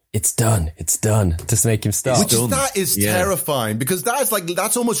say, it's done, just make him stop. That is terrifying, because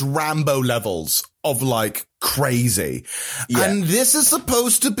that's almost Rambo levels of like crazy. Yeah. And this is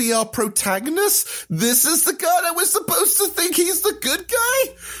supposed to be our protagonist? This is the guy that we're supposed to think he's the good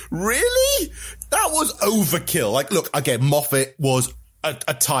guy? Really? That was overkill. Like, look, again, Moffat was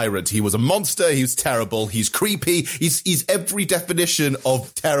a tyrant. He was a monster. He was terrible. He's creepy. He's every definition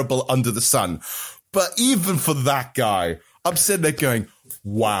of terrible under the sun. But even for that guy, I'm sitting there going,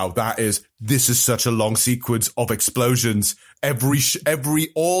 wow, this is such a long sequence of explosions.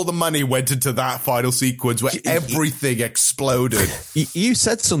 All the money went into that final sequence where everything exploded. You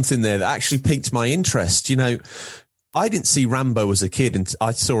said something there that actually piqued my interest. I didn't see Rambo as a kid, and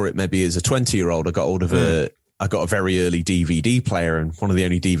I saw it maybe as a 20-year-old. I got a very early DVD player, and one of the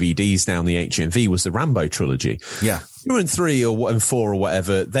only DVDs down the HMV was the Rambo trilogy. Yeah. 2 and 3 and 4 or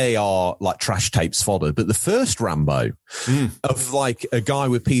whatever, they are like trash tapes fodder. But the first Rambo of like a guy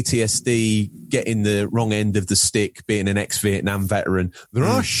with PTSD getting the wrong end of the stick, being an ex-Vietnam veteran, there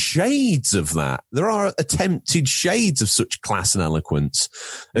are shades of that. There are attempted shades of such class and eloquence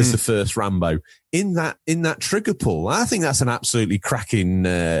as the first Rambo in that trigger pull. I think that's an absolutely cracking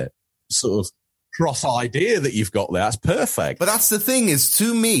sort of cross idea that you've got there. That's perfect. But that's the thing is,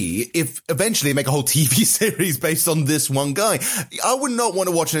 to me, if eventually they make a whole TV series based on this one guy, I would not want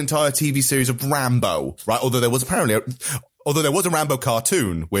to watch an entire TV series of Rambo, right? Although there was a Rambo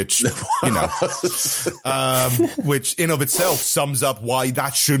cartoon, which, which in of itself sums up why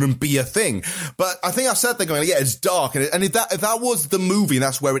that shouldn't be a thing. But I think I sat there going, it's dark. And if that was the movie and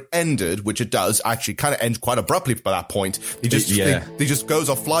that's where it ended, which it does, actually kind of ends quite abruptly by that point. He just goes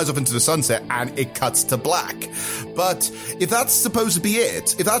off, flies off into the sunset, and it cuts to black. But if that's supposed to be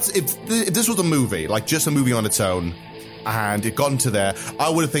it, if this was a movie, like just a movie on its own, and it got into there, I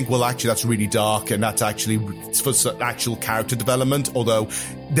would think, well, actually, that's really dark, and that's actually for actual character development, although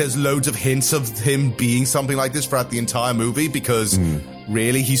there's loads of hints of him being something like this throughout the entire movie, because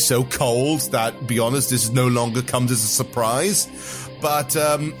really, he's so cold that, be honest, this no longer comes as a surprise. But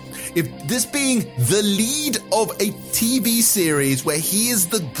if this being the lead of a TV series where he is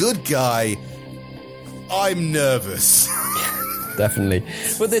the good guy, I'm nervous. Definitely.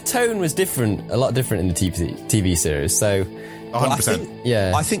 But the tone was different, a lot different in the TV series. So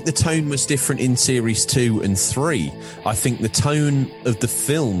 100%. I think the tone was different in series 2 and 3. I think the tone of the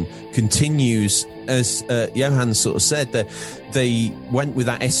film continues, as Johan sort of said, that they went with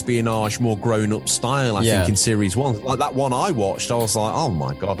that espionage, more grown-up style, I think, in series 1. Like that one I watched, I was like, oh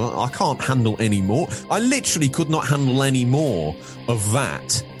my God, I can't handle any more. I literally could not handle any more of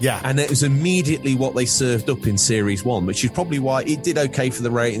that. Yeah. And it was immediately what they served up in series 1, which is probably why it did okay for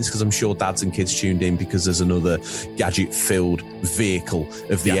the ratings, because I'm sure dads and kids tuned in because there's another gadget-filled vehicle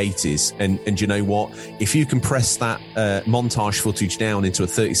of the 80s. And you know what? If you compress that montage footage down into a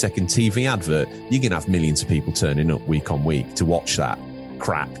 30-second TV advert, you're going to have millions of people turning up week on week to watch that.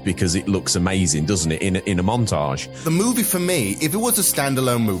 crap because it looks amazing, doesn't it, in a montage. The movie for me, if it was a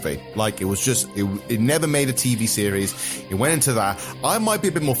standalone movie, like it was just, it never made a TV series, it went into that, I might be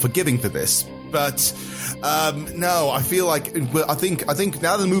a bit more forgiving for this. But no, I feel like I think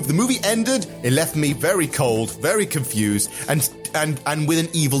now the movie ended. It left me very cold, very confused, and with an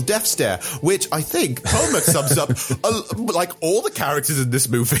evil death stare, which I think pretty much sums up like all the characters in this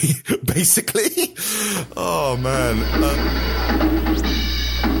movie, basically. Oh man.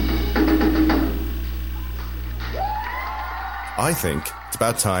 I think it's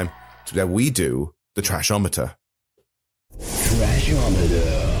about time that we do the Trashometer.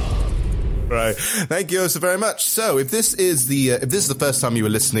 Trashometer. Right. Thank you so very much. So if this is the first time you were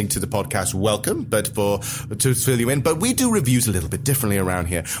listening to the podcast, welcome, to fill you in. But we do reviews a little bit differently around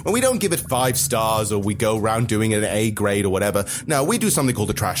here. When we don't give it 5 stars or we go around doing an A grade or whatever. No, we do something called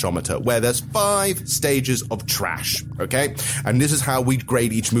the Trashometer, where there's 5 stages of trash. Okay. And this is how we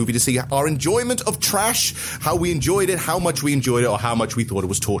grade each movie to see our enjoyment of trash, how we enjoyed it, how much we enjoyed it, or how much we thought it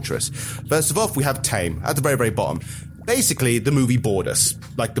was torturous. First of all, we have tame at the very, very bottom. Basically, the movie bored us.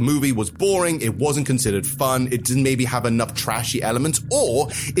 Like, the movie was boring, it wasn't considered fun, it didn't maybe have enough trashy elements, or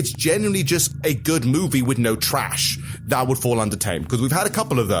it's genuinely just a good movie with no trash. That would fall under tame. Because we've had a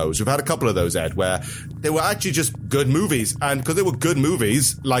couple of those. Ed, where they were actually just good movies. And because they were good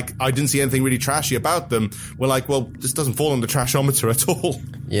movies, like, I didn't see anything really trashy about them. We're like, well, this doesn't fall on the Trashometer at all.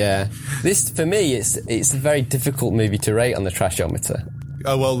 Yeah. This, for me, it's a very difficult movie to rate on the Trashometer.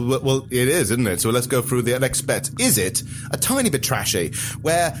 Oh, well, it is, isn't it? So let's go through the next bet. Is it a tiny bit trashy?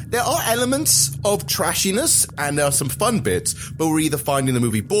 Where there are elements of trashiness and there are some fun bits, but we're either finding the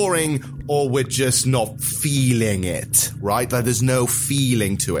movie boring or we're just not feeling it, right? Like there's no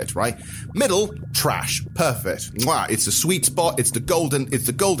feeling to it, right? Middle, trash. Perfect. Mwah. It's the sweet spot. It's the golden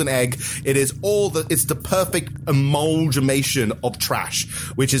egg. It's the perfect amalgamation of trash,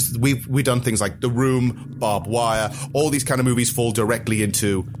 which is, we've done things like The Room, Barbed Wire, all these kind of movies fall directly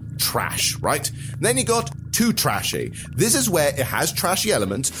into trash, right? And then you got too trashy. This is where it has trashy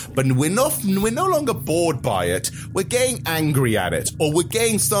elements, but we're no longer bored by it. We're getting angry at it, or we're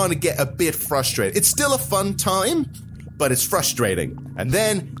starting to get a bit frustrated. It's still a fun time, but it's frustrating. And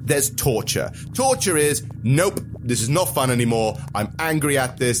then there's torture. Torture is, nope, this is not fun anymore. I'm angry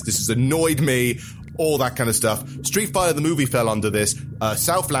at this. This has annoyed me. All that kind of stuff. Street Fighter the movie fell under this.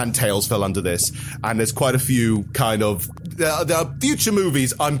 Southland Tales fell under this. And there's quite a few kind of... There are future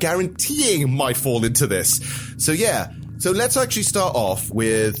movies I'm guaranteeing might fall into this. So yeah. So let's actually start off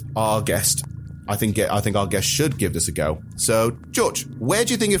with our guest. I think our guest should give this a go. So, George, where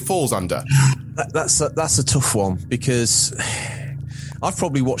do you think it falls under? That's a tough one, because I've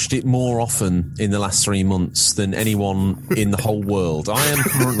probably watched it more often in the last 3 months than anyone in the whole world. I am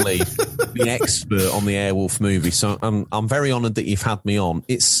currently the expert on the Airwolf movie, so I'm very honoured that you've had me on.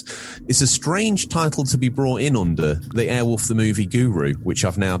 It's a strange title to be brought in under, the Airwolf the movie guru, which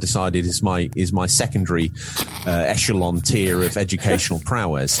I've now decided is my secondary echelon tier of educational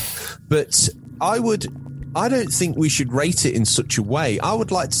prowess. But I don't think we should rate it in such a way. I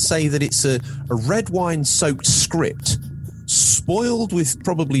would like to say that it's a red wine soaked script, spoiled with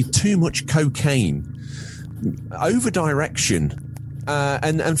probably too much cocaine, over direction,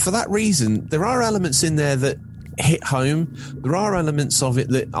 and for that reason, there are elements in there that hit home. There are elements of it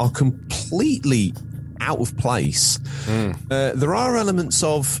that are completely out of place. There are elements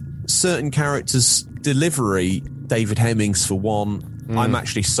of certain characters' delivery. David Hemmings, for one. I'm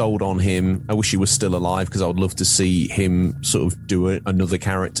actually sold on him. I wish he was still alive, because I would love to see him sort of do another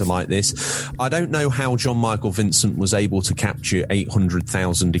character like this. I don't know how John Michael Vincent was able to capture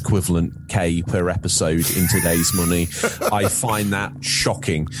 800,000 equivalent K per episode in today's money. I find that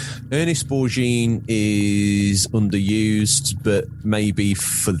shocking. Ernest Borgnine is underused, but maybe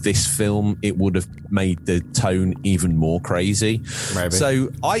for this film it would have made the tone even more crazy. Maybe.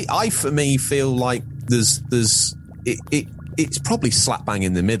 So I for me feel like it's probably slap bang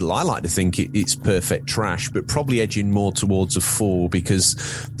in the middle. I like to think it's perfect trash, but probably edging more towards a 4,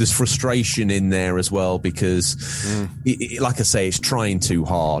 because there's frustration in there as well, because, like I say, it's trying too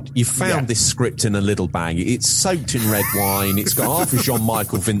hard. You've found this script in a little bag. It's soaked in red wine. It's got half of John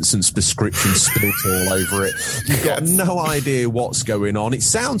Michael Vincent's prescription spilt all over it. You've got no idea what's going on. It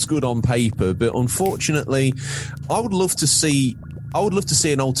sounds good on paper, but unfortunately, I would love to see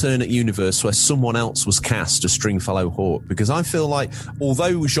an alternate universe where someone else was cast as Stringfellow Hawk, because I feel like,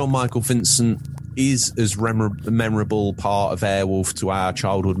 although Jean-Michael Vincent is as memorable part of Airwolf to our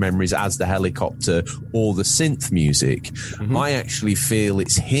childhood memories as the helicopter or the synth music, I actually feel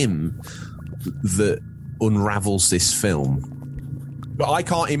it's him that unravels this film. But I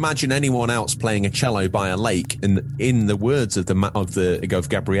can't imagine anyone else playing a cello by a lake, and in the words of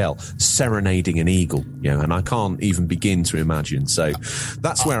Gabrielle, serenading an eagle. And I can't even begin to imagine. So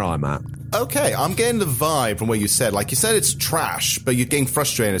that's where I'm at. Okay, I'm getting the vibe from what you said. Like you said, it's trash, but you're getting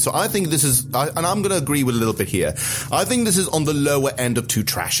frustrated. So I think this is, and I'm going to agree with a little bit here. I think this is on the lower end of too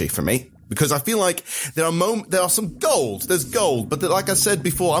trashy for me. Because I feel like there are some gold. There's gold. But like I said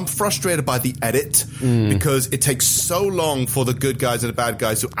before, I'm frustrated by the edit because it takes so long for the good guys and the bad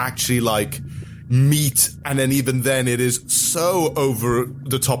guys to actually meet. And then even then it is so over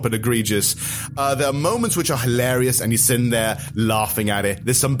the top and egregious. There are moments which are hilarious and you're sitting there laughing at it.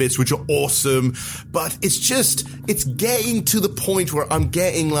 There's some bits which are awesome, but it's getting to the point where I'm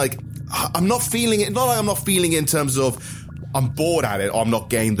getting I'm not feeling it. Not like I'm not feeling it in terms of I'm bored at it, or I'm not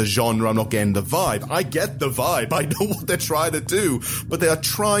getting the genre, I'm not getting the vibe. I get the vibe. I know what they're trying to do, but they are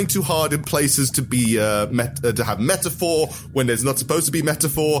trying too hard in places to be to have metaphor when there's not supposed to be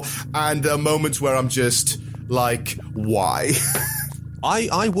metaphor, and moments where I'm just like, why?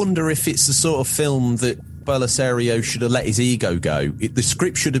 I wonder if it's the sort of film that Belisario should have let his ego go. The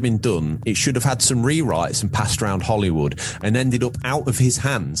script should have been done. It should have had some rewrites and passed around Hollywood and ended up out of his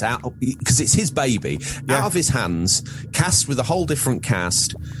hands, because it's his baby, out of his hands, cast with a whole different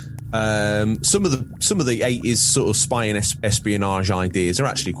cast. Some of the 80s sort of spy and espionage ideas are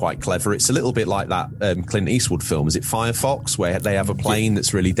actually quite clever. It's a little bit like that Clint Eastwood film, is it Firefox, where they have a plane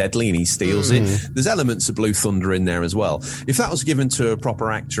that's really deadly and he steals it. There's elements of Blue Thunder in there as well. If that was given to a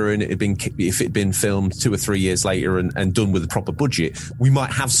proper actor and if it had been filmed 2 or 3 years later and done with a proper budget, we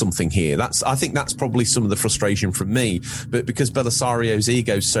might have something here. I think that's probably some of the frustration from me. But because Belisario's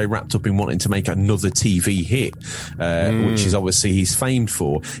ego's so wrapped up in wanting to make another TV hit, which is obviously he's famed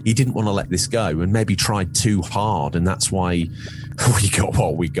for, he didn't want to let this go and maybe tried too hard, and that's why we got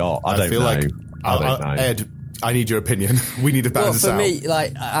what we got. I don't know. Ed, I need your opinion. We need to balance out. For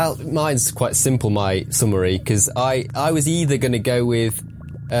me, mine's quite simple, my summary, because I was either going to go with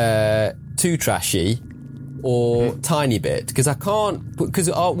too trashy or tiny bit, because I can't, because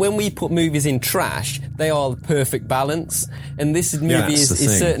when we put movies in trash, they are the perfect balance, and this movie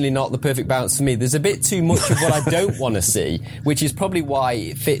is certainly not the perfect balance for me. There's a bit too much of what I don't want to see, which is probably why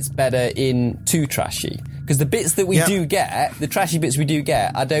it fits better in too trashy, because the bits that we do get, the trashy bits we do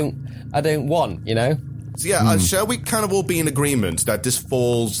get, I don't want, So shall we kind of all be in agreement that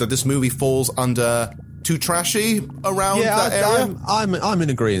this movie falls under too trashy around that area? I'm in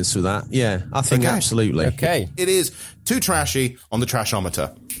agreement with that. Yeah, I think absolutely. Okay. It is too trashy on the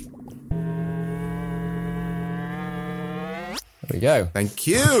Trashometer. There we go. Thank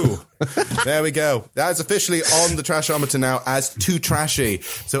you. There we go. That is officially on the Trashometer now as too trashy.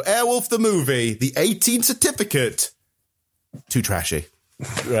 So Airwolf the movie, the 18 certificate, too trashy.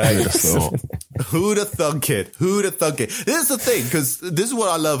 Right. Who'd have thunk it? This is the thing, because this is what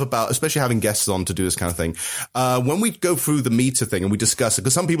I love about, especially having guests on to do this kind of thing. When we go through the meter thing and we discuss it,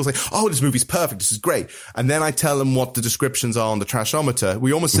 because some people say, oh, this movie's perfect, this is great. And then I tell them what the descriptions are on the Trashometer.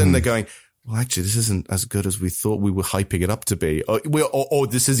 We almost sit in there going, well, actually, this isn't as good as we thought we were hyping it up to be. Or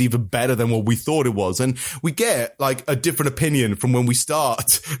this is even better than what we thought it was. And we get a different opinion from when we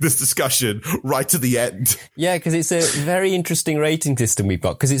start this discussion right to the end. Yeah, because it's a very interesting rating system we've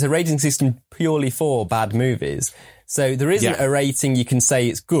got, because it's a rating system purely for bad movies. So there isn't a rating you can say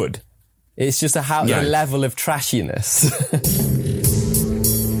it's good. It's just the level of trashiness.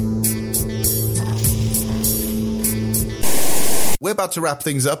 We're about to wrap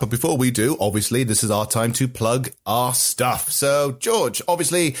things up, but before we do, obviously, this is our time to plug our stuff. So, George,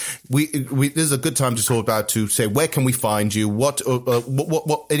 obviously, this is a good time to say, where can we find you? What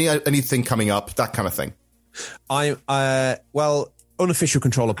anything coming up, that kind of thing. Unofficial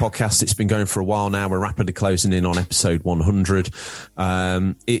Controller Podcast, it's been going for a while now. We're rapidly closing in on episode 100.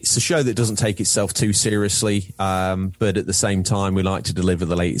 It's a show that doesn't take itself too seriously, but at the same time, we like to deliver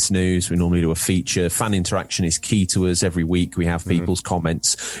the latest news. We normally do a feature. Fan interaction is key to us. Every week we have people's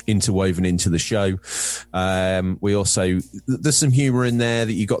comments interwoven into the show. We also, there's some humour in there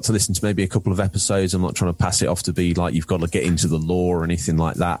that you got to listen to maybe a couple of episodes. I'm not trying to pass it off to be like you've got to get into the lore or anything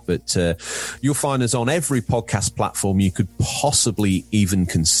like that, but you'll find us on every podcast platform you could possibly even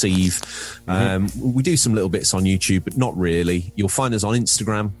conceive. We do some little bits on YouTube, but not really. You'll find us on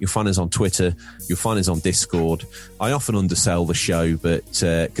Instagram, you'll find us on Twitter, you'll find us on Discord. I often undersell the show, but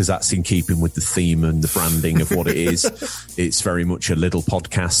because that's in keeping with the theme and the branding of what it is. It's very much a Lidl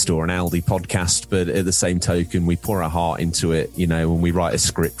podcast or an Aldi podcast, but at the same token, we pour our heart into it, and we write a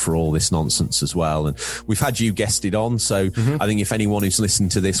script for all this nonsense as well. And we've had you guested on, so I think if anyone who's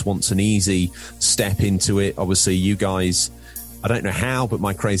listened to this wants an easy step into it, obviously you guys I don't know how, but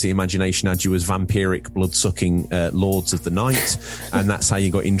my crazy imagination had you as vampiric, blood-sucking Lords of the Night, and that's how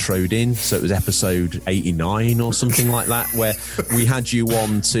you got introed in. So it was episode 89 or something like that, where we had you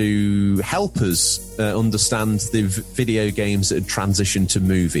on to help us understand the video games that had transitioned to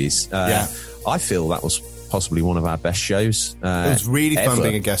movies. I feel that was possibly one of our best shows. It was really fun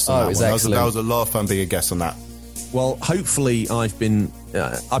being a guest on that one. That was a lot of fun being a guest on that. Well, hopefully I've been...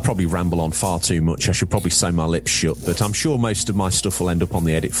 I probably ramble on far too much. I should probably sew my lips shut, but I'm sure most of my stuff will end up on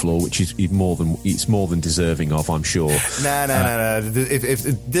the edit floor, which is more than deserving of, I'm sure. No.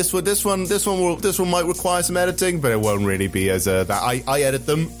 If this one might require some editing, but it won't really be as that. I edit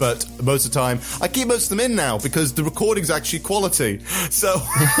them, but most of the time I keep most of them in now because the recording's actually quality. So,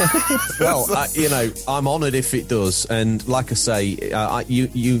 well, I'm honoured if it does, and like I say,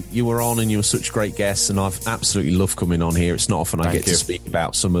 you were on and you were such great guests, and I've absolutely loved coming on here. It's not often I get to speak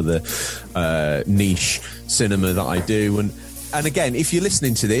about some of the niche cinema that I do, and again, if you're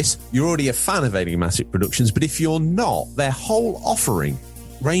listening to this, you're already a fan of Enigmatic Productions, but if you're not, their whole offering,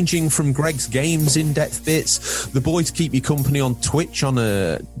 ranging from Greg's Games in-depth bits, the boys keep you company on Twitch on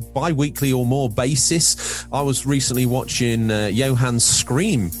a bi-weekly or more basis. I was recently watching Johan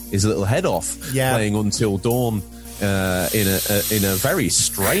scream his little head off playing Until Dawn in a very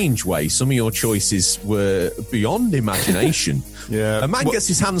strange way. Some of your choices were beyond imagination. A man gets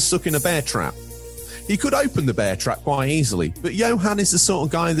his hands stuck in a bear trap. He could open the bear trap quite easily, but Johan is the sort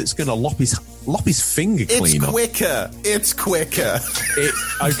of guy that's going to lop his finger clean off. It's quicker.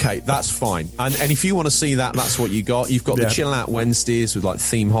 Okay, that's fine. And if you want to see that, that's what you got. You've got the Chill Out Wednesdays with like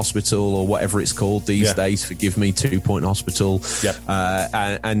Theme Hospital or whatever it's called these days. Forgive me, 2 Point Hospital.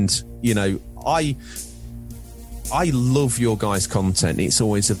 And you know, I love your guys' content. It's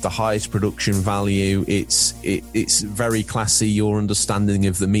always of the highest production value. It's very classy. Your understanding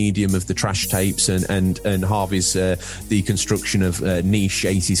of the medium of the trash tapes and Harvey's deconstruction of niche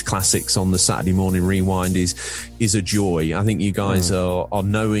 80s classics on the Saturday Morning Rewind is a joy. I think you guys are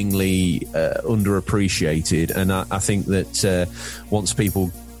knowingly underappreciated, and I think that once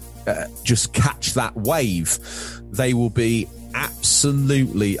people just catch that wave, they will be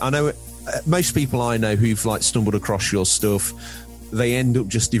absolutely... I know most people I know who've like stumbled across your stuff, they end up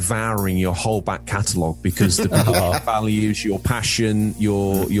just devouring your whole back catalogue because the production values, your passion,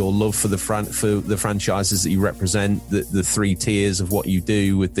 your love for the franchises that you represent, the 3 tiers of what you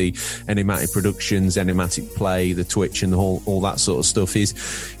do with the Enigmatic Productions, Enigmatic Play, the Twitch, and all that sort of stuff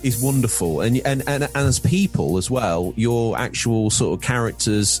is wonderful. And as people as well, your actual sort of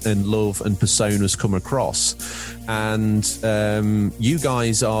characters and love and personas come across, and you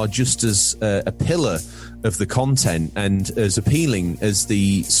guys are just as a pillar of the content and as appealing as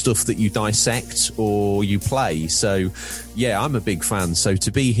the stuff that you dissect or you play. So yeah, I'm a big fan. So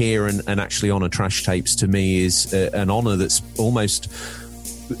to be here and actually on a Trash Tapes, to me is an honour that's almost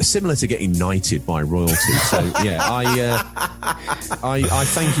similar to getting knighted by royalty. So yeah, I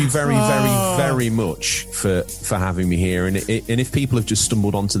thank you very, very, very much for having me here. And if people have just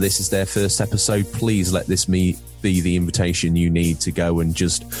stumbled onto this as their first episode, please let this be the invitation you need to go and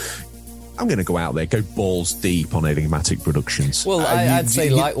just... I'm going to go out there, go balls deep on Enigmatic Productions. Well, I'd say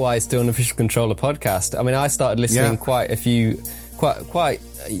likewise to Unofficial Controller podcast. I mean, I started listening quite a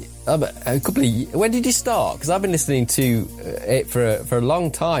couple of... When did you start? Because I've been listening to it for a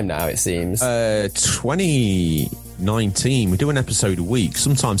long time now, it seems. 2019. We do an episode a week.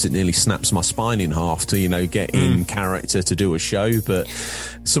 Sometimes it nearly snaps my spine in half to, get in character to do a show, but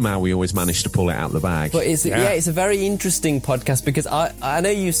somehow we always manage to pull it out the bag. But it's a very interesting podcast because I know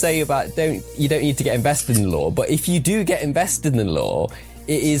you say about you don't need to get invested in the lore, but if you do get invested in the lore,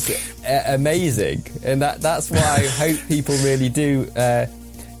 it is amazing, and that's why I hope people really do that,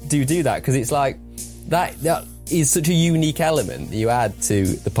 because it's like that is such a unique element that you add to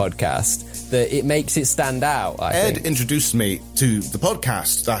the podcast that it makes it stand out. Ed introduced me to the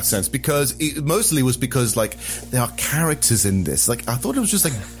podcast, that sense, because it mostly was because like there are characters in this. Like I thought it was just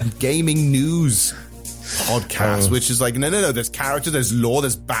like gaming news podcast, which is like no, there's character, there's lore,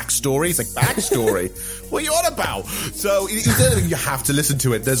 there's backstory. It's like backstory. What are you on about? So you have to listen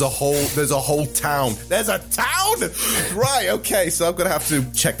to it. There's a whole town. There's a town, right? Okay, so I'm gonna have to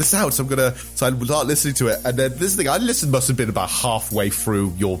check this out. So I start listening to it, and then this thing I listened must have been about halfway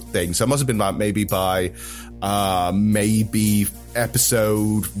through your thing. So it must have been about maybe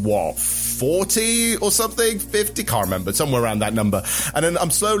episode, 40 or something? 50? Can't remember. Somewhere around that number. And then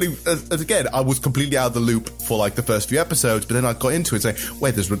I'm slowly, again, I was completely out of the loop for like the first few episodes, but then I got into it saying,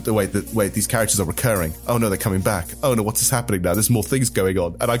 wait, these characters are recurring. Oh no, they're coming back. Oh no, what's happening now? There's more things going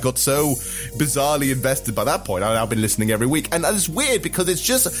on. And I got so bizarrely invested by that point. I've now been listening every week. And that is weird because it's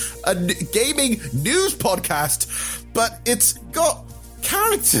just a gaming news podcast, but it's got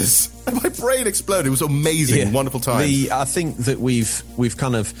characters. And my brain exploded. It was amazing, wonderful time. I think that we've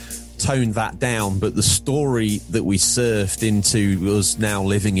kind of toned that down, but the story that we surfed into us now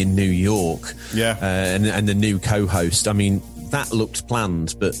living in New York, and the new co-host, I mean, that looked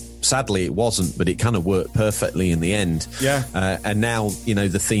planned, but sadly it wasn't, but it kind of worked perfectly in the end. And now, you know,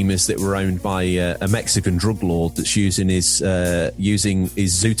 the theme is that we're owned by a Mexican drug lord that's using his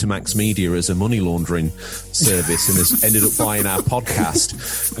Zutamax Media as a money laundering service and has ended up buying our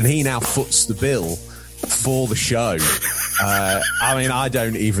podcast, and he now foots the bill for the show. I mean, I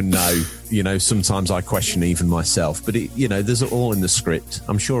don't even know. You know, sometimes I question even myself, but there's all in the script.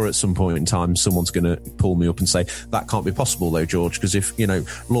 I'm sure at some point in time someone's going to pull me up and say that can't be possible though, George, because if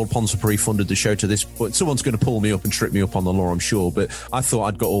Lord Pontypridd funded the show to this point, someone's going to pull me up and trip me up on the law, I'm sure. But I thought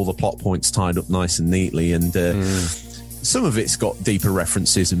I'd got all the plot points tied up nice and neatly, and some of it's got deeper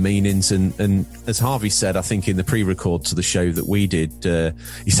references and meanings, and as Harvey said, I think in the pre-record to the show that we did,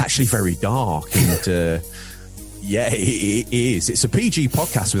 it's actually very dark, and yeah, it is. It's a PG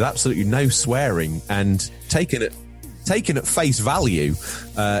podcast with absolutely no swearing, and taken at face value,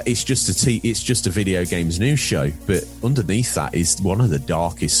 it's just a video games news show. But underneath that is one of the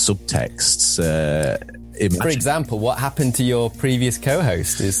darkest subtexts. For example, what happened to your previous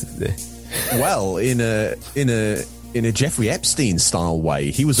co-host? Well, in a Jeffrey Epstein style way,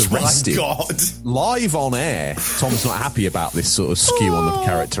 he was arrested live on air. Tom's not happy about this sort of skew on the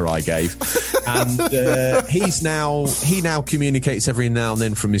character I gave, and he now communicates every now and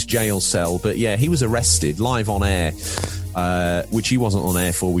then from his jail cell. But yeah, he was arrested live on air, which he wasn't on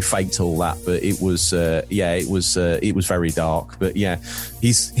air for. We faked all that, but it was very dark. But yeah,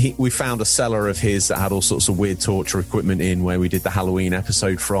 we found a cellar of his that had all sorts of weird torture equipment in, where we did the Halloween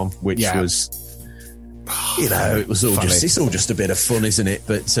episode from, which was. It was all it's all just a bit of fun, isn't it?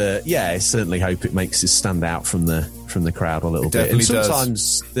 But I certainly hope it makes us stand out from the crowd a little bit. And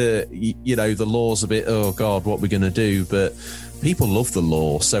sometimes the law's a bit, oh God, what we're going to do? But people love the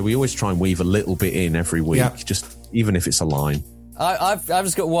law, so we always try and weave a little bit in every week, just even if it's a line. I've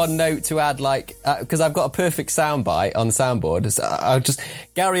just got one note to add, because I've got a perfect soundbite on the soundboard.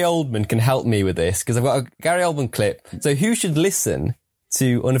 Gary Oldman can help me with this, because I've got a Gary Oldman clip. So who should listen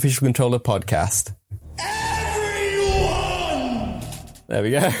to Unofficial Controller podcast? Everyone! There we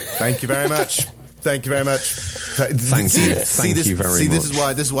go. Thank you very much. Thank you very much. Thank you very much.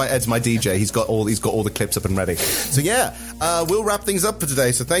 This is why Ed's my DJ. He's got all the clips up and ready. So we'll wrap things up for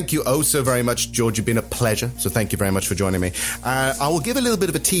today. So thank you so very much, George. You've been a pleasure. So thank you very much for joining me. I will give a little bit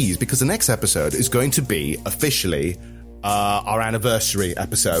of a tease, because the next episode is going to be officially our anniversary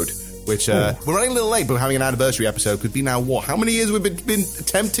episode. Which we're running a little late, but we're having an anniversary episode. Could be now what? How many years we've been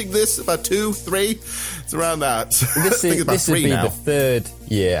attempting this? About 2, 3? It's around that. This would be the 3rd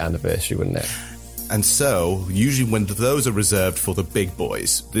year anniversary, wouldn't it? And so, usually when those are reserved for the big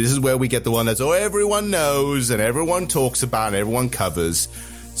boys, this is where we get the one that's everyone knows and everyone talks about and everyone covers.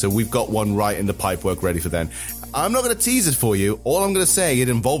 So we've got one right in the pipework ready for then. I'm not going to tease it for you. All I'm going to say, it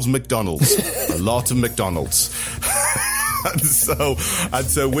involves McDonald's. A lot of McDonald's. And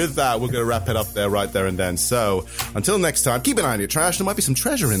so with that, we're going to wrap it up right there and then. So until next time, keep an eye on your trash. There might be some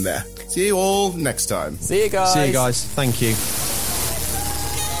treasure in there. See you all next time. See you guys. Thank you.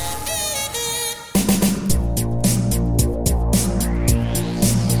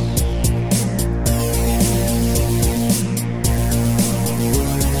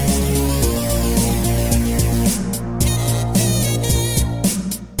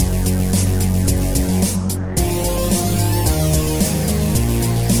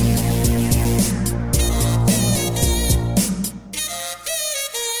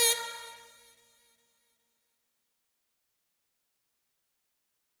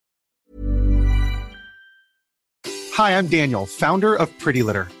 Hi, I'm Daniel, founder of Pretty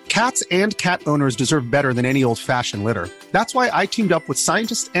Litter. Cats and cat owners deserve better than any old-fashioned litter. That's why I teamed up with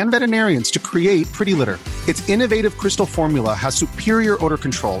scientists and veterinarians to create Pretty Litter. Its innovative crystal formula has superior odor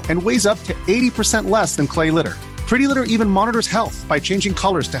control and weighs up to 80% less than clay litter. Pretty Litter even monitors health by changing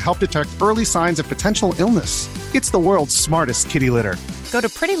colors to help detect early signs of potential illness. It's the world's smartest kitty litter. Go to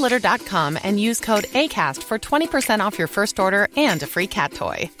prettylitter.com and use code ACAST for 20% off your first order and a free cat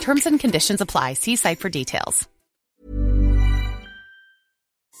toy. Terms and conditions apply. See site for details.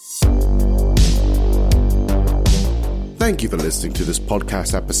 Thank you for listening to this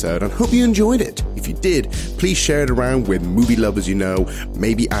podcast episode and hope you enjoyed it. If you did, please share it around with movie lovers you know,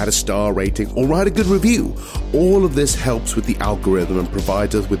 maybe add a star rating or write a good review. All of this helps with the algorithm and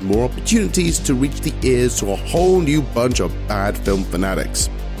provides us with more opportunities to reach the ears to a whole new bunch of bad film fanatics.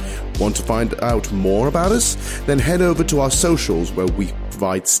 Want to find out more about us? Then head over to our socials where we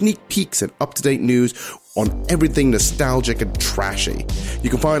provide sneak peeks and up-to-date news on everything nostalgic and trashy. You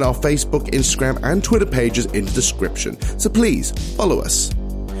can find our Facebook, Instagram, and Twitter pages in the description, so please follow us.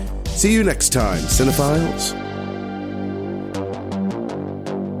 See you next time, cinephiles.